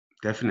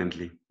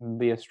 definitely. it'll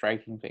be a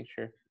striking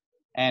picture.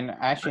 And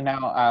actually, now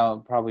I'll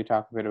probably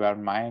talk a bit about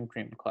my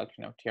dream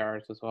collection of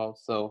tiaras as well.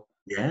 So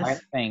I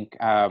Yes, think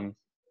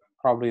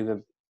probably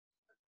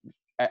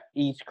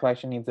each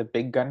collection needs a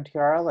big gun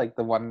tiara, like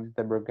the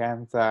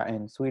Braganza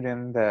in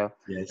Sweden, the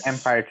yes,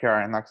 Empire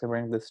tiara in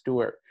Luxembourg, the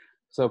Stuart.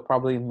 So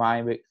probably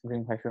my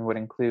dream collection would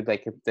include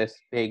like this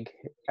big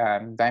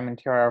diamond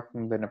tiara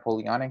from the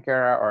Napoleonic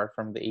era or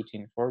from the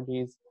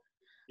 1840s.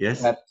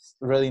 yes. That's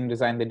really in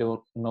design they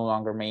don't no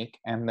longer make.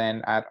 And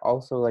then I'd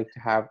also like to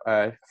have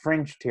a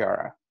fringe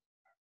tiara,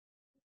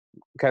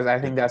 because I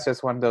think that's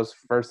just one of those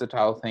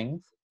versatile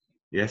things,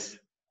 Yes.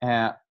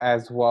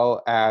 as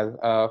well as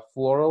a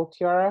floral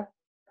tiara,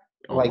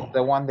 like Oh,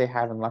 the one they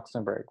have in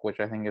Luxembourg, which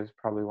I think is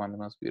probably one of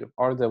the most beautiful,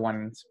 or the one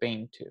in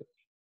Spain too.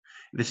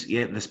 this,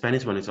 yeah, the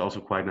Spanish one is also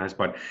quite nice.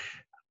 But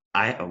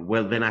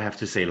well, then I have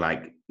to say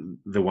like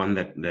the one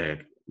that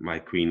my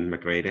Queen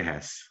Margrethe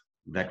has.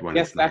 That one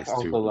Yes, is that's nice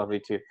also too.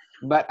 lovely too.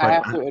 But I But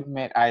have to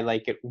admit, I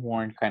like it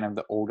worn kind of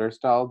the older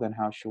style than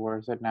how she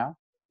wears it now.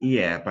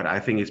 yeah, but I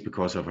think it's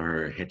because of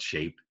her head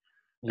shape.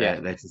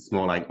 Yes, That it's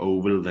more like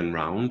oval than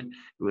round.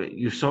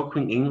 You saw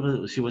Queen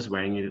Ingrid; she was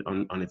wearing it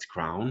on its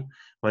crown.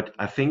 But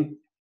I think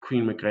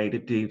Queen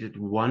Margrethe did it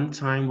one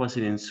time. Was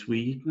it in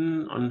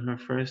Sweden on her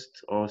first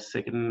or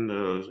second,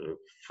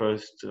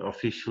 first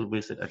official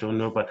visit? I don't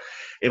know. But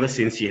ever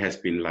since, she has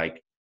been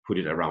like put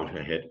it around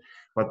her head.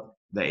 But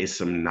there is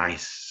some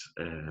nice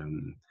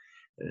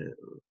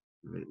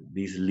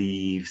these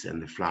leaves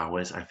and the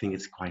flowers. I think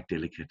it's quite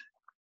delicate.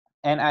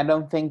 and I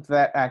don't think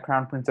that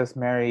Crown Princess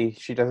Mary,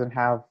 she doesn't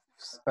have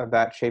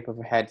that shape of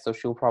a head, so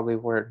she'll probably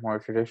wear it more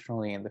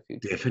traditionally in the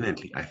future.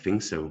 Definitely, I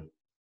think so.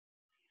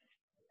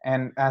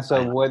 And so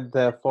I with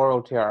the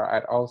floral tiara,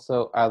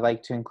 I'd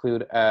like to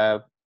include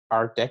a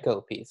Art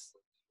Deco piece,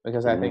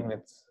 because I think ooh.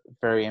 it's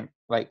very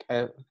like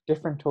a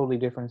totally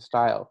different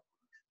style,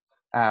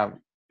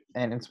 um,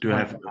 and it's Do you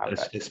have wonderful to have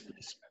that too.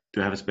 do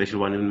you have a special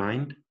one in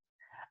mind?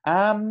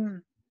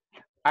 Um,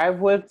 I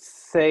would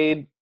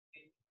say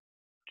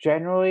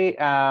generally,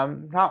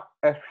 not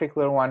a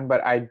particular one,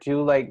 but I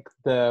do like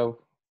the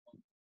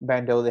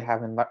bandeau they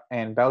have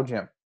in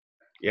Belgium,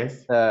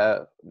 Yes,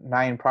 the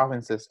Nine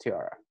Provinces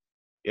tiara,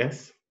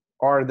 yes.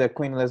 or the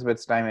Queen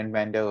Elizabeth's diamond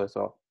bandeau as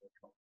well.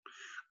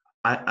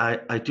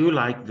 I do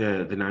like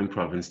the Nine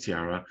Province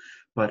tiara,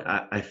 but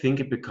I think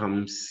it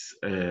becomes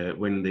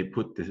when they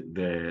put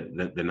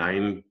the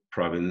 9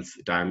 province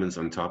diamonds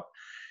on top,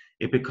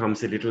 it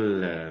becomes a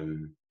little.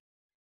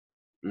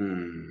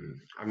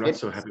 I'm not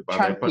so It's happy about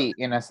that, but chunky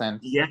in a sense.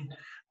 yeah,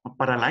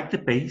 but I like the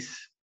base,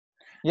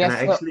 and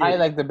Yes, so I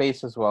like the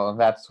base as well, and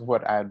that's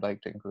what I'd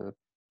like to include.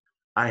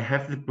 I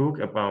have the book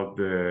about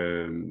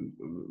the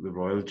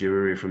royal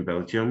jewelry from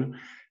Belgium.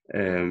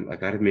 I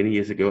got it many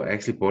years ago. I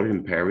actually bought it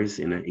in Paris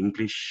in an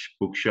English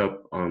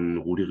bookshop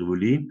on Rue de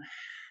Rivoli,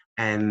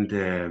 and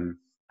it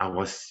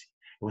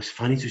was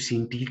funny to see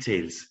in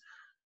details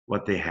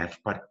what they have,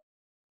 but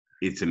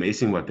it's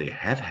amazing what they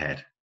have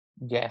had.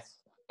 Yes,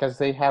 because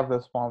they have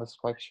the smallest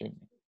collection.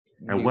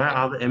 And You where can.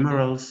 are the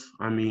emeralds?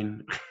 I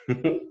mean,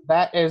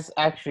 That is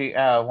actually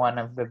one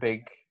of the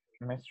big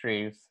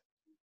mysteries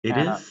it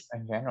is.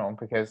 in general,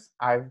 because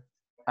I've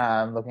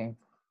looking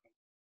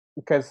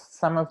because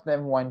some of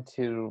them went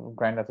to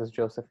Grandduchess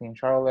Josephine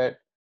Charlotte,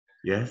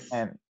 Yes,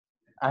 and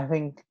I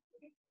think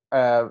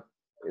uh,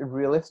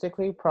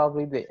 realistically,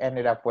 probably they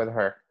ended up with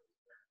her.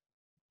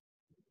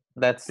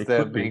 That's it the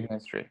could be. big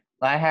mystery.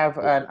 I have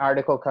an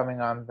article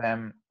coming on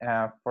them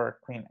for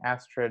Queen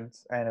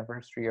Astrid's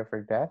anniversary of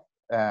her death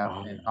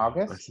Oh, in that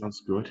August.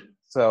 sounds good.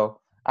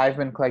 So I've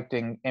been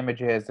collecting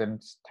images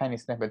and tiny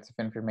snippets of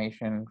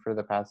information for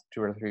the past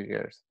 2 or 3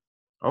 years.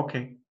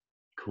 Okay,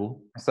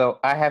 cool. So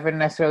I haven't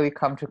necessarily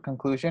come to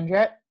conclusions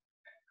yet,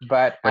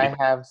 but But I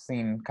have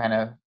seen kind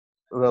of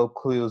little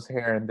clues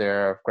here and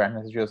there of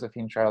Grandmistress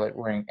Josephine Charlotte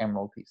wearing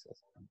emerald pieces.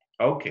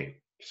 okay,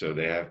 so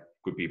they have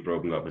could be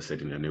broken up and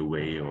set in a new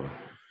way, or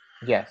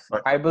Yes,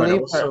 but I but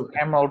believe her also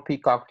emerald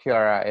peacock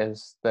tiara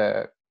is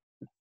the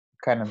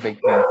kind of big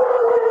thing.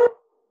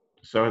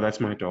 sorry, that's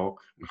my dog.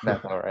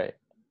 That's all right.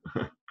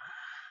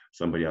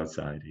 Somebody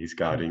outside, he's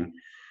guarding.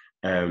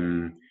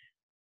 Um,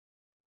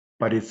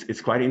 but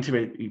it's quite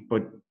intimate.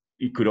 But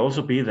it could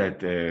also be that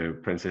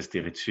Princess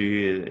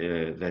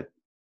Diritu that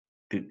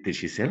did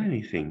she sell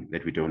anything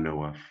that we don't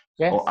know of, or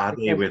Yes, are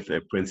they because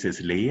with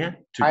Princess Leia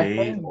I today?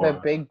 think the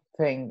Or big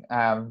thing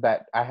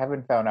that I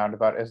haven't found out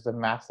about is the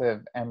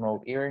massive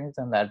emerald earrings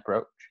and that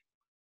brooch.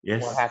 What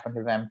yes, happened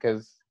to them?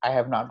 Because I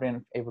have not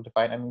been able to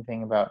find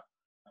anything about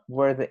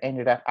where they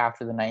ended up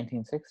after the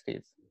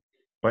 1960s.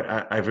 but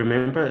I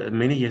remember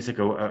many years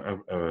ago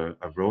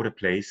I wrote a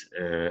place,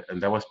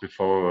 and that was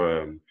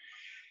before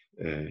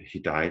he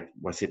died.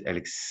 Was it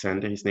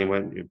Alexander? His name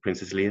was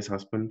Princess Leia's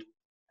husband.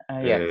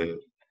 Yes,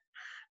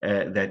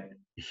 Uh, that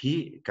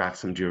he got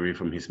some jewelry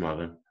from his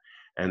mother,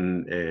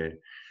 and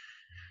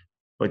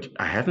but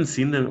I haven't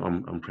seen them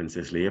on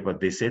Princess Leia. But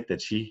they said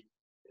that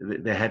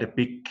they had a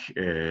big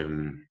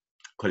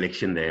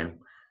collection there.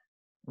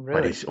 But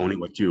really. it's only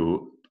what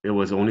you. It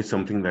was only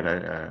something that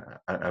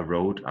I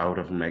wrote out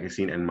of a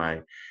magazine, and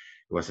it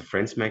was a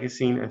French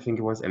magazine, I think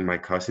it was, and my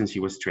cousin, she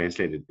was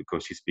translated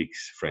because she speaks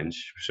French,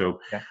 so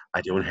Yeah.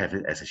 I don't have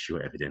it as a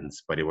sure evidence.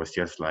 But it was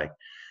just like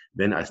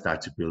then I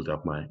start to build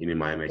up in my Because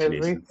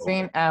imagination. we've Oh,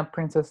 seen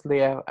Princess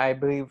Leia, I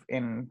believe,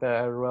 in the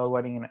royal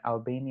wedding in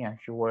Albania.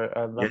 She wore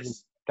a lovely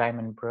yes,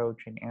 diamond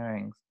brooch and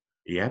earrings.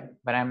 yeah.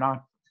 But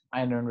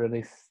I don't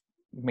really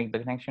make the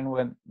connection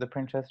with the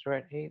Princess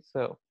directly.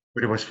 So,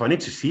 But it was funny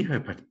to see her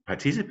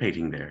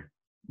participating there.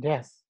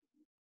 yes.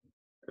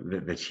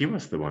 That she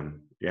was the one.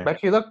 Yeah. But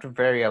she looked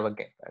very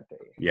elegant that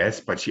day. Yes,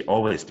 but she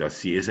always does.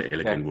 She is an Yes,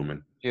 elegant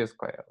woman. she is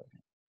quite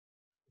elegant.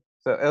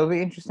 So it'll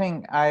be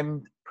interesting.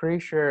 I'm pretty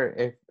sure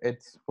if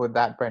it's with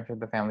that branch of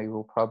the family,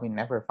 we'll probably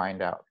never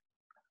find out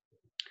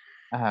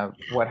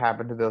what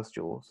happened to those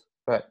jewels.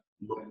 But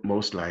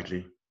Most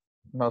likely.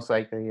 most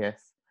likely,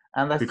 yes.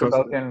 Unless the Because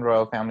Belgian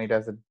royal family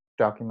does a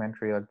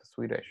documentary like the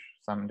Swedish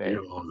someday.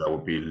 that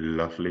would be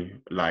lovely.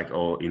 Like,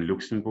 or in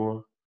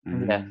Luxembourg.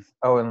 Yes.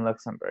 Oh, in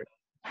Luxembourg.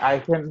 I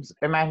can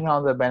imagine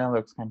all the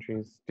Benelux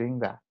countries doing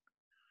that.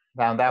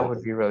 Now that would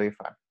Oh, be really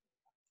fun.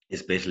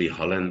 especially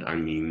Holland. I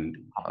mean,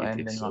 Holland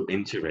it's and so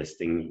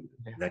interesting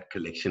yes. that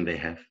collection they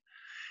have,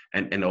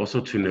 and also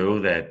to know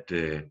that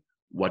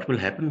what will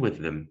happen with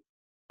them.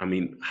 I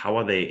mean, how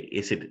are they?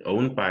 Is it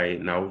owned by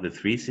now the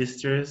three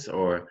sisters,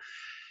 or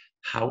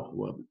how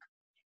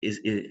is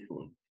it?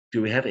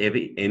 Do we have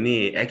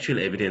any actual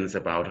evidence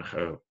about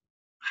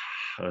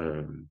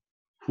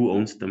who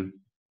owns them?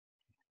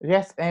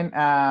 Yes, and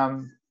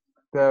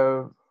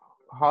the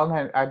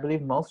Holland, I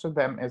believe most of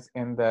them is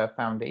in the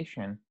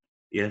foundation,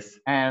 Yes,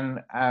 and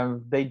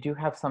they do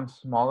have some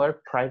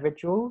smaller private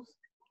jewels,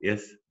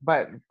 yes,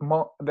 but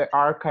they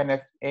are kind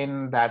of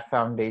in that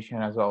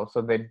foundation as well,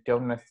 so they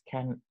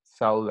can't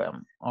sell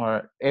them,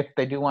 or if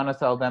they do want to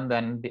sell them,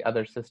 then the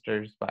other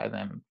sisters buy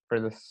them for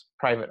this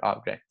private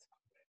object.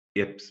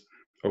 yep.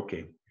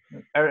 Okay.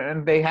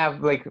 And they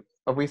have like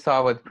we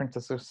saw with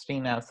Princess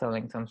Christina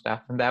selling some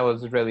stuff, and that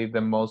was really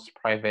the most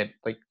private,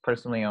 like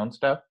personally owned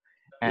stuff.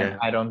 And Yeah.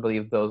 I don't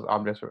believe those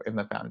objects were in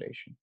the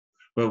foundation.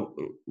 Well,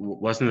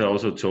 wasn't it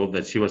also told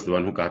that she was the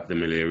one who got the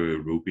malaria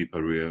ruby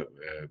parure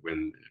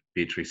when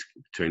Beatrix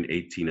turned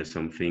 18 or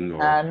something?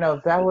 Or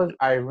No, that was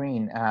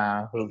Irene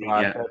who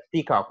got yeah, the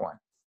peacock one.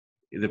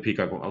 The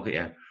peacock one. Okay,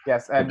 yeah.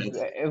 Yes, But and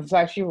it was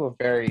actually a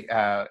very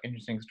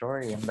interesting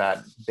story in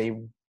that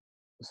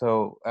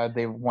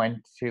they went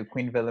to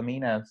Queen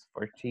Wilhelmina's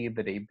for tea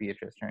the day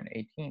Beatrice turned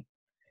 18,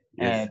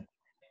 yes,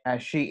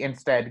 and she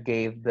instead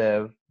gave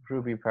the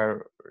ruby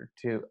pearl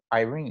to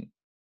Irene,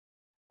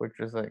 which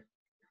was like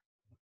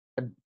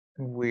a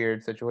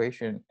weird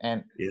situation.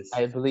 And yes.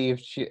 I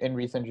believe in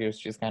recent years,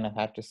 she's kind of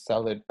had to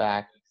sell it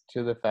back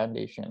to the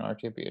foundation or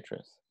to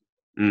Beatrice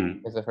Mm,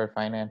 because of her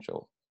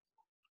financial.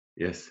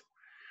 yes.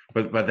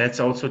 But that's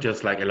also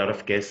just like a lot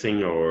of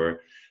guessing,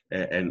 or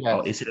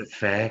Yes, is it a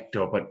fact,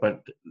 or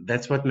but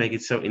that's what makes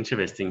it so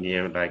interesting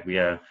here. Like we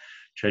are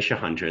treasure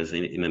hunters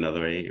in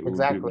another way.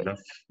 exactly.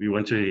 We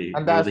want to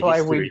And know that's the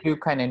why we history. do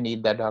kind of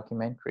need that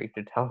documentary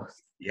to tell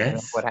us, what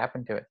Yes,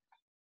 happened to it.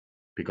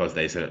 because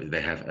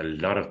they have a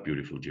lot of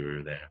beautiful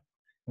jewelry there.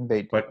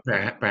 They do. But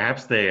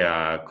perhaps they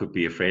could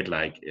be afraid,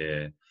 like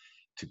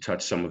to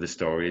touch some of the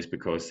stories,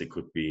 because it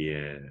could be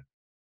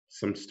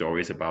some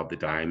stories about the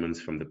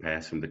diamonds from the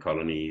past, from the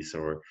colonies,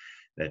 or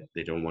that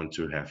they don't want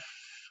to have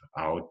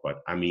out. But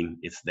I mean,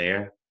 it's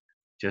there.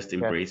 Just Yes.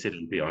 embrace it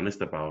and be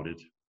honest about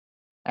it.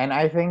 And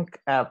I think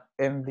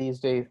in these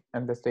days,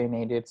 in this day and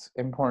age, it's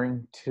important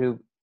to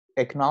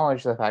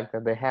acknowledge the fact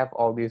that they have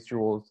all these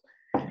jewels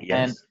and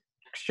Yes,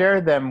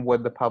 share them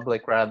with the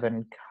public rather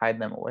than hide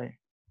them away.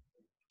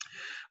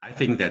 I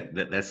think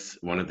that's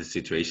one of the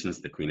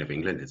situations the Queen of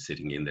England is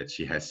sitting in, that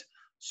she has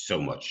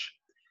so much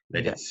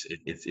that Yeah.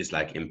 it's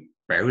like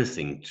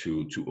embarrassing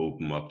to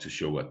open up to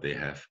show what they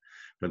have.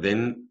 But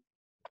then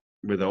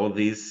with all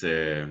these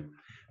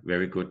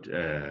very good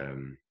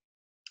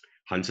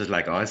hunters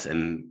like us,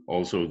 and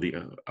also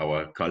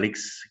our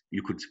colleagues,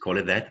 you could call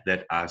it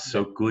that are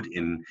so good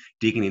in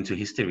digging into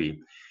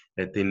history,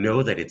 that they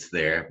know that it's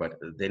there, but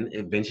then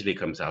eventually it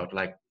comes out,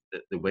 like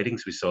the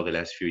weddings we saw the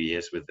last few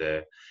years with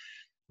the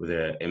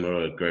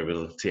emerald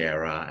Gabriel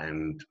tiara,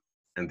 and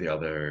the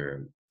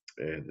other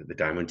the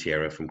diamond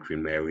tiara from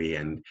Queen Mary,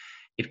 and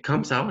it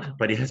comes out,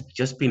 but it has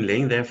just been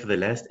laying there for the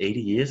last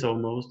 80 years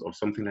almost, or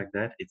something like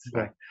that. It's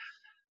Yeah. like,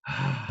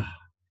 ah,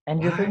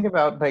 And you why? think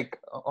about like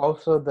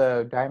also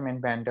the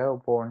diamond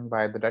bandeau worn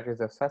by the Duchess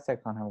of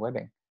Sussex on her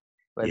wedding.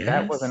 Like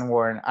that Yes. wasn't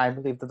worn. I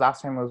believe the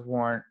last time it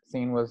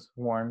was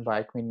worn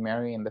by Queen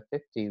Mary in the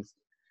 50s,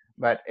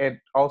 but it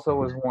also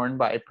was Mhm. worn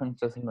by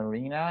Princess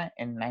Marina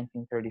in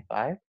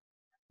 1935.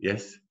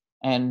 Yes.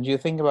 And you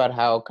think about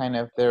how kind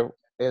of there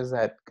is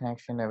that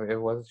connection of it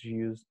was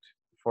used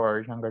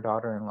for younger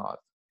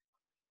daughter-in-laws,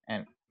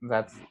 and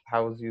that's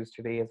how it's used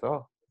today as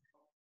well.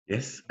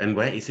 Yes. And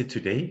where is it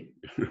today?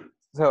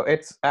 So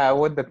it's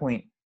with the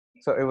Queen.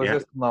 So it was Yeah.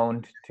 just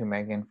loaned to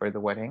Meghan for the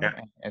wedding, Yeah.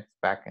 and it's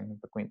back in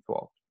the Queen's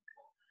vault.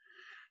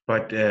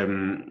 But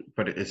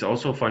it's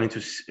also funny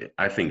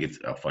I think it's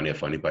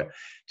funny, but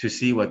to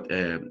see what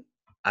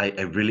I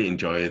really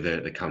enjoy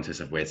the Countess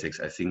of Wessex.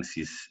 I think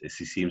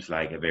she seems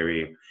like a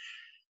very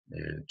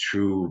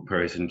true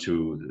person to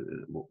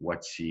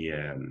what she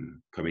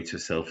commits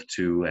herself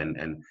to,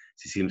 and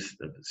she seems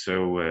so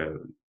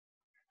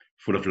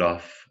full of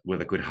love,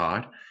 with a good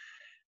heart.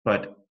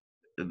 But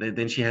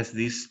then she has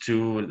these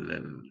two,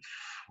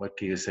 what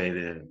can you say,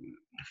 the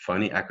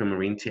funny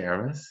aquamarine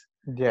tiaras,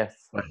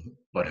 Yes,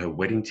 but her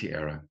wedding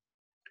tiara.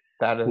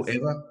 that is.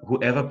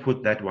 Whoever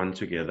put that one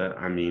together,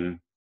 I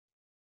mean.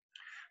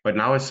 But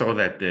now I saw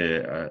that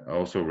I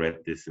also read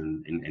this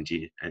in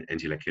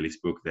Angela Kelly's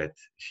book, that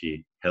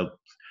she helped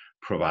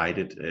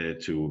provided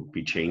to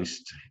be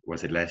changed.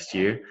 Was it last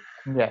year?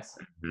 Yes,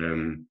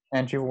 Um,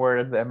 and she wore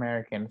it at the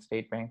American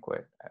State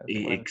Banquet as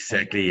well.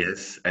 exactly,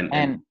 yes. And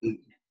And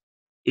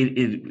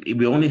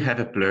we only have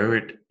a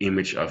blurred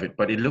image of it,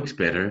 but it looks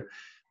better.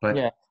 But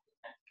yeah,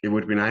 it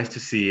would be nice to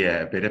see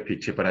a better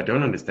picture. But I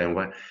don't understand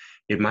why.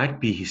 It might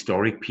be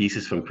historic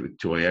pieces from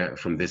Victoria,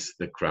 from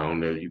the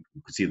crown. You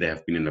could see they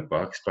have been in a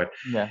box, but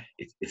yeah,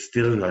 it's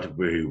still not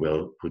very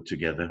well put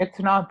together. it's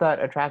not that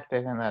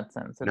attractive in that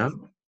sense. It's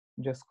No?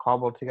 just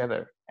cobbled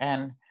together.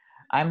 And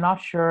I'm not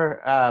sure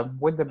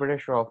with the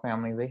British royal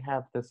family, they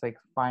have this like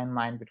fine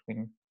line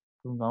between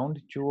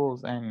loaned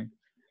jewels and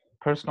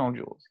personal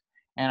jewels.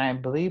 And I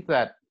believe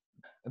that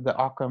the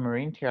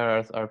aquamarine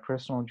tiaras are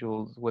personal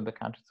jewels with the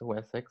Countess of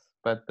Wessex,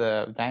 but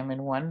the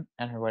diamond one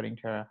and her wedding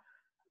tiara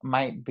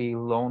might be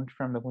loaned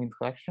from the Queen's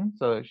collection,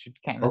 so she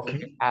can't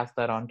necessarily Okay. pass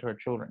that on to her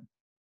children.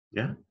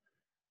 Yeah,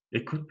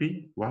 it could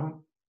be.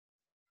 Wow.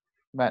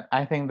 But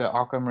I think the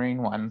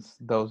aquamarine ones,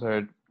 those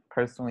are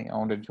personally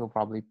owned, and she'll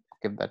probably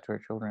give that to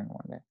her children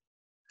one day.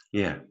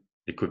 Yeah,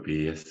 it could be,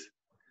 yes.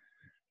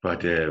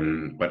 But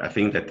I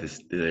think that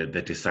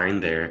the design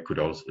there could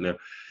also,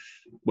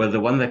 well, the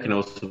one that can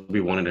also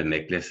be worn in a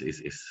necklace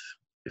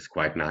is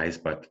quite nice.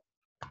 But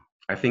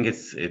I think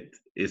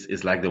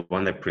it's like the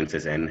one that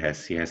Princess Anne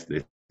has. She has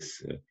this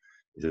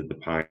is it the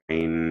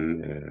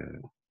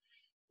pine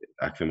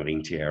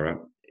aquamarine tiara.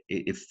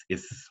 It's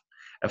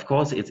of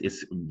course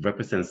it's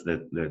represents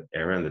the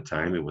era and the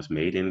time it was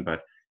made in,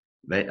 but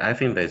I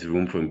think there's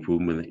room for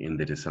improvement in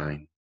the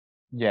design,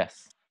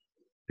 Yes.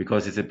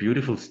 because it's a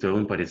beautiful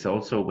stone, but it's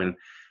also when,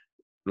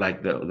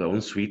 like the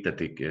own suite that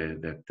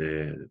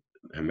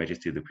Her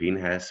Majesty the Queen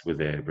has with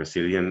the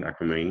Brazilian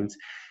aquamarines,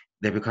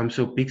 they become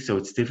so big, so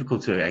it's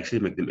difficult to actually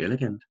make them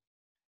elegant.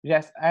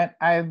 Yes, and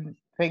I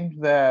think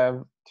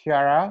the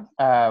tiara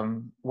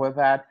with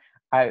that,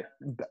 the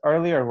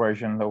earlier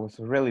version that was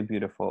really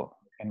beautiful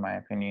in my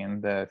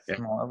opinion, the Yeah.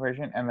 smaller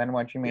version, and then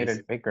when she made Yes.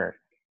 it bigger,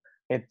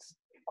 it's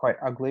quite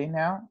ugly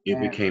now. It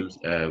And became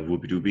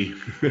whoopie doopie.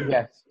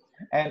 yes,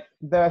 and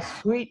the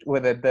suite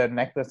with it, the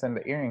necklace and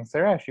the earrings,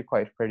 they're actually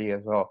quite pretty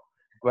as well.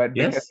 But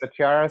because Yes. the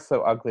tiara is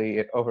so ugly,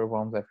 it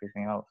overwhelms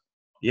everything else.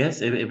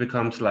 Yes, it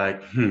becomes like,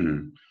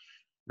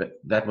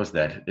 that was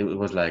that. It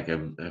was like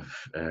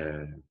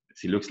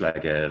she looks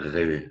like a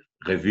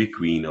revue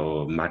queen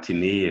or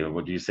matinee, or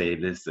what do you say?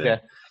 This, Yeah,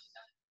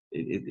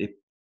 it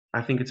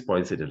I think it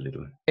spoils it a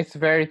little. it's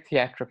very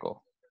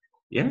theatrical,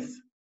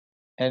 Yes,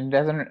 and it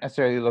doesn't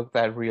necessarily look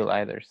that real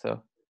either.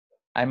 So,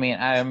 I mean,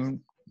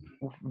 I'm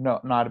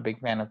not a big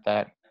fan of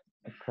that.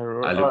 I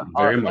Or, look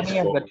or very much any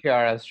of the for,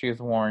 tiaras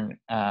she's worn,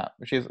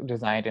 she's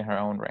designed in her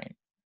own reign.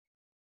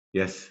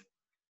 yes,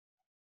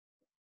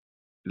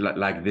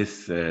 like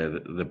this,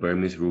 the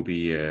Burmese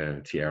ruby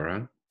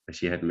tiara that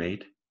she had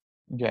made.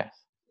 Yes.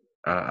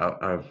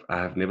 I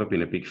have never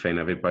been a big fan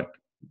of it, but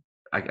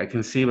I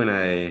can see when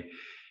I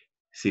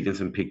see it in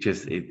some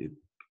pictures,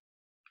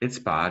 it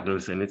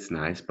sparkles and it's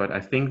nice. But I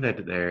think that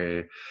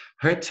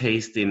her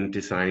taste in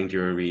designing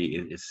jewelry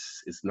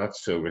is not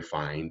so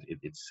refined.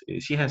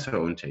 She has her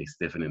own taste,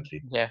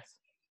 definitely. Yes.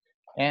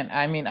 And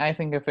I mean, I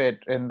think of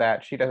it in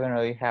that she doesn't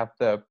really have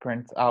the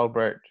Prince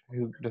Albert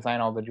who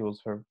designed all the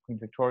jewels for Queen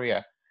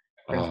Victoria.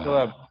 Prince Oh,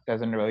 Philip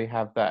doesn't really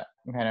have that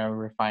kind of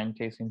refined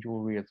taste in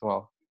jewelry as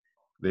well.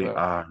 they So,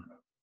 are.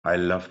 I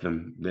love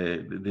them.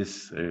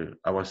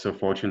 I was so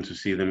fortunate to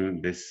see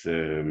them this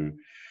New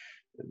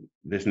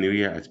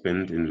Year. I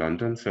spent in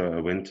London, so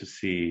I went to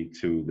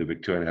the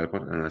Victoria and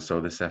Albert, and I saw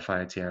the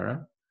sapphire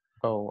tiara.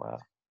 oh wow.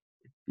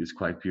 It's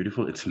quite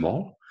beautiful. It's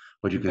small,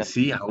 but you can Yeah.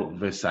 see how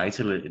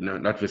versatile, no,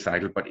 not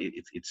versatile, but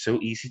it's so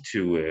easy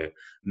to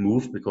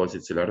move because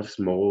it's a lot of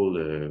small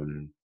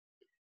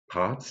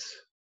parts,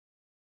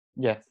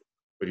 Yes.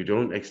 but you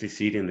don't actually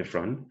see it in the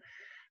front.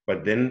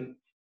 But then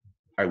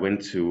I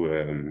went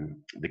to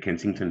the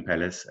Kensington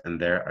Palace, and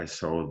there I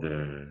saw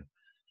the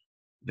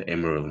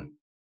emerald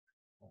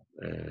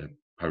uh,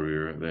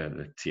 parure,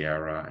 the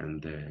tiara,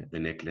 and the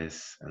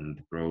necklace, and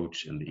the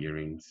brooch, and the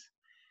earrings.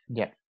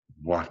 Yeah.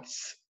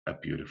 What's a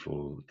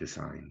beautiful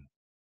design!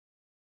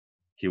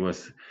 He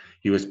was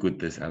good,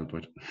 this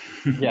Albert.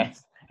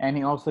 Yes. And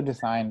he also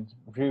designed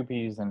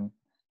rubies and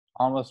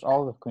almost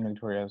all of Queen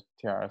Victoria's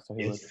tiaras, so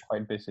he was Yes.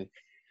 quite busy.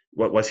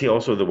 What was he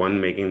also the one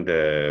making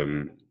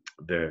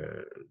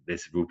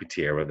this ruby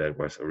tiara that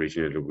was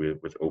originally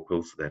with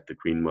opals that the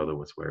Queen Mother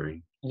was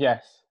wearing?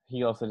 Yes,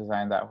 he also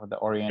designed that with the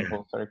Yeah.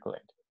 Oriental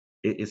circlet.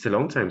 It's a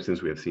long time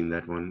since we have seen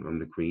that one on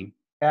the Queen.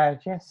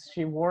 Yes,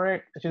 she wore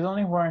it. She's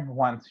only worn it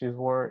once. She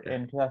wore it Yeah.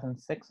 in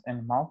 2006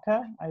 in Malta,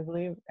 I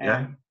believe, Yeah.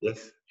 and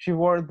Yes. she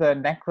wore the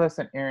necklace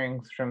and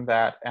earrings from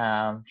that.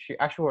 She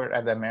actually wore it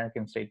at the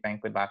American State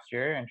Banquet last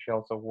year, and she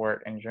also wore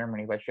it in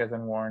Germany, but she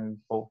hasn't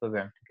worn both of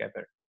them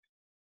together.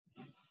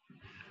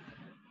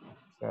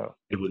 So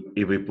It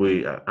will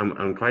be.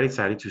 I'm quite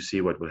excited to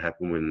see what will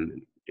happen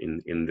when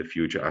in the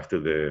future after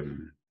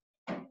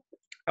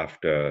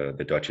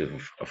the Duchess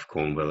of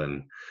Cornwall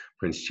and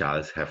Prince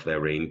Charles have their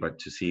reign, but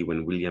to see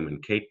when William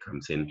and Kate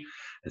comes in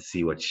and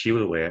see what she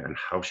will wear and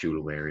how she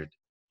will wear it.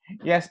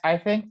 yes, I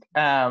think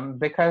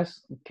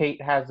because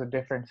Kate has a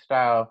different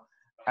style,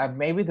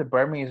 maybe the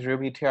Burmese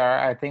ruby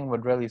tiara I think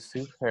would really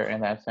suit her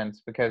in that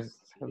sense because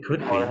It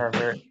could for be. her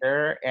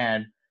hair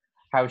and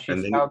how she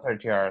And then styled her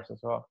tiaras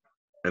as well.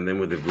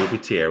 with the ruby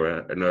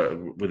tiara,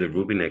 no, with the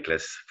ruby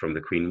necklace from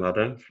the Queen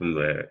Mother,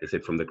 is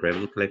it from the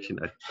Gravel collection?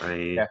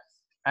 Yes,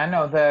 I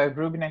know the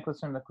ruby necklace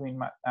from the Queen.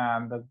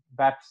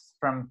 That's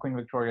from Queen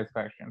Victoria's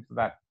collection. So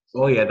that's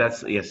Oh yeah,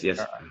 that's yes,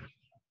 tiara.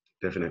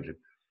 definitely.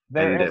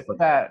 There And is but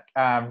that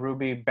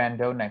ruby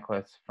bandeau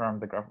necklace from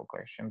the Gravel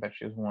collection that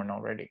she's worn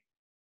already.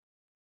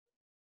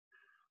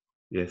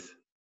 yes,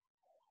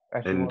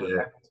 That she and wore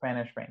at the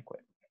Spanish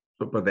banquet.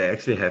 but they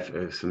actually have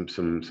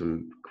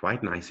some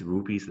quite nice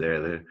rubies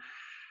there.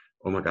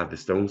 Oh my God, the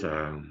stones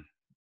are.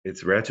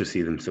 It's rare to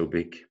see them so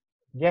big.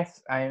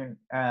 Yes,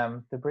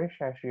 the British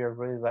actually are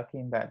really lucky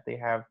in that they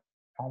have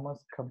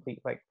almost complete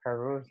like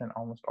parures in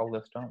almost all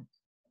the stones.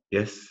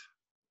 Yes,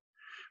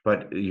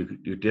 but you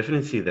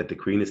definitely see that the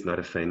Queen is not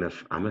a fan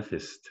of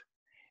amethyst,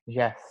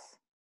 Yes,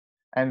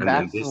 and and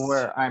that's this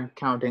where I'm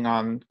counting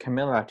on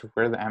Camilla to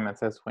wear the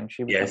amethyst when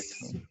she becomes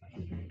yes, queen.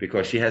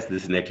 because she has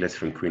this necklace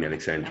from Queen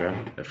Alexandra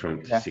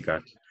from Yes, she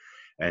got,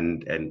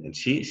 and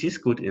she's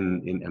good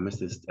in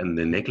amethyst, and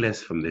the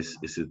necklace from this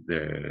is it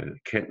the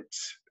Kent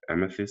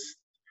amethyst.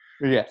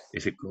 yes,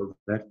 Is it called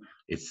that?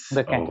 It's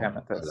the Kent oh,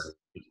 amethyst.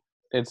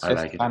 It's I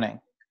just like it. stunning.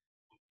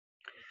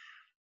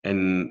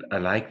 And I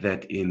like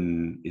that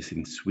in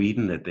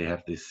Sweden that they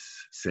have this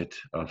set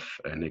of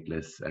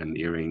necklace and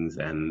earrings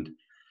and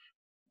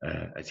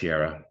a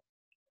tiara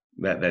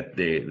that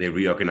they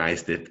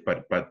reorganized it,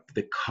 but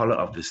the color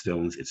of the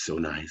stones it's so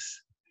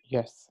nice.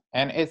 Yes,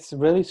 and it's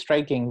really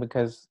striking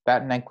because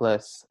that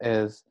necklace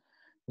is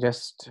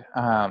just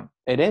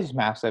it is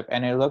massive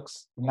and it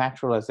looks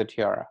natural as a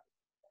tiara.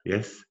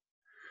 Yes.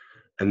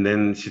 And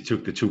then she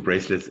took the 2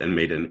 bracelets and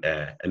made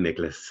a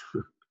necklace.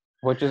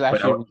 Which is But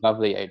actually a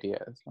lovely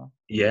idea as well.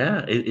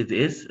 yeah, it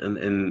is.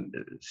 And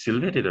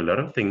Sylvia did a lot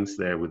of things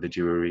there with the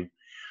jewelry.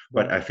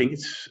 But Yeah. I think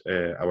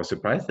I was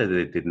surprised that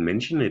they didn't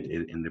mention it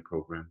in the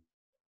program.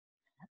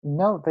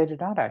 No, they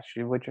did not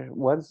actually, which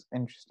was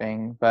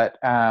interesting. But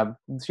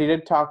she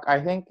did talk.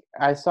 I think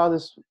I saw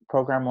this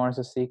program more as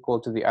a sequel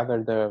to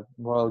the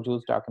Royal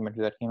Jewels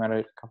documentary that came out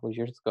a couple of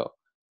years ago.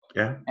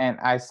 Yeah. And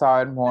I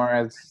saw it more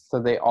as so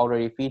they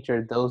already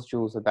featured those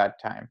jewels at that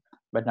time,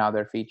 but now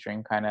they're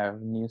featuring kind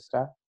of new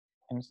stuff.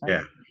 Understand?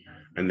 Yeah.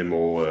 And the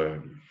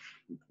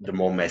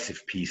more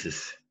massive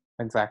pieces.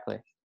 Exactly.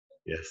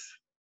 Yes.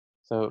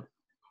 So,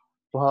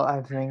 well,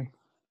 I think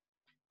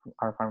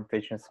our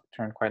conversation has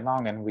turned quite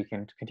long, and we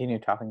can continue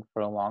talking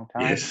for a long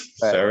time. Yes.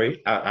 But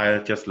Sorry. I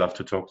just love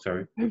to talk.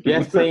 Sorry.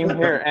 yes, same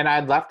here. And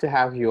I'd love to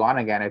have you on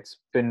again. It's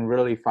been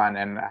really fun,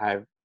 and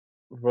I've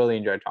really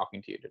enjoyed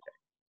talking to you today.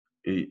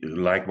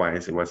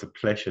 Likewise, it was a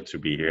pleasure to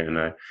be here, and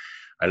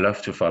I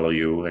love to follow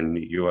you, and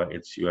you are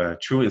a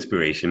true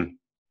inspiration.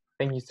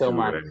 Thank you so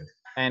much.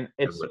 And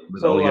it's with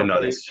so all your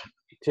lovely knowledge.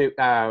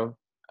 to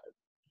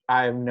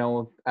I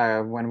know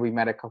when we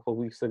met a couple of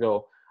weeks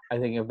ago, I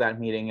think of that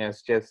meeting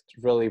as just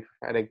really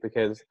prophetic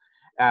because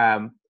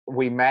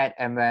we met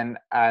and then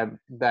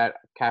that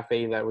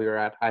cafe that we were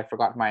at, I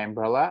forgot my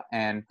umbrella.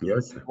 And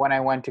Yes. when I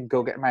went to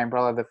go get my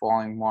umbrella the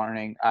following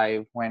morning,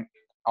 I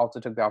also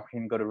took the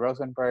opportunity to go to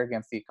Rosenberg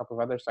and see a couple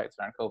of other sites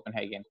around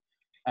Copenhagen.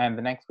 And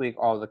the next week,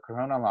 all the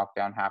Corona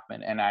lockdown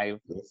happened, and I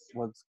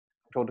was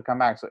told to come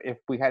back. So if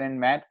we hadn't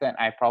met, then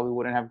I probably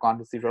wouldn't have gone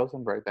to see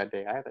Rosenberg that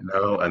day either.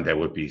 No, and that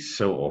would be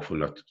so awful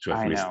not to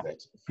have missed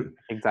that.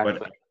 Exactly.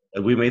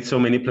 But we made so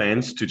many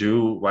plans to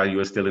do while you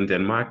were still in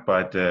Denmark,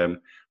 but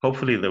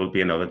hopefully there will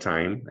be another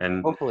time.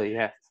 And hopefully,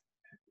 yes.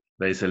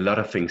 There's a lot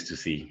of things to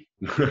see.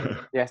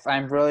 Yes,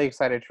 I'm really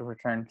excited to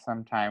return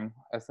sometime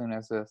as soon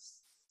as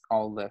this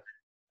all lifts.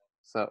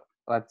 So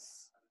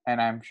and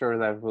I'm sure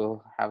that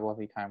we'll have a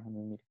lovely time when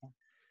we meet again.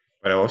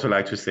 But I also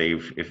like to say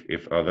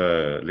if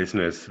other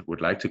listeners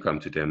would like to come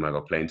to Denmark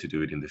or plan to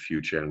do it in the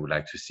future and would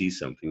like to see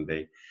something,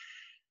 they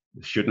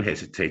shouldn't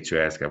hesitate to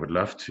ask. I would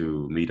love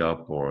to meet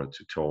up or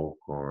to talk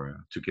or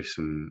to give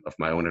some of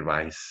my own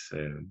advice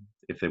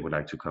if they would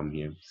like to come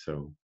here.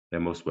 So they're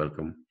most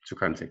welcome to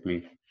contact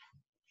me.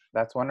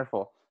 That's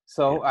wonderful.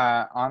 So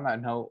on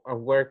that note,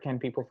 where can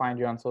people find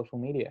you on social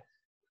media?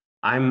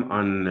 I'm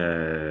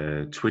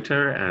on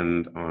Twitter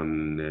and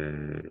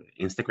on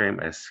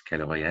Instagram as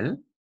Kalle Royal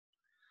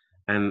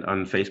and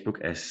on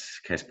Facebook as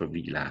Kaspar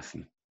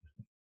Larsen.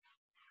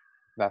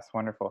 That's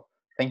wonderful.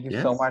 Thank you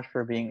Yes. so much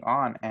for being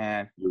on,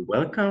 and you're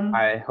welcome.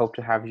 I hope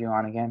to have you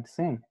on again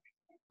soon.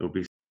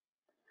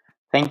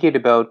 Thank you to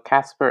both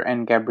Kaspar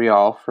and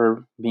Gabriel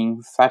for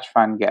being such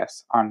fun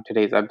guests on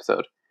today's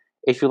episode.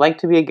 If you'd like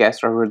to be a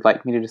guest or would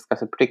like me to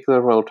discuss a particular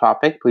royal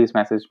topic, please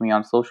message me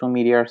on social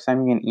media or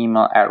send me an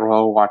email at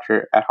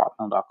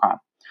royalwatcher@hotmail.com.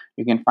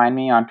 You can find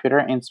me on Twitter,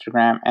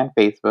 Instagram, and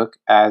Facebook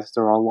as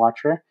The Royal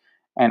Watcher,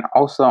 and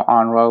also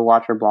on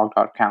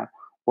royalwatcherblog.com,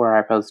 where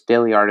I post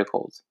daily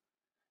articles.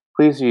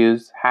 Please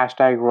use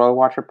hashtag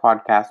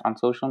RoyalWatcherPodcast on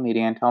social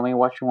media and tell me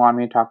what you want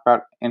me to talk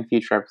about in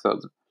future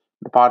episodes.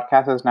 The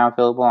podcast is now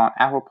available on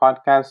Apple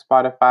Podcasts,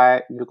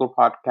 Spotify, Google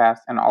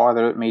Podcasts, and all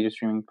other major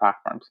streaming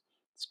platforms.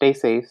 Stay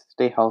safe,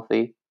 stay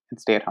healthy, and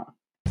stay at home.